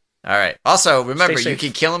fair. All right. Also, remember, Stay you safe.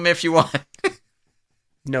 can kill him if you want.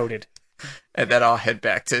 Noted. And then I'll head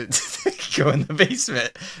back to go in the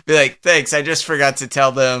basement. Be like, thanks, I just forgot to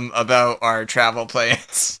tell them about our travel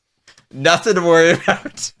plans. Nothing to worry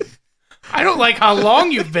about. I don't like how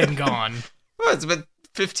long you've been gone. Well, it's been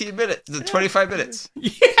 15 minutes, 25 minutes.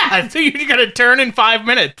 Yeah, so you're going to turn in 5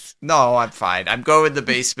 minutes. No, I'm fine. I'm going in the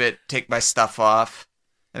basement, take my stuff off,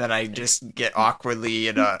 and then I just get awkwardly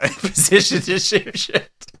in a position to shoot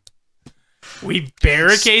shit. We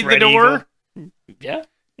barricade Spread the door. eagle. Yeah.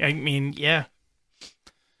 I mean, yeah.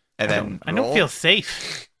 And then I don't roll? feel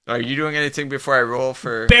safe. Are you doing anything before I roll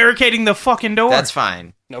for... Barricading the fucking door. That's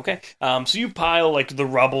fine. Okay. So you pile like the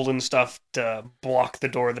rubble and stuff to block the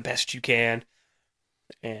door the best you can.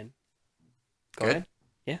 And go Good. ahead.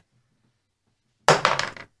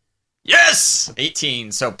 Yes!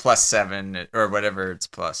 18, so plus 7, or whatever it's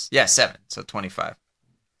plus. Yeah, 7, so 25.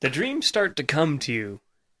 The dreams start to come to you,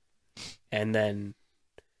 and then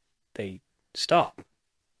they stop.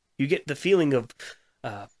 You get the feeling of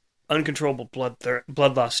uncontrollable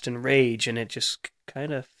bloodlust and rage, and it just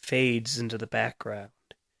kind of fades into the background.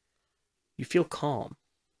 You feel calm,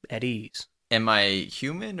 at ease. Am I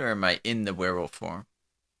human or am I in the werewolf form?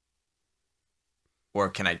 Or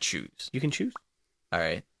can I choose? You can choose. All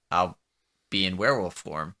right, I'll be in werewolf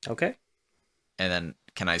form. Okay. And then,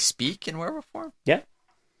 can I speak in werewolf form? Yeah.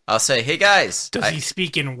 I'll say, hey guys. Does he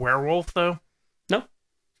speak in werewolf, though? No.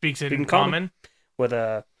 Speaks in Speaking common? With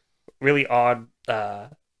a really odd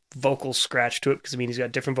vocal scratch to it, because I mean he's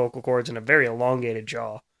got different vocal cords and a very elongated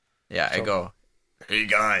jaw. Yeah, I So- go, hey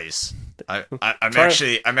guys. I'm Try-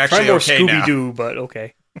 actually Try okay more now. Scooby-Doo, but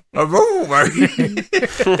okay.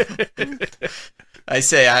 I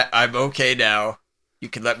say, I'm okay now. You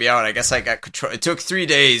can let me out. I guess I got control. It took 3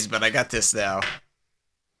 days, but I got this now.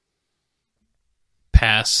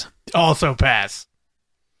 Pass. Also pass.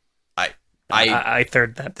 I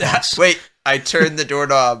third that pass. Wait, I turn the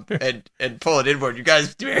doorknob and pull it inward. You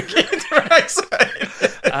guys barricade the right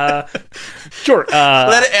side. Sure.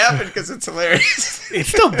 Let it happen because it's hilarious. It's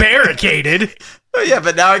still barricaded. Oh yeah,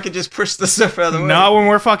 but now I can just push the stuff out of the way. Not when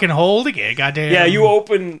we're fucking holding it. Goddamn. Yeah, you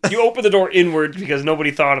open the door inward because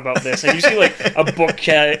nobody thought about this, and you see like a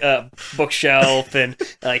bookshelf and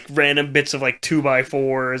like random bits of like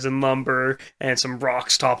 2x4s and lumber and some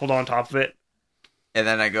rocks toppled on top of it. And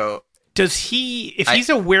then I go, Does he, if he's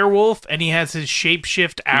a werewolf and he has his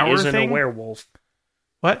shapeshift hour He isn't thing? a werewolf.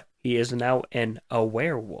 What? He is now a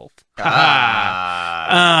werewolf. But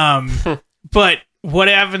what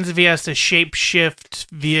happens if he has to shapeshift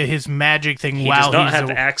via his magic thing He while does not he's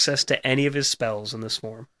have access to any of his spells in this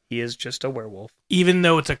form. He is just a werewolf. even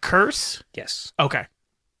though it's a curse? Yes. Okay.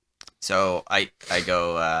 So I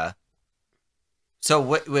go, so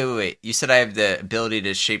wait. You said I have the ability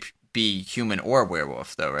to be human or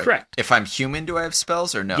werewolf, though, right? Correct. If I'm human, do I have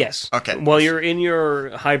spells or no? Yes. Okay. While you're in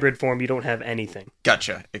your hybrid form, you don't have anything.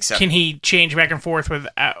 Gotcha. Except Can he change back and forth with,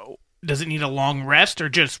 does it need a long rest or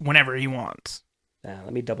just whenever he wants?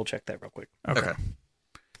 Let me double check that real quick. okay.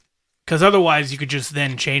 Because otherwise you could just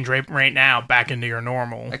then change right now back into your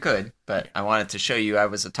normal. I could, but I wanted to show you I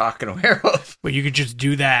was a talking werewolf. But you could just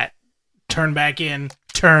do that. Turn back in,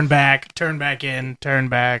 turn back, turn back in, turn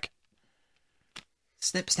back.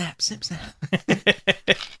 Snip, snap, snip, snap.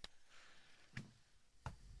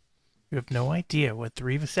 You have no idea what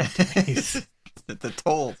 3 vasectomies. The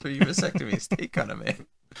toll 3 vasectomies take on a man.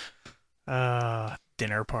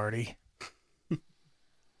 Dinner party.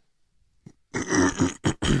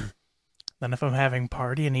 Then if I'm having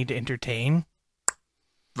party, I need to entertain.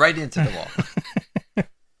 Right into the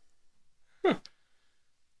wall.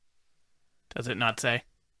 Does it not say?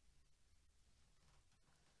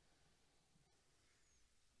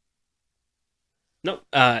 No,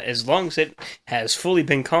 as long as it has fully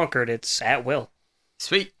been conquered, it's at will.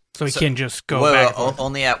 Sweet. So he So- can just go Well, back. and forth.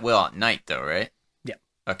 only at will at night, though, right? Yeah.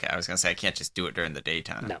 Okay, I was gonna say I can't just do it during the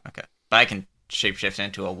daytime. No. Okay, but I can shapeshift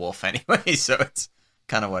into a wolf anyway, so it's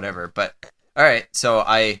kind of whatever. But all right, so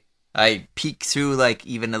I peek through like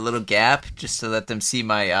even a little gap just to let them see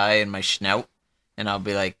my eye and my snout, and I'll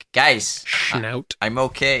be like, guys, Schnout. I'm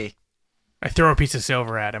okay. I throw a piece of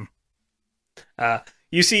silver at him.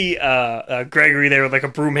 You see Gregory there with like a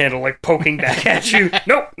broom handle like poking back at you.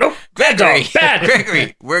 Nope, bad dog, bad.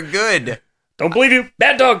 Gregory, we're good. Don't believe you,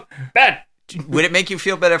 bad dog, bad. Would it make you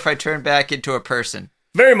feel better if I turned back into a person?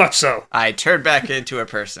 Very much so. I turned back into a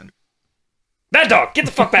person. Bad dog, get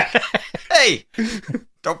the fuck back. Hey,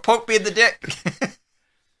 don't poke me in the dick.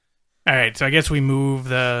 All right, so I guess we move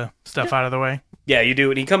the stuff out of the way. Yeah, you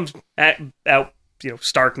do, and he comes out,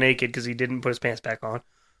 stark naked because he didn't put his pants back on.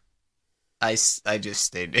 I just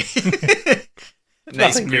stayed. Nice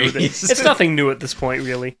Nothing new. breeze. It's nothing new at this point,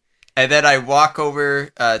 really. And then I walk over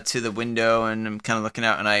to the window and I'm kind of looking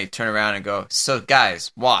out and I turn around and go, so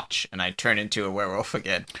guys, watch. And I turn into a werewolf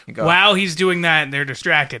again. And go, While he's doing that and they're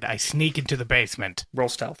distracted, I sneak into the basement. Roll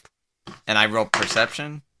stealth. and I roll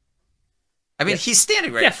perception. I mean, he's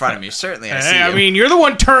standing right in front of me. Certainly, I see I him. mean, you're the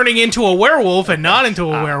one turning into a werewolf and not into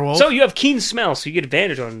a werewolf. So you have keen smell, so you get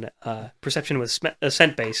advantage on perception with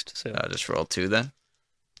scent based. So I'll just roll 2 then.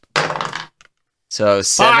 So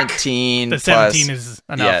 17 the plus 17 is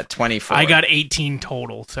enough. 24. I got 18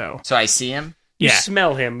 total, so. So I see him you Yeah.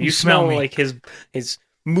 smell him. You, You smell smell me. like his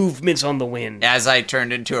movements on the wind. as I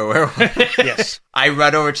turned into a werewolf. Yes. I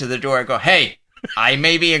run over to the door and go, hey, I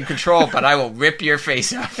may be in control, but I will rip your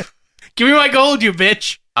face off. Give me my gold, you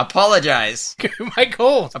bitch. Apologize. Give me my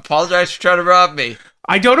gold. Apologize for trying to rob me.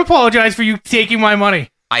 I don't apologize for you taking my money.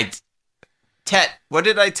 Tet, what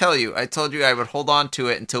did I tell you? I told you I would hold on to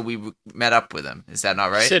it until we met up with him. Is that not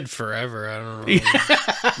I right? said forever. I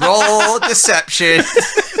don't know. Roll deception.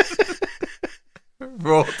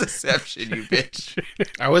 Roll deception, you bitch.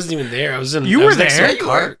 I wasn't even there. I was in. You I were was next to there. a Yeah, you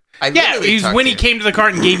cart. were. I Yeah, literally he's talked when to he you. came to the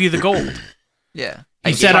cart and gave you the gold. Yeah.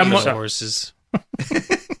 He said, I'm I'm the horses.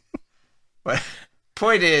 But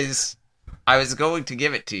point is, I was going to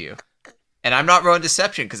give it to you. And I'm not rolling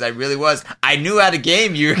deception because I really was. I knew at a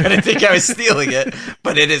game you were going to think I was stealing it,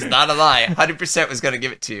 but it is not a lie. 100% was going to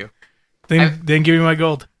give it to you. Then give me my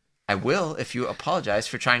gold. I will if you apologize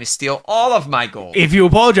for trying to steal all of my gold. If you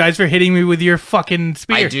apologize for hitting me with your fucking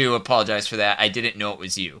spear. I do apologize for that. I didn't know it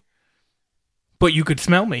was you. But you could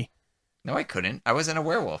smell me. No, I couldn't. I wasn't a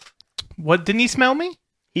werewolf. What, didn't he smell me?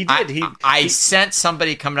 He did. I sent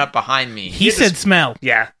somebody coming up behind me. He said smell.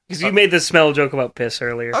 Yeah, because you made the smell joke about piss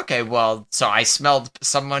earlier. Okay, well, so I smelled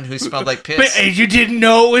someone who smelled like piss. But you didn't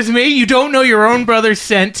know it was me? You don't know your own brother's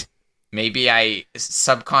scent? Maybe I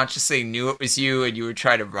subconsciously knew it was you and you were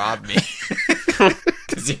trying to rob me.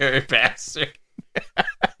 Because you're a bastard.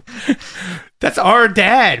 That's our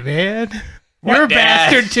dad, man. What You're a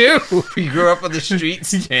dad? bastard too. We grew up on the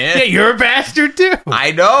streets, man. Yeah, you're a bastard too.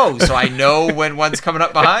 I know, so I know when one's coming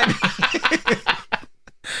up behind me.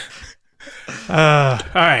 All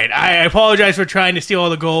right, I apologize for trying to steal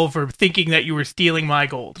all the gold, for thinking that you were stealing my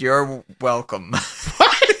gold. You're welcome.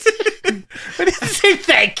 What? I didn't say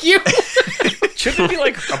thank you. Shouldn't it be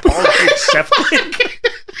like apology accepted?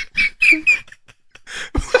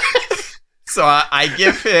 So I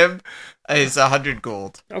give him his 100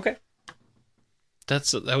 gold. Okay.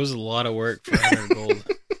 That was a lot of work for 100 gold.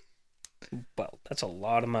 Well, that's a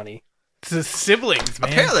lot of money. It's the siblings,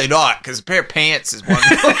 man. Apparently not, because a pair of pants is one.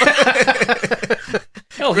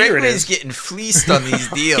 Oh, here it Gregory's is. getting fleeced on these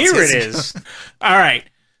deals. Here it isn't he? is. All right.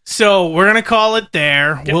 So we're going to call it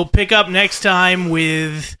there. Okay. We'll pick up next time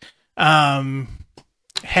with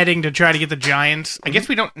heading to try to get the Giants. I guess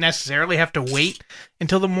we don't necessarily have to wait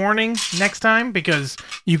until the morning next time because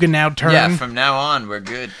you can now turn Yeah, from now on, we're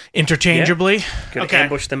good. interchangeably. Could Okay.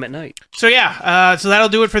 ambush them at night. So yeah, so that'll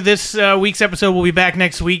do it for this week's episode. We'll be back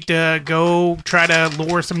next week to go try to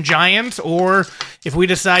lure some giants, or if we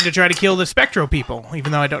decide to try to kill the Spectro people,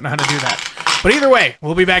 even though I don't know how to do that. But either way,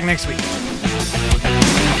 we'll be back next week.